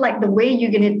kind of like the way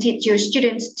you're going to teach your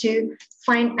students to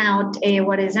find out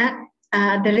what is that?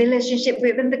 The relationship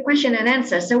within the question and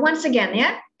answer. So once again,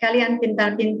 yeah, kalian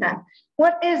pintar-pintar.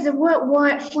 What is the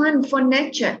worldwide fund for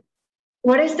nature?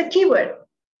 What is the keyword?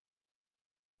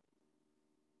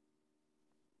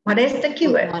 What is the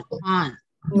keyword?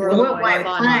 Worldwide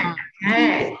fund.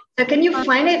 Okay. So can you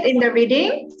find it in the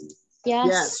reading?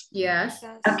 Yes. Yes.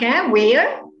 Okay,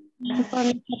 where?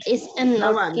 It's in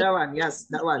that one. Yes,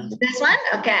 that one. This one?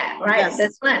 Okay, right. Yes.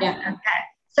 This one. Yeah. Okay.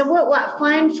 So worldwide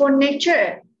fund for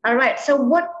nature. All right. So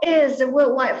what is the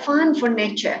Worldwide Fund for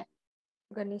Nature?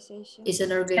 Organization. It's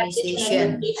an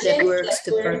organization that works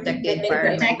to protect the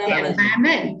environment. Protect the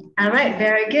environment. All right.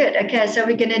 Very good. Okay. So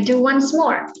we're going to do once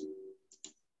more.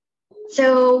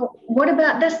 So what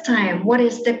about this time? What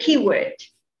is the keyword?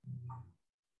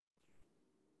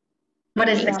 What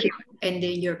is the keyword?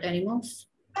 Endangered animals.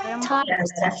 Yes,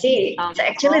 that's it. It's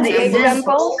actually the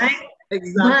example, right?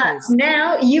 But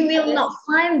now you will not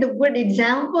find the word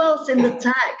examples in the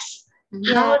text.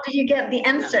 Yeah. How do you get the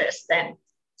answers then?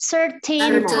 Certain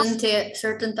types.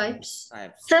 Certain types.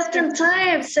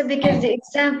 So because the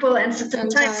example and certain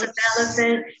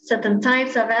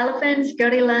types of elephants,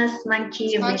 gorillas,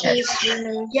 monkeys.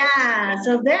 Yeah.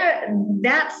 So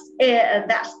that's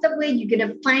the way you're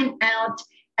gonna find out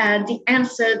the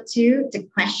answer to the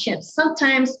question.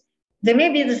 Sometimes they may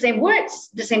be the same words,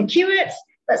 the same keywords,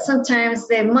 but sometimes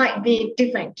there might be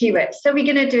different keywords. So we're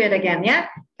gonna do it again, ya.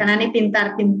 Karena ini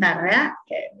pintar-pintar ya.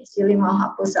 Okay, Miss Yuli mau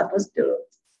hapus dulu.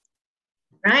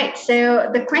 Right. So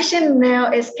the question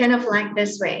now is kind of like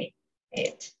this way.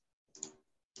 Right.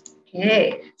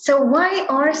 Okay. So why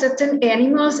are certain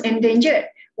animals endangered?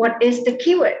 What is the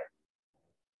keyword?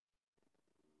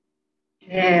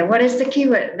 Yeah, what is the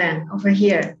keyword then over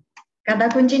here?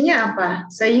 Kata kuncinya apa?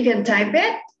 So you can type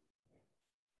it.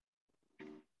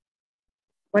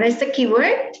 What is the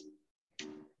keyword?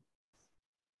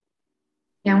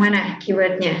 Yang mana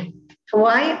keywordnya?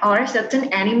 Why are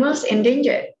certain animals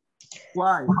endangered?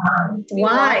 Why?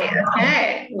 Why?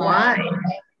 Okay. Why?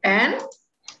 And?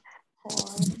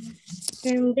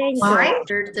 Why?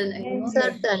 Certain animals.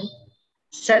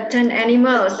 Certain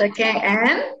animals, okay,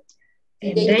 and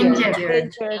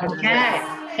endangered. Endangered. Okay,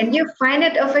 and you find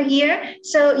it over here.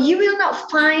 So you will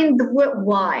not find the word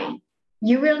why.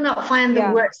 You will not find the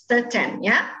word certain,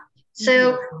 yeah?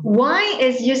 So why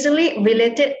is usually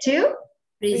related to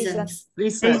Reasons.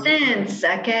 reasons.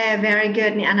 Okay, very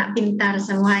good. Nih anak pintar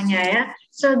semuanya ya.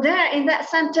 So there in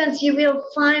that sentence you will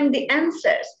find the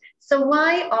answers. So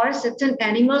why are certain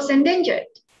animals endangered?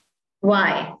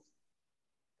 Why?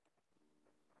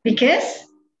 Because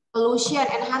pollution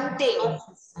and hunting.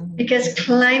 Because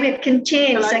climate can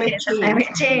change. Climate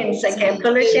change. Okay,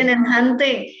 pollution and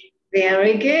hunting.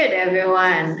 Very good,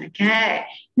 everyone. Okay.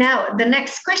 Now the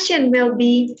next question will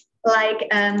be like,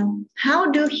 how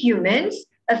do humans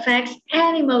affect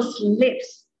animals'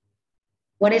 lives?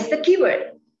 What is the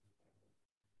keyword?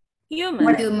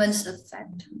 Humans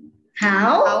affect.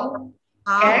 How?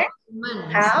 Okay.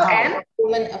 How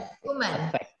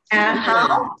and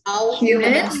how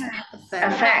humans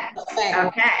affect.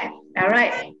 Okay. All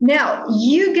right. Now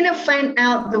you're gonna find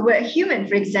out the word human,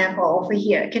 for example, over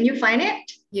here. Can you find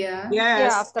it? Yeah.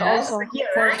 After also.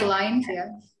 Fourth line,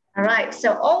 All right.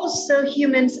 So also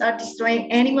humans are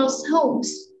destroying animals'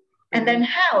 homes. And then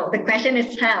how? The question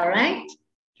is how, right?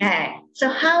 Okay. So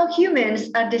how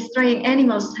humans are destroying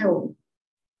animals' home?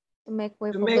 To make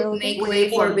way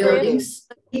for buildings.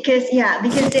 Because they are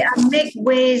make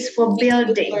ways for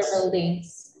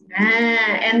buildings.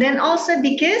 And then also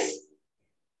because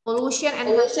pollution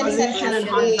and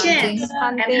hunting.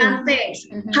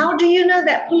 How do you know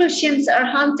that pollutions or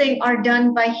hunting are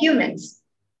done by humans?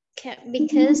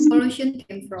 Because pollution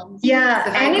came from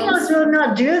animals will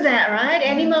not do that, right?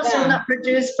 Animals will not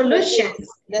produce pollution.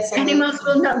 Animals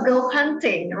will not go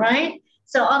hunting, right?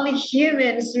 So only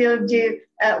humans will do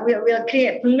will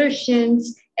create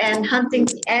pollutions and hunting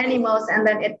the animals, and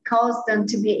then it causes them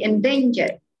to be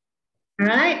endangered. All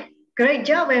right, great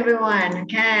job, everyone.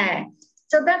 Okay,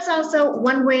 so that's also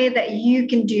one way that you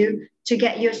can do to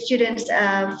get your students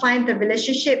find the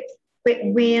relationship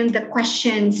between the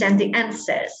questions and the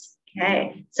answers.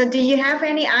 Okay, so do you have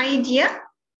any idea?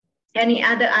 Any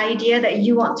other idea that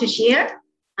you want to share?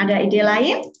 Ada ide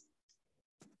lain?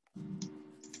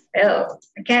 Oh,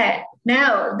 okay.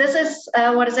 Now this is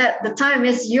the time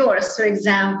is yours, for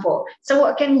example. So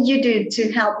what can you do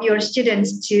to help your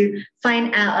students to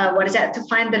find out to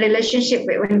find the relationship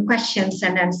between questions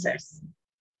and answers?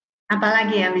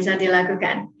 Apalagi yang bisa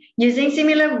dilakukan? Using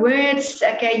similar words,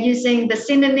 okay, using the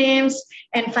synonyms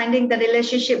and finding the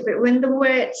relationship between the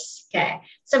words. Okay.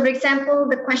 So for example,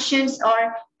 the questions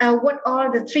are what are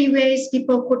the 3 ways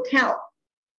people could help?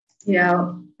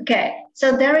 Okay,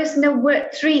 so there is no word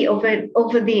 3 over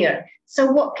there. So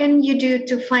what can you do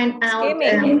to find out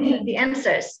the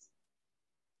answers?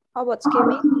 How about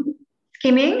skimming?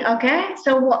 Skimming, okay.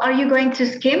 So what are you going to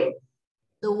skim?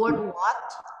 The word what?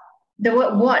 The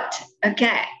word what,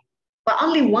 okay. But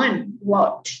only one,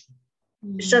 what.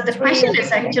 So the question is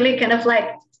actually kind of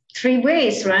like 3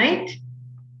 ways, right?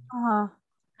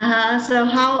 So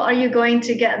how are you going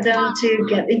to get them to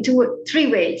get into 3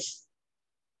 ways?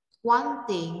 One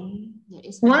thing.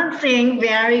 One thing,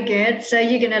 very good. So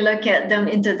you're going to look at them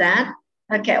into that.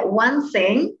 Okay, one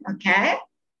thing. Okay.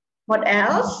 What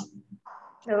else?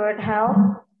 The word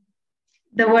how.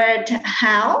 The word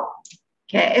how.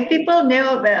 Okay, if people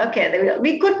know about, okay,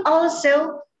 we could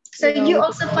also, so you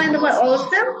also find the word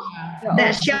also.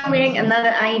 That's showing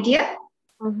another idea.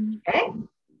 Okay.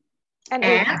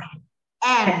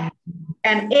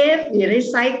 And if you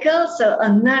recycle, so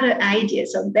another idea.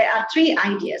 So there are 3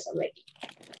 ideas already,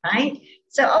 right?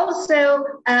 So also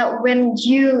when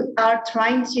you are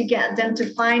trying to get them to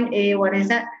find the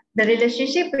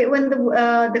relationship between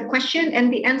the question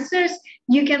and the answers,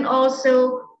 you can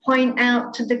also point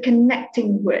out to the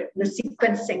connecting word, the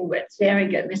sequencing words. Very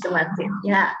good, Mr. Martin.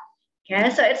 Yeah. Okay.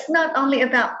 So it's not only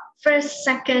about first,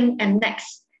 second, and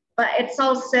next, but it's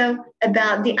also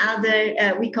about the other,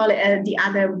 we call it the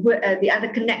other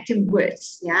connecting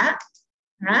words. Yeah.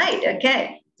 Right.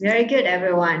 Okay. Very good,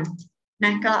 everyone.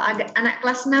 Nah, kalau anak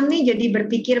kelas 6 nih jadi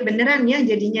berpikir beneran ya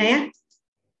jadinya ya.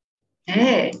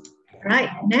 Hey.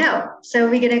 Right. Now, so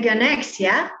we're gonna go next,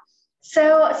 yeah.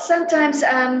 So sometimes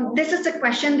this is a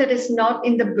question that is not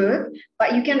in the book,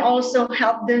 but you can also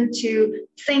help them to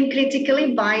think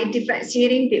critically by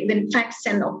differentiating between facts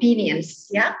and opinions.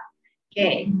 Yeah.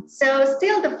 Okay. So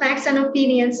still the facts and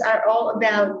opinions are all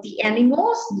about the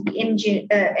animals, the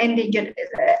endangered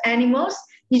animals.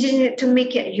 You just need to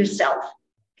make it yourself.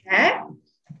 Okay.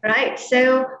 Right.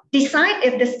 So decide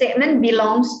if the statement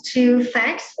belongs to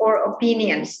facts or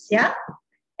opinions. Yeah.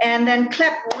 And then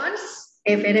clap once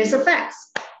if it is a fact.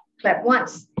 clap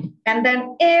once. And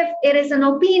then if it is an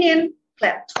opinion,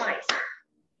 clap twice.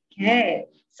 Okay.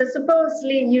 So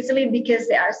supposedly, usually because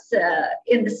they are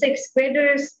in the sixth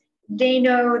graders, they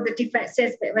know the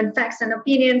differences between facts and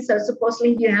opinions. So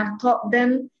supposedly you have taught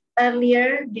them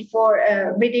earlier before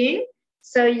reading.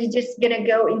 So you're just gonna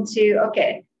go into,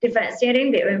 okay,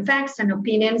 differentiating between facts and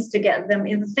opinions to get them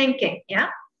into thinking, yeah?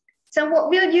 So what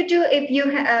will you do if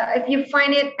you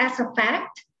find it as a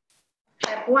fact?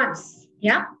 Clap once,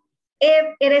 yeah?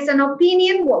 If it is an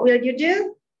opinion, what will you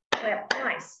do? Clap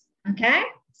twice, okay?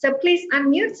 So please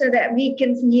unmute so that we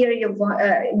can hear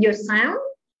your sound.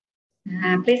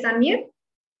 Please unmute.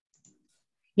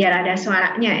 Biar ada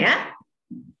suaranya ya.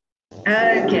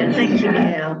 Okay, thank you,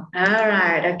 Gail. All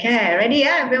right, okay. Ready,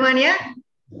 yeah, everyone, yeah?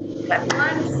 Clap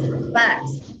once,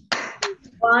 facts.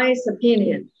 Twice,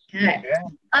 opinion. Okay.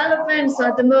 Elephants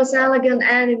are the most elegant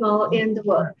animal in the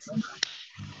world.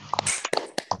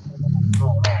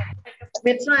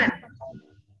 Which one?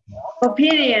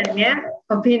 Opinion, yeah?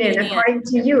 Opinion, according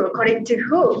to you, according to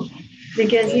who?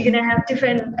 Because you're gonna have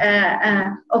different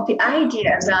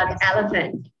idea about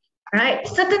elephant, right?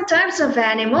 Certain types of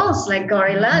animals like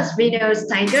gorillas, rhinos,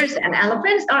 tigers, and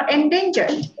elephants are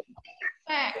endangered.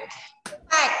 Fact.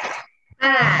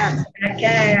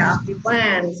 Okay,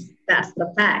 occupants, that's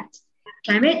the fact.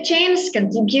 Climate change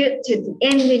contribute to the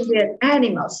endangered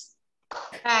animals.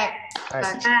 Fact.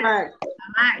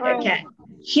 Okay.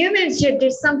 Humans should do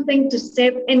something to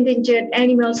save endangered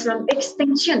animals from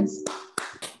extinctions.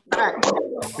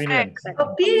 Opinion.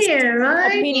 Opinion,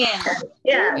 right? Opinion.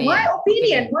 Yeah. Why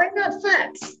opinion? Why not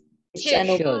facts? Should.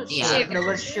 The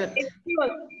word should.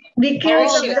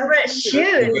 Because of the word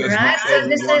should, right? So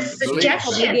this is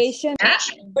suggestion. Obligation.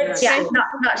 Yeah,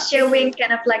 not showing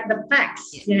kind of like the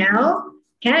facts, you know?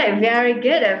 Okay, very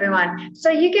good, everyone. So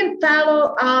you can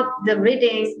follow up the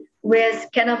reading with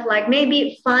kind of like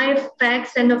maybe 5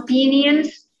 facts and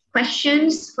opinions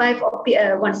questions, 5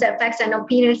 facts and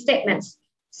opinion statements.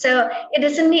 So it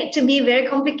doesn't need to be very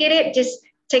complicated. Just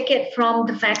take it from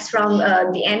the facts from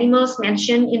the animals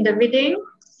mentioned in the reading,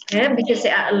 okay, because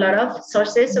there are a lot of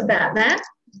sources about that.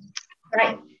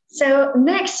 Right. So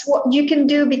next, what you can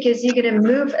do, because you're going to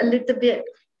move a little bit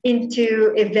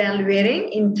into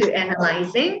evaluating, into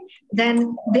analyzing,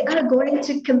 then they are going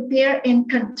to compare and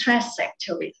contrast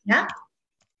actually. Yeah.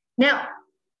 Now,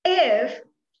 if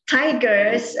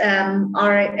tigers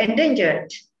are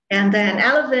endangered, and then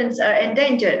elephants are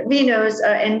endangered, rhinos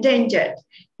are endangered.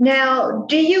 Now,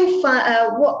 do you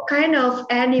find what kind of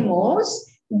animals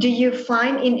do you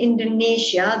find in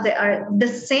Indonesia that are the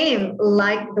same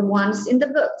like the ones in the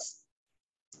books?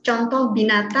 Contoh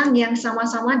binatang yang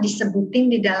sama-sama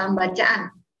disebutin di dalam bacaan,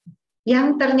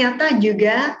 yang ternyata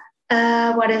juga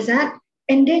what is that?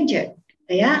 Endangered.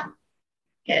 Yeah.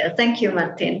 Okay. Thank you,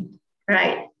 Martin.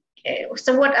 Right. Okay.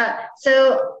 So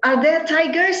are there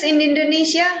tigers in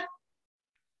Indonesia?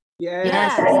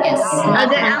 Yes. Are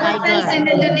there elephants in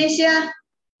Indonesia?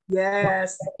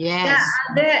 Yes. Yeah.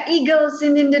 Are there eagles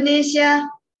in Indonesia?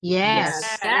 Yes.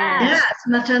 Yeah,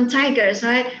 Sumatran tigers,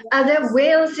 right? Are there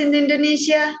whales in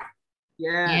Indonesia?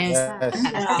 Yes.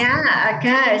 Yeah,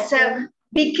 okay. So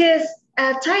because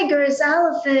tigers,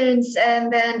 elephants, and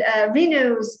then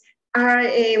rhinos are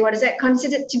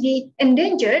considered to be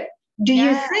endangered, do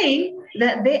you think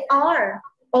that they are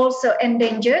also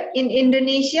endangered in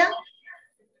Indonesia?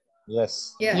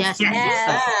 Yes.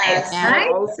 Right?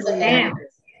 Yeah.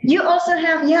 You also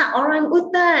have,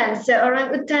 orang-utans. So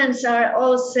orang-utans are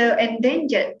also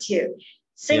endangered too.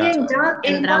 Singing dog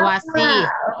in Papua.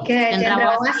 Okay,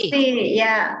 Cendrawasih.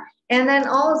 Yeah. And then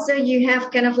also you have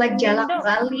kind of like Jalak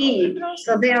Bali.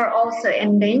 So they are also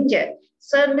endangered.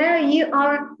 So now you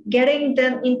are getting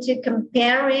them into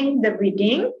comparing the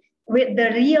reading with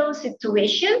the real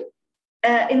situation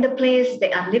in the place they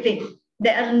are living. They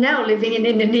are now living in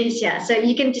Indonesia, so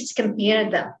you can just compare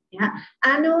them. Yeah,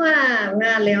 Anoa,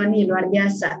 Leonie, luar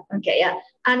biasa. Okay, yeah.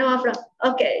 Anoa from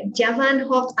Javan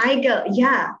Hawk Eagle.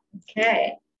 Yeah,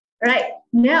 okay, right.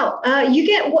 Now, you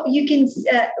get what you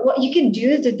can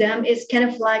do to them is kind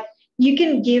of like you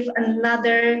can give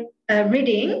another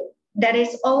reading that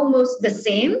is almost the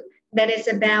same. That is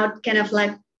about kind of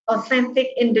like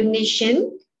authentic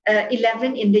Indonesian.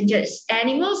 11 endangered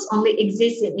animals only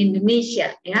exist in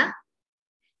Indonesia. Yeah.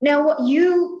 Now, what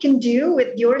you can do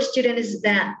with your student is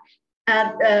that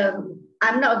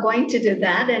I'm not going to do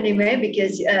that anyway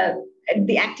because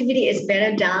the activity is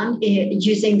better done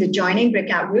using the joining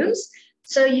breakout rooms.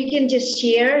 So you can just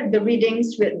share the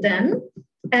readings with them,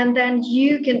 and then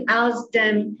you can ask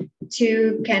them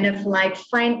to kind of like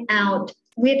find out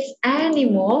what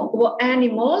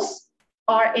animals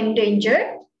are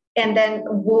endangered and then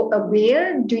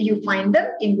where do you find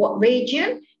them, in what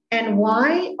region, and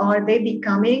why are they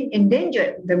becoming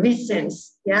endangered, the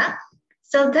reasons, yeah?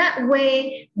 So that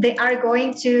way they are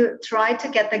going to try to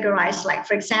categorize, like,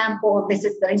 for example, this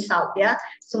is the result, yeah?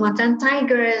 Sumatran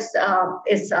tigers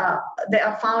they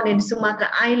are found in Sumatra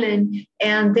Island,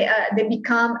 and they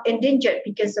become endangered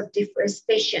because of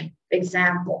deforestation, for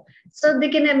example. So they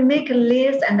can make a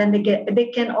list, and then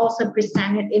they can also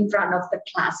present it in front of the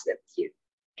class with you,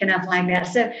 kind of like that.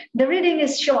 So the reading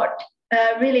is short,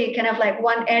 really kind of like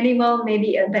one animal,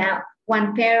 maybe about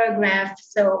one paragraph.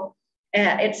 So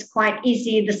it's quite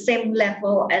easy, the same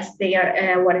level as their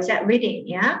reading,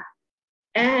 yeah.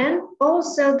 And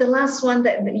also the last one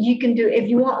that you can do if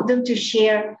you want them to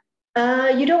share,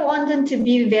 you don't want them to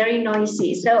be very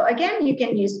noisy. So again, you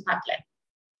can use Padlet,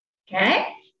 okay?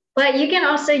 But you can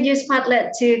also use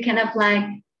Padlet to kind of like,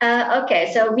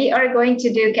 okay, so we are going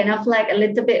to do kind of like a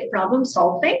little bit problem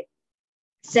solving.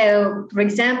 So for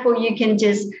example, you can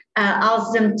just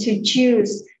ask them to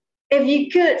choose, if you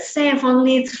could save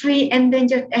only 3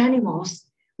 endangered animals,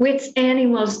 which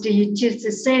animals do you choose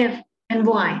to save and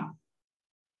why?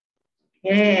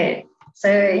 Yeah,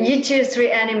 so you choose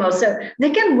 3 animals. So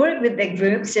they can work with the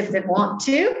groups if they want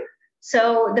to.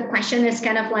 So the question is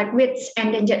kind of like which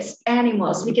endangered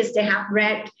animals, because they have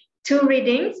read 2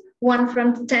 readings, one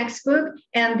from the textbook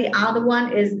and the other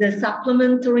one is the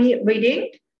supplementary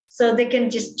reading. So they can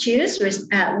just choose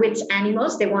which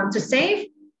animals they want to save,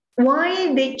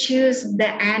 why they choose the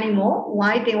animal,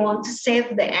 why they want to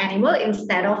save the animal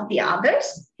instead of the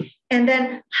others, and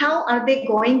then how are they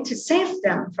going to save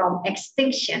them from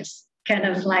extinctions, kind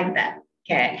of like that.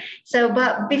 Okay, so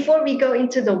but before we go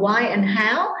into the why and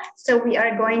how, so we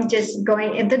are going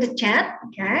into the chat,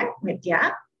 okay,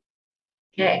 Vidya.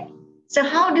 Okay, so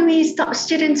how do we stop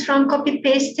students from copy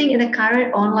pasting in the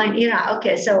current online era?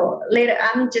 Okay, so later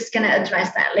I'm just gonna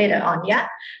address that later on, yeah.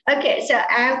 Okay, so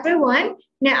everyone,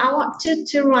 now I want you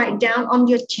to write down on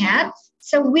your chat,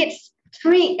 so which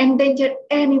 3 endangered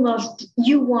animals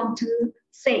you want to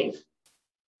save?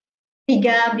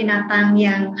 3 binatang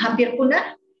yang hampir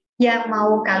punah yang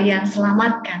mau kalian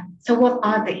selamatkan. So what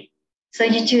are they? So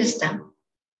you choose them.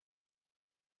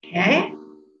 Okay.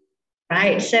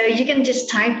 Right. So you can just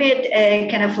type it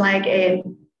kind of like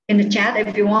in the chat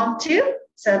if you want to.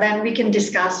 So then we can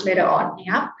discuss later on.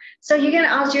 Yeah. So you can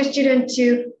ask your student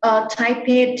to type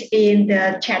it in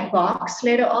the chat box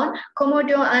later on.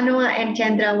 Komodo, Anoa, and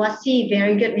Chandrawasih.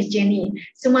 Very good, Miss Jenny.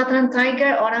 Sumatran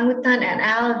tiger, orangutan, and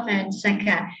elephant.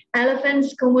 Second.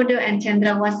 Elephants, Komodo, and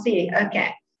Chandrawasih. Okay.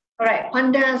 All right.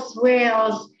 Pandas,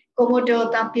 whales,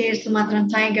 Komodo, tapir, Sumatran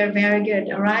tiger. Very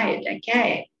good. All right.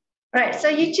 Okay. All right. So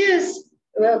you choose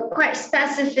quite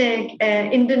specific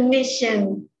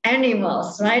Indonesian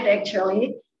animals, right?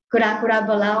 Actually, kura-kura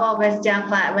belawa, West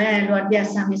Java, luar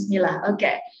biasa, Bismillah.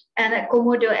 Okay, and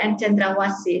Komodo and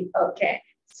Cendrawasih. Okay,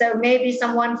 so maybe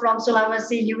someone from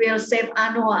Sulawesi, you will save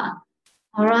Anoa.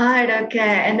 All right,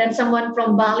 okay, and then someone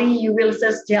from Bali, you will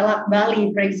save Jalak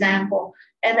Bali, for example.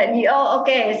 And then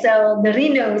okay, so the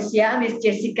rhinos, yeah, Miss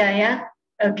Jessica, yeah,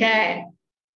 okay.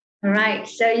 All right,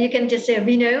 so you can just say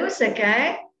rhinos,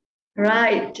 okay.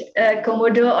 Right,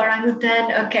 Komodo,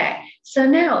 orangutan. Okay, so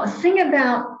now think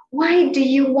about why do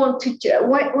you want to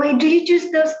why do you choose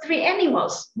those 3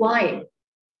 animals? Why?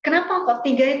 Kenapa kok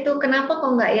 3 itu? Kenapa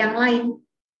kok nggak yang lain?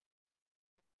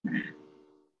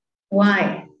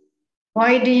 Why?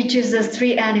 Why do you choose those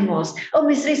 3 animals? Oh,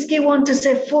 Miss Rizky want to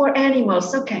say 4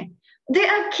 animals. Okay, they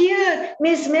are cute,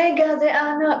 Miss Mega. They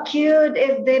are not cute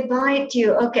if they bite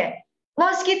you. Okay.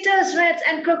 Mosquitoes, rats,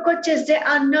 and cockroaches, they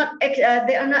are not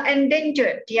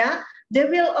endangered, yeah? They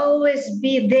will always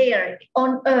be there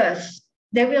on Earth.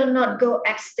 They will not go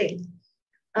extinct.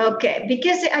 Okay,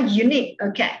 because they are unique,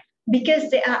 okay?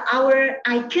 Because they are our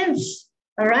icons,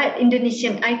 all right?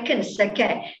 Indonesian icons,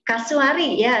 okay?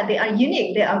 Kasuari, yeah, they are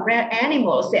unique. They are rare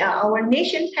animals. They are our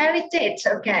nation heritage,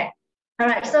 okay?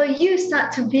 All right, so you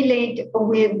start to relate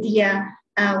with the,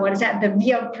 the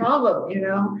real problem, you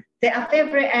know? They are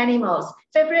favorite animals.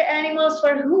 Favorite animals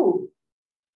for who?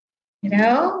 You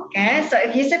know, okay. So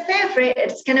if you say favorite,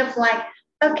 it's kind of like,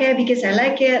 okay, because I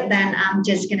like it, then I'm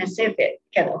just going to save it.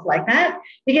 Kind of like that.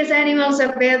 Because animals are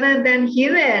better than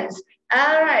humans.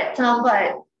 All right, Tom,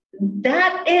 but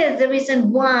that is the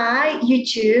reason why you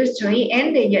choose 3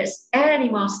 endangered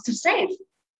animals to save.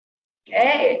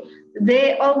 Okay.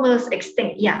 They almost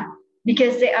extinct, yeah.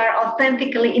 Because they are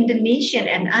authentically Indonesian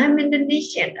and I'm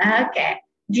Indonesian. Okay.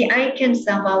 The icons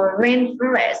of our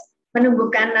rainforest,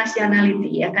 menumbuhkan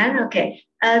nationality, ya kan? Okay,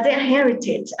 their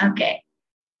heritage. Okay,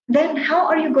 then how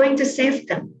are you going to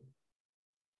save them?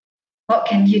 What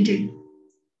can you do?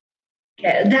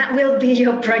 Okay, that will be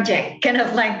your project, kind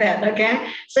of like that, okay?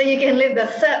 So you can leave the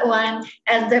third one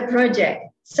as the project.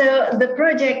 So the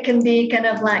project can be kind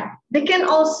of like, they can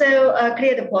also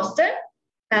create a poster,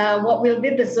 what will be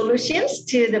the solutions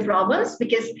to the problems,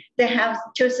 because they have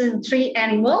chosen 3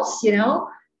 animals, you know.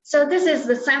 So this is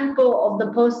the sample of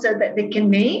the poster that they can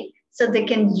make. So they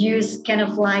can use kind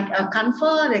of like a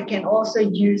Canva, they can also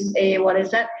use a, what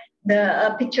is that?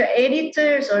 The picture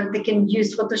editors, or they can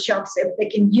use Photoshop if they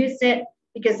can use it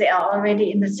because they are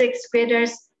already in the 6th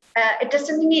graders. It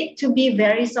doesn't need to be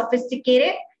very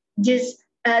sophisticated. Just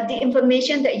the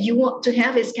information that you want to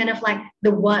have is kind of like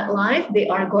the wildlife they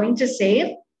are going to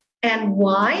save and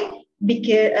why,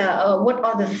 because what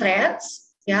are the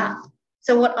threats? Yeah.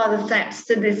 So what are the threats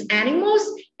to these animals?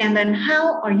 And then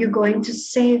how are you going to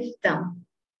save them?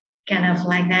 Kind of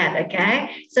like that,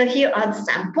 okay? So here are the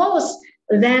samples.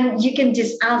 Then you can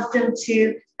just ask them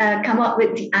to come up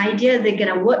with the idea. They're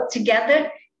going to work together.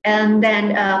 And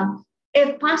then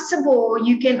if possible,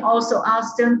 you can also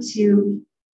ask them to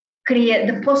create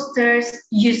the posters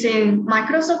using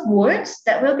Microsoft Words.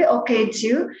 That will be okay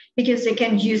too, because they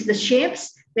can use the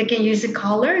shapes, they can use the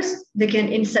colors, they can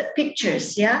insert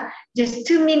pictures, yeah? Just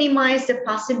to minimize the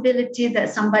possibility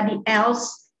that somebody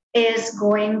else is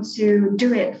going to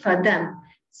do it for them.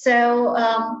 So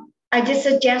I just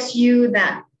suggest you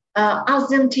that ask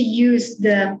them to use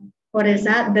the, what is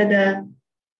that? The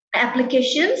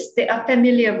applications they are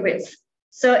familiar with.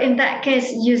 So in that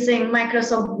case, using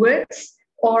Microsoft Words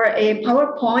or a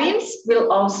PowerPoint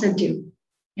will also do.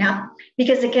 Yeah,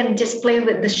 because they can just play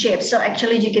with the shapes. So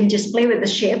actually you can just play with the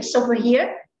shapes over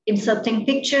here, inserting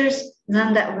pictures,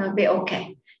 then that will be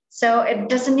okay. So it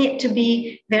doesn't need to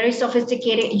be very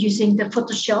sophisticated using the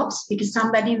Photoshops, because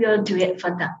somebody will do it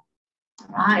for them.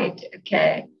 Right,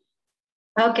 okay.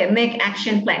 Okay, make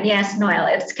action plan. Yes, Noel,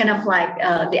 it's kind of like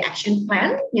the action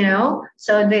plan, you know,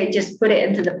 so they just put it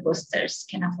into the posters,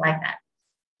 kind of like that.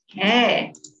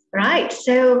 Okay, right.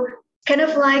 So kind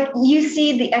of like you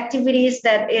see the activities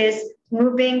that is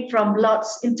moving from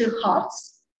lots into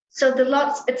hots. So the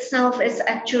lots itself is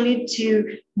actually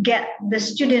to get the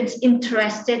students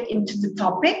interested into the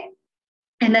topic.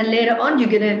 And then later on, you're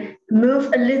going to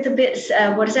move a little bit,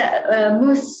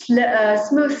 move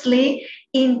smoothly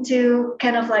into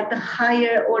kind of like the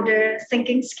higher order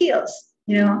thinking skills,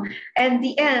 you know. And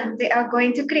the end, they are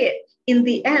going to create. In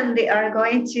the end, they are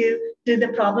going to do the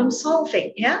problem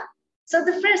solving, yeah. So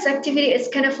the first activity is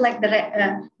kind of like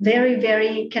the very,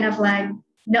 very kind of like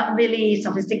not really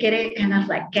sophisticated, kind of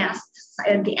like guess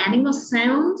the animal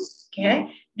sounds,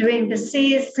 okay, doing the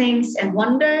see, things, and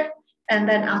wonder. And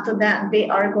then after that, they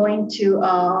are going to,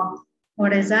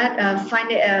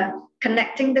 find it,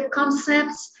 connecting the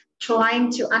concepts,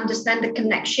 trying to understand the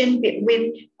connection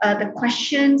between the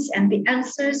questions and the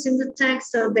answers in the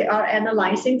text. So they are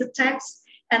analyzing the text.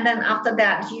 And then after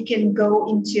that, you can go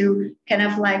into kind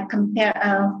of like compare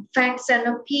facts and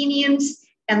opinions,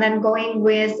 and then going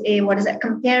with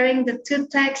comparing the 2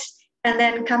 texts, and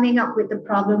then coming up with the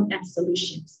problem and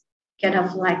solutions, kind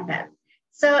of like that.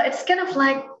 So it's kind of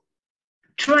like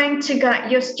trying to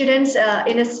guide your students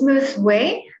in a smooth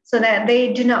way, so that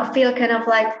they do not feel kind of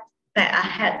like that I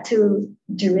had to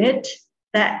do it,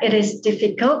 that it is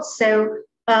difficult. So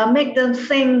make them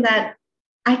think that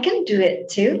I can do it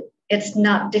too. It's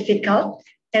not difficult.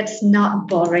 It's not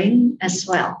boring as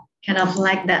well. Kind of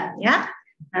like that. Yeah.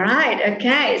 All right.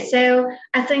 Okay. So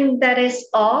I think that is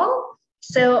all.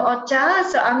 So Ocha,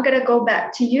 so I'm going to go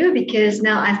back to you, because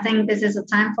now I think this is a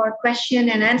time for question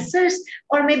and answers,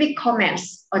 or maybe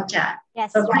comments, Ocha.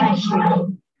 Yes. So Right.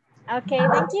 Okay,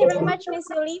 thank you very much, Ms.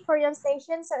 Yuli, for your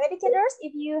session. So educators,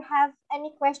 if you have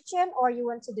any question or you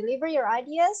want to deliver your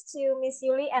ideas to Ms.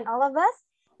 Yuli and all of us,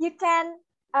 you can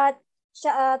type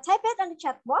it on the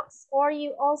chat box, or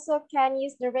you also can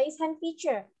use the raise hand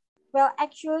feature. Well,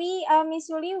 actually, Ms.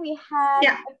 Yuli, we had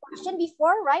a question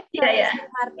before, right? From Mr.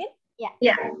 Martin.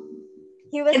 Yeah.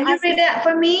 He was Can you read that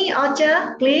for me,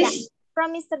 Ocha, please? Yeah.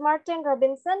 From Mr. Martin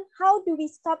Robinson, how do we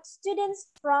stop students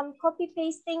from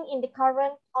copy-pasting in the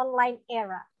current online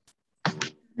era?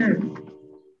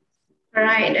 All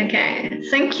right, okay.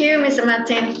 Thank you, Mr.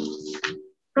 Martin.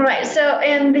 All right, so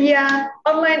in the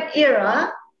online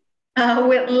era,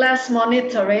 with less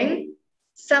monitoring,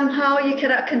 somehow you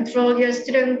cannot control your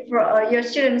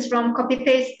students from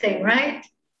copy-pasting, right?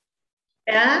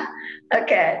 Yeah,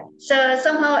 okay. So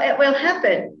somehow it will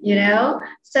happen, you know.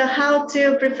 So how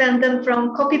to prevent them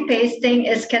from copy pasting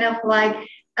is kind of like,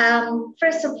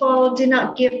 first of all, do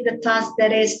not give the task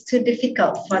that is too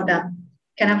difficult for them.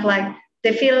 Kind of like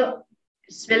they feel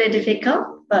it's really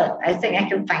difficult, but I think I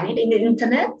can find it in the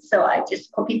internet, so I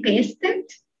just copy paste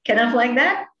it. kind of like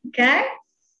that. Okay.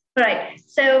 All right.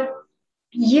 So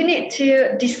you need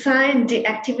to design the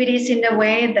activities in a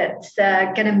way that's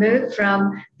going to move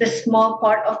from the small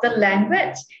part of the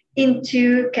language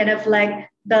into kind of like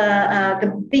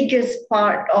the biggest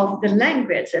part of the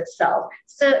language itself.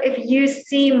 So if you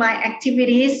see my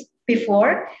activities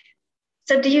before,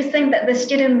 so do you think that the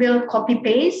student will copy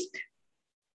paste?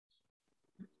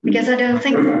 Because I don't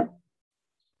think so.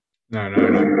 No,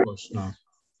 of course not.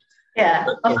 Yeah,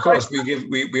 of course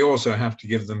we also have to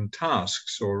give them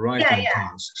tasks or writing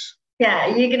tasks. Yeah,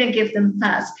 you're gonna give them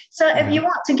tasks. So if you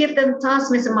want to give them tasks,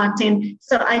 Mr. Martin,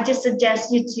 so I just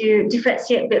suggest you to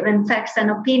differentiate between facts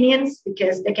and opinions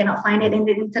because they cannot find it in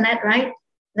the internet, right?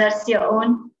 That's your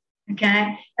own,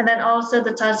 okay? And then also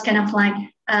the task kind of like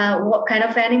what kind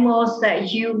of animals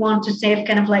that you want to save,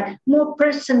 kind of like more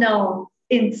personal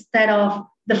instead of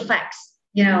the facts,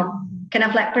 you know, kind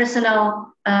of like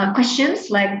personal questions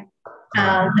like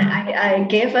that I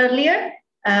gave earlier.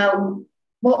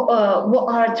 What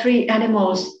are 3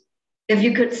 animals, if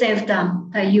you could save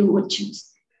them, that you would choose?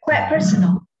 Quite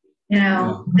personal. You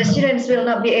know, the students will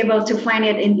not be able to find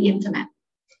it in the internet.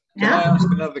 Can I ask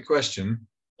another question?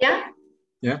 Yeah.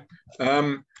 Yeah.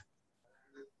 In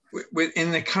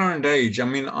the current age, I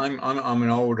mean, I'm an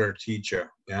older teacher.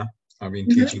 Yeah, I've been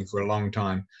teaching for a long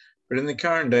time. But in the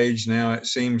current age now, it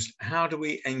seems, how do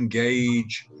we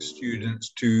engage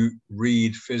students to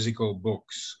read physical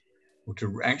books or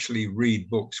to actually read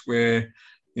books where,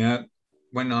 you know,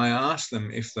 when I ask them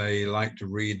if they like to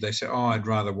read, they say, oh, I'd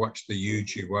rather watch the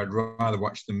YouTube or I'd rather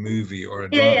watch the movie or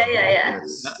I'd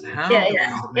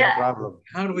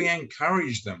How do we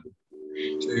encourage them?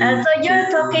 So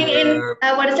you're talking in,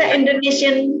 what is that,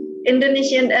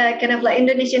 Indonesian kind of like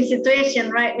Indonesian situation,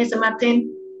 right, Mr.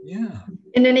 Martin? Yeah.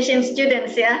 Indonesian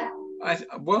students, yeah.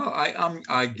 I'm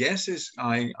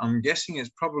guessing it's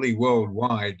probably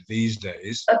worldwide these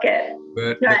days. Okay.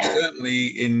 But certainly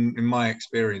in my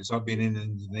experience, I've been in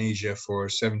Indonesia for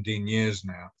 17 years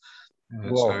now.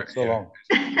 Wow, so long.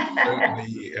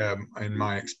 Certainly in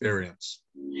my experience.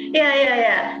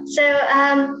 Yeah. So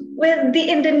with the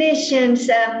Indonesians,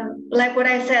 like what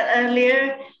I said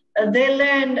earlier, they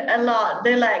learned a lot.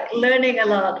 They like learning a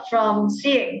lot from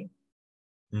seeing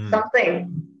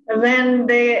something. Then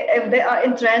if they are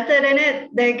interested in it,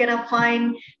 they're gonna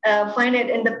find it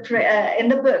in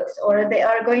the books, or they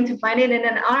are going to find it in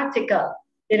an article.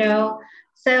 You know,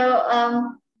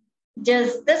 so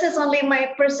just this is only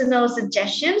my personal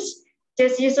suggestions.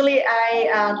 Just usually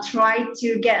I try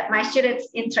to get my students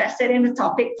interested in the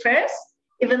topic first,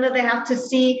 even though they have to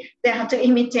see, they have to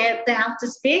imitate, they have to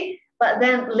speak. But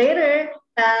then later,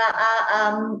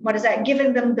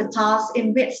 giving them the task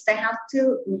in which they have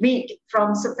to read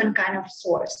from certain kind of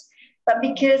source. But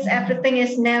because everything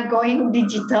is now going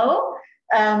digital,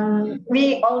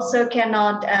 we also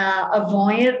cannot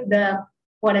avoid the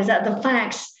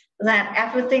facts that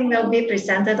everything will be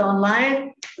presented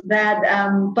online.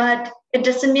 But it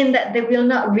doesn't mean that they will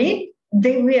not read.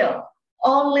 They will.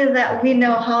 Only that we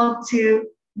know how to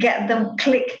get them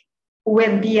click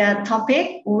with the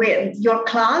topic, with your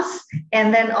class,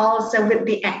 and then also with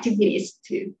the activities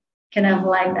too, kind of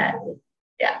like that.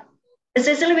 Yeah,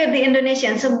 especially with the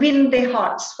Indonesians. So win their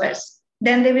hearts first,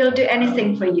 then they will do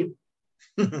anything for you.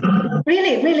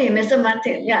 Really, Mr.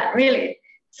 Martin. Yeah, really.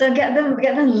 So get them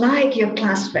like your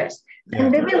class first,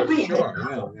 and they will read.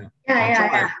 Sure,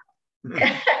 Yeah.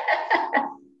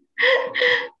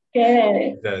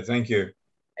 Okay. Yeah, thank you.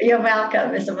 You're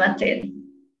welcome, Mr. Martin.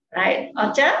 Right,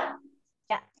 Ocha?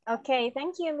 Yeah. Okay.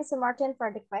 Thank you, Mr. Martin,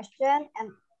 for the question.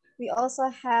 And we also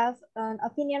have an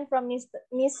opinion from Miss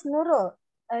Nurul.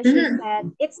 She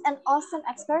said it's an awesome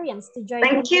experience to join.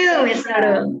 Thank you, Miss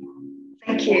Nurul.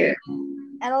 Thank you.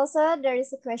 And also there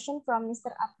is a question from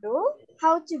Mr. Abdul,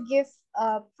 how to give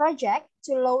a project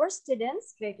to lower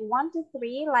students, grade 1 to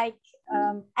 3, like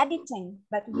editing,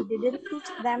 but we didn't teach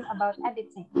them about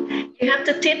editing. You have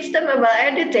to teach them about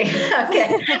editing. Okay.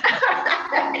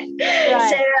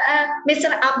 Right. So, Mr.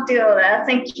 Abdul,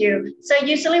 thank you. So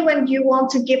usually when you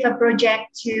want to give a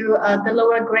project to the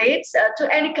lower grades, to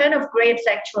any kind of grades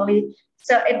actually,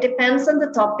 so it depends on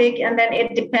the topic, and then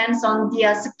it depends on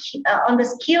the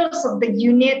skills of the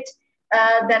unit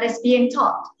that is being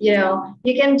taught. You know,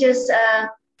 you can just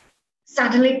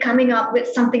suddenly coming up with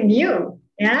something new.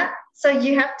 Yeah. So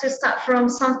you have to start from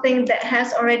something that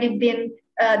has already been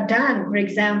done, for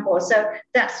example. So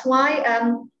that's why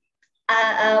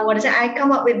I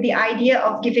come up with the idea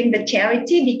of giving the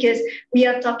charity, because we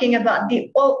are talking about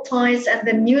the old toys and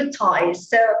the new toys.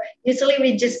 So usually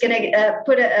we're just gonna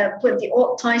put the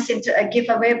old toys into a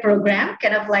giveaway program,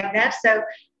 kind of like that. So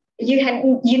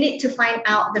you need to find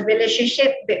out the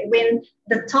relationship between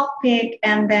the topic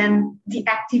and then the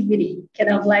activity, kind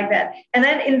of like that. And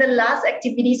then in the last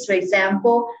activities, for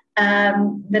example,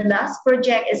 the last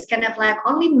project is kind of like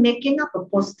only making up a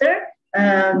poster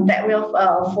that will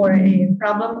for a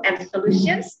problem and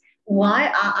solutions.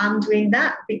 Why I'm doing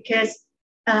that? Because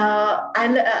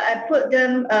I put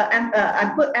them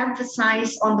I put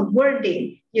emphasis on the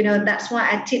wording. That's why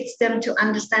I teach them to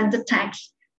understand the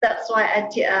text. That's why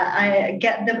I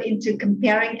get them into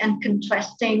comparing and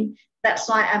contrasting. That's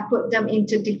why I put them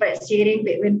into differentiating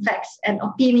between facts and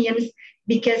opinions,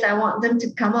 because I want them to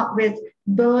come up with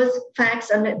both facts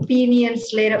and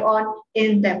opinions later on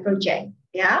in their project.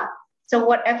 Yeah. So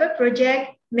whatever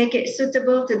project, make it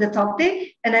suitable to the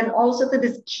topic and then also to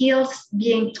the skills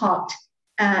being taught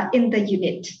in the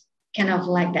unit, kind of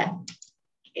like that.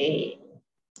 Okay.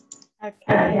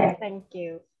 Okay, thank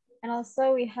you. And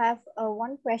also we have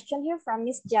one question here from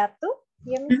Miss Jatu.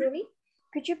 Dear Miss Yuli,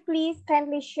 could you please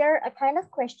kindly share a kind of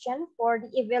question for the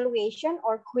evaluation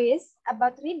or quiz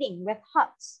about reading with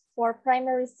HOTS for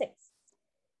primary 6?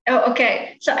 Oh,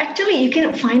 okay. So actually, you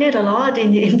can find it a lot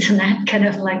in the internet, kind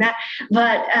of like that.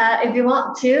 But if you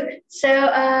want to,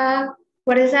 so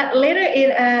what is that? Later,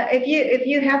 if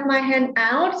you have my hand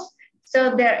out,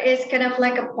 so there is kind of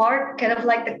like a part, kind of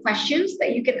like the questions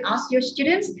that you can ask your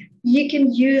students. You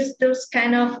can use those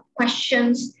kind of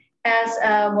questions as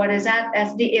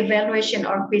as the evaluation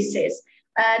or quizzes.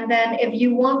 And then if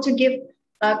you want to give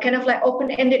kind of like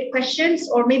open-ended questions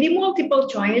or maybe multiple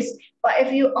choice, but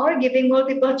if you are giving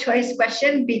multiple choice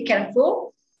question, be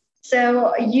careful.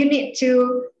 So you need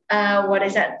to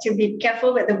to be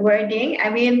careful with the wording. I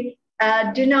mean,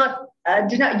 do not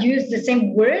use the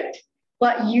same word,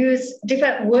 but use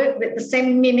different word with the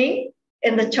same meaning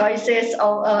in the choices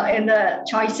of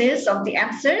the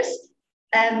answers.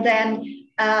 And then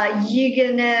you're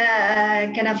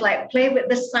gonna kind of like play with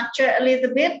the structure a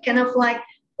little bit, kind of like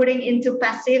putting into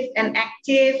passive and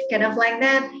active, kind of like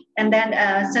that. And then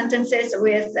sentences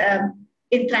with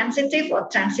intransitive or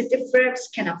transitive verbs,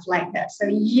 kind of like that. So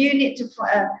you need to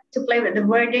play with the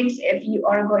wordings if you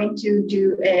are going to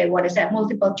do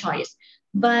multiple choice.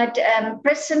 But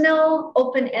personal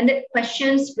open-ended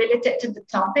questions related to the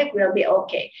topic will be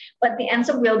okay. But the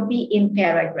answer will be in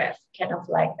paragraph, kind of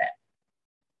like that.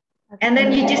 Okay. And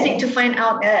then you just need to find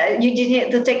out, you just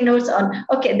need to take notes on,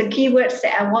 okay, the keywords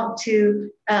that I want to,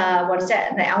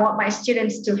 that I want my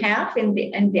students to have in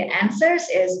the answers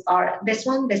are this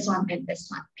one, and this one,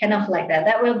 kind of like that.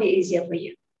 That will be easier for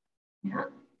you. Yeah.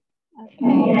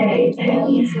 Okay, thank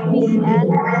you, Miss Yuli. And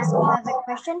we also have a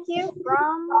question here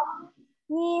from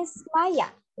Miss Maya.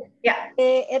 Yeah.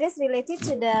 It is related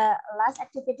to the last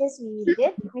activities we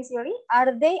did, Miss Yuli.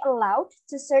 Are they allowed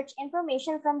to search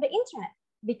information from the internet?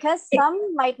 Because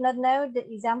some might not know the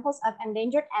examples of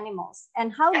endangered animals.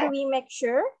 And how do we make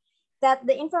sure that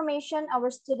the information our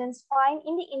students find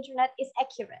in the internet is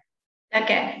accurate?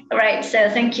 Okay, all right, so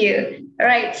thank you. All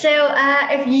right, so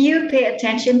if you pay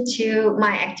attention to my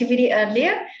activity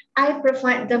earlier, I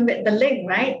provide them with the link,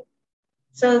 right?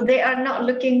 So they are not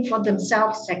looking for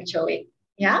themselves actually,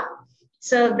 yeah?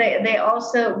 So they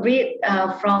also read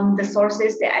from the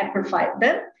sources that I provide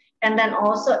them. And then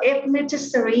also, if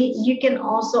necessary, you can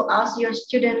also ask your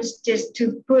students just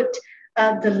to put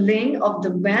the link of the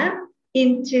web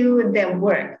into their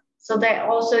work. So that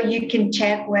also you can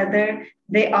check whether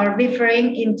they are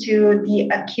referring into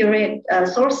the accurate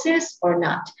sources or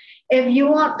not. If you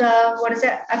want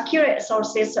accurate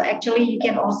sources, so actually you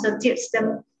can also teach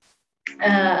them,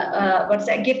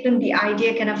 give them the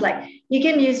idea, kind of like, you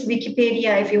can use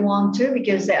Wikipedia if you want to,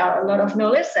 because there are a lot of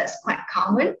knowledge that's quite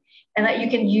common. And that you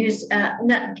can use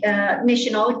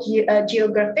National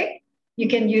Geographic. You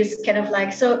can use kind of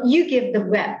like, so you give the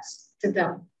webs to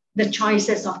them, the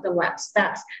choices of the webs.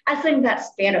 I think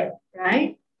that's better,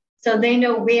 right? So they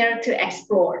know where to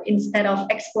explore instead of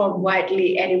explore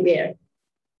widely anywhere,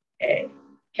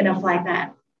 kind of like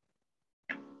that.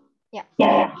 Yeah.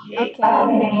 Okay.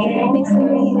 Thank you, Miss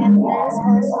Riri. And there's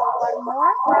also one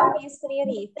more from Miss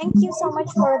Riri. Thank you so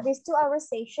much for this 2-hour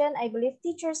session. I believe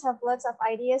teachers have lots of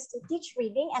ideas to teach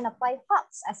reading and apply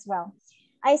HOTS as well.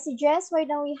 I suggest why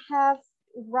don't we have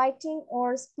writing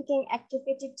or speaking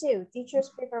activity too, teachers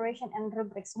preparation and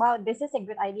rubrics. Wow, this is a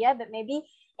good idea, but maybe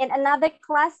in another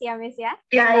class, yeah, Miss, yeah?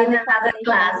 Yeah, in another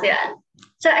class, yeah.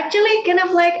 So actually, kind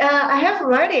of like, I have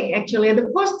writing actually. The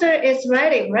poster is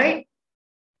writing, right?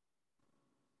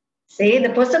 See, the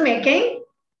poster making,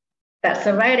 that's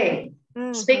the writing.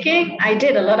 Speaking, I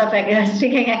did a lot of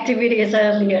speaking activities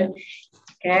earlier.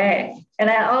 Okay, and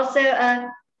I also,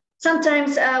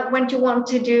 sometimes when you want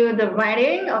to do the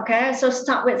writing, okay, so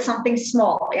start with something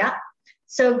small, yeah.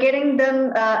 So getting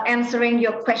them answering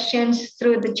your questions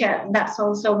through the chat, that's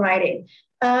also writing.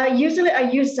 Usually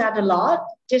I use that a lot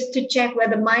just to check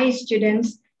whether my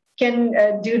students can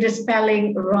do the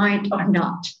spelling right or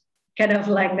not, kind of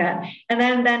like that. And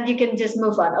then you can just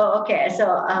move on. Oh, okay, so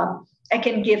I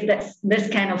can give this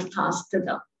kind of task to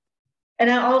them. And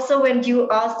then also when you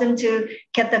ask them to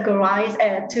categorize,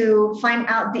 to find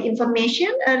out the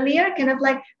information earlier, kind of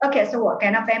like, okay, so what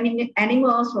kind of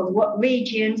animals, from what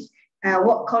regions,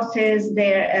 what causes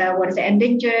their, what is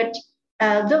endangered,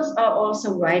 those are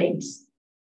also writings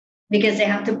because they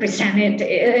have to present it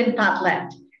in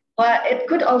Padlet. But it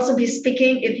could also be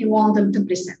speaking if you want them to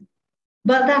present.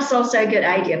 But that's also a good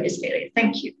idea, Miss Mary.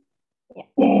 Thank you.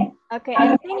 Yeah. Okay,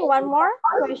 I think one more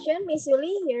question, Miss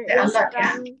Yuli, here is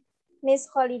from Ms.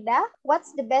 Kholida.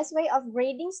 What's the best way of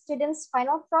grading students'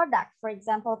 final product? For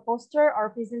example, poster or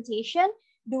presentation.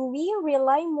 Do we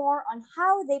rely more on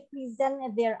how they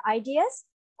present their ideas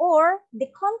or the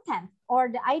content or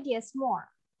the ideas more?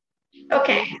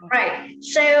 Okay, right.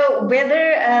 So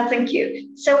whether, thank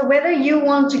you. So whether you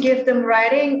want to give them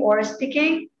writing or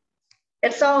speaking,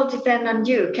 it's all depend on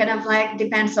you, kind of like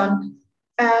depends on,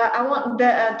 I want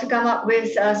to come up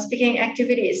with speaking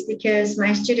activities because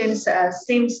my students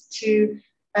seems to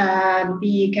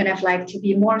be kind of like to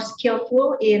be more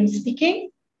skillful in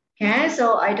speaking. Okay,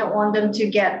 so I don't want them to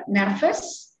get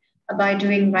nervous by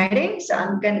doing writing. So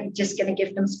I'm just gonna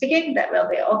give them speaking, that will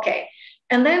be okay.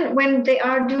 And then when they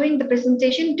are doing the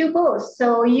presentation, do both.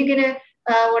 So you're gonna,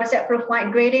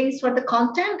 provide gradings for the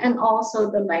content and also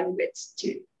the language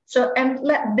too. So, and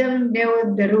let them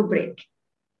know the rubric.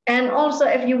 And also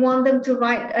if you want them to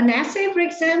write an essay, for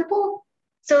example,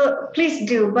 so please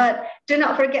do, but do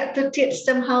not forget to teach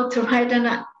them how to write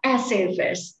an essay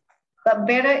first, but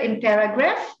better in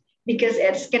paragraph, because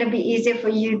it's going to be easier for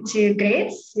you to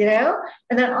grade, you know,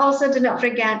 and then also do not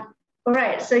forget, all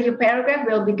right, so your paragraph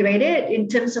will be graded in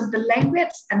terms of the language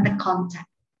and the content.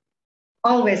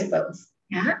 Always both,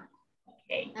 yeah?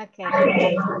 Okay.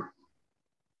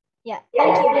 Yeah,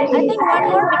 thank you. I think one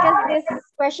more because this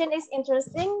question is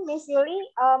interesting, Miss Yuli.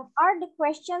 Are the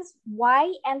questions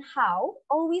why and how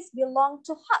always belong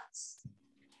to HOTS?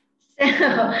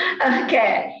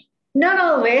 Okay, not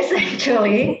always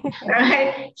actually,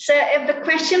 right? So if the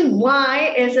question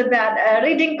why is about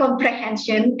reading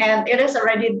comprehension and it is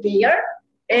already there,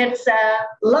 it's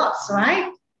lots,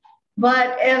 right?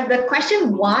 But if the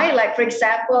question why, like for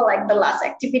example, like the last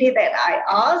activity that I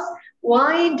asked,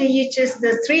 why do you choose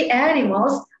the 3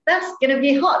 animals? That's going to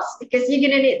be hot because you're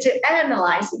going to need to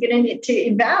analyze, you're going to need to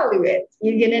evaluate,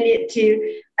 you're going to need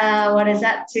to,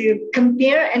 to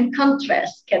compare and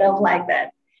contrast, kind of like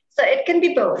that. So it can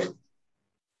be both.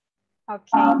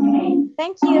 Okay,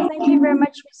 thank you very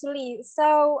much, Ms. Lee.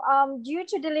 So due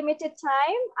to the limited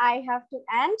time, I have to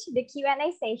end the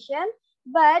Q&A session.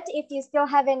 But if you still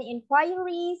have any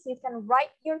inquiries, you can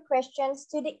write your questions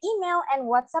to the email and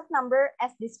WhatsApp number as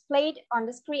displayed on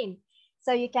the screen.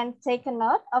 So you can take a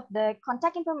note of the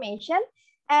contact information.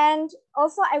 And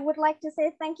also, I would like to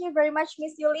say thank you very much,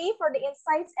 Ms. Yuli, for the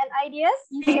insights and ideas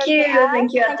you shared with us.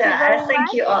 Thank you, Atta.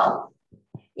 Thank you all.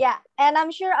 Yeah, and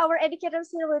I'm sure our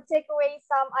educators here will take away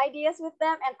some ideas with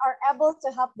them and are able to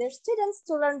help their students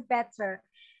to learn better.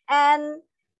 And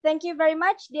thank you very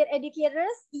much, dear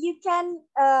educators. You can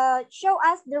show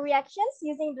us the reactions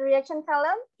using the reaction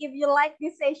column if you like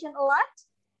this session a lot.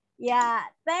 Yeah,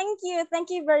 thank you. Thank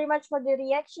you very much for the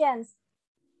reactions.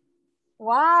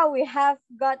 Wow, we have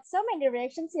got so many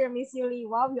reactions here, Miss Yuli.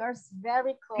 Wow, you are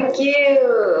very cool. Thank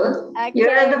you. Okay.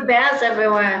 You're the best,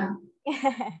 everyone.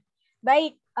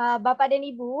 Baik, Bapak dan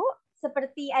Ibu,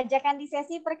 seperti ajakan di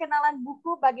sesi perkenalan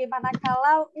buku Bagaimana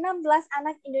Kalau 16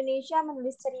 Anak Indonesia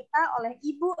Menulis Cerita oleh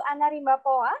Ibu Ana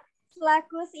Rimbapoa,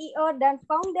 selaku CEO dan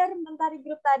founder Mentari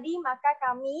Group tadi, maka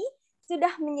kami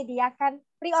sudah menyediakan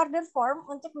pre-order form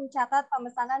untuk mencatat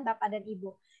pemesanan Bapak dan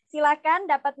Ibu. Silakan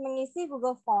dapat mengisi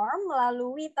Google Form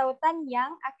melalui tautan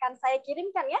yang akan saya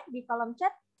kirimkan ya di kolom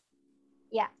chat.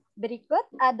 Ya, berikut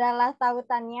adalah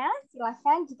tautannya.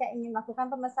 Silakan jika ingin melakukan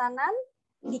pemesanan,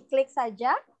 diklik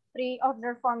saja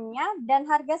pre-order formnya dan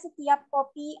harga setiap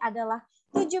kopi adalah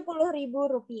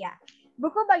Rp70.000.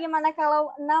 Buku Bagaimana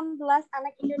Kalau 16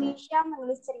 Anak Indonesia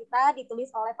Menulis Cerita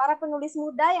ditulis oleh para penulis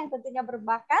muda yang tentunya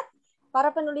berbakat, para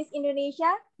penulis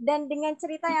Indonesia, dan dengan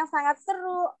cerita yang sangat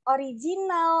seru,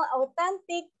 original,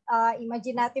 autentik,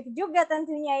 imajinatif juga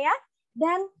tentunya ya.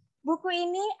 Dan buku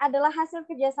ini adalah hasil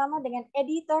kerjasama dengan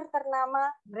editor ternama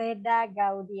Breda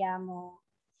Gaudiamo.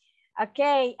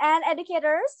 Okay, and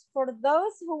educators, for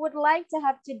those who would like to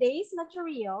have today's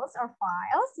materials or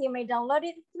files, you may download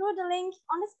it through the link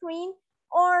on the screen,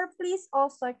 or please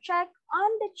also check on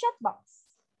the chat box.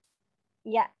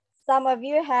 Yeah, some of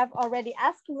you have already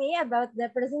asked me about the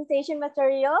presentation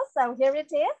materials, so here it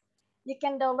is. You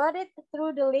can download it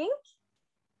through the link.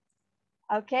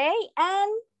 Okay,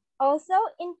 and also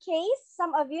in case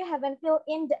some of you haven't filled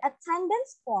in the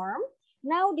attendance form,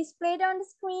 now displayed on the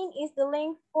screen is the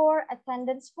link for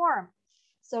attendance form.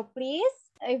 So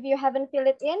please, if you haven't filled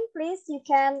it in, please you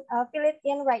can fill it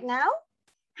in right now.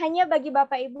 Hanya bagi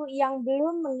Bapak Ibu yang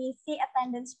belum mengisi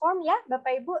attendance form ya,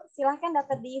 Bapak Ibu silahkan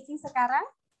dapat diisi sekarang.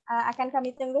 Akan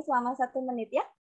kami tunggu selama 1 menit ya.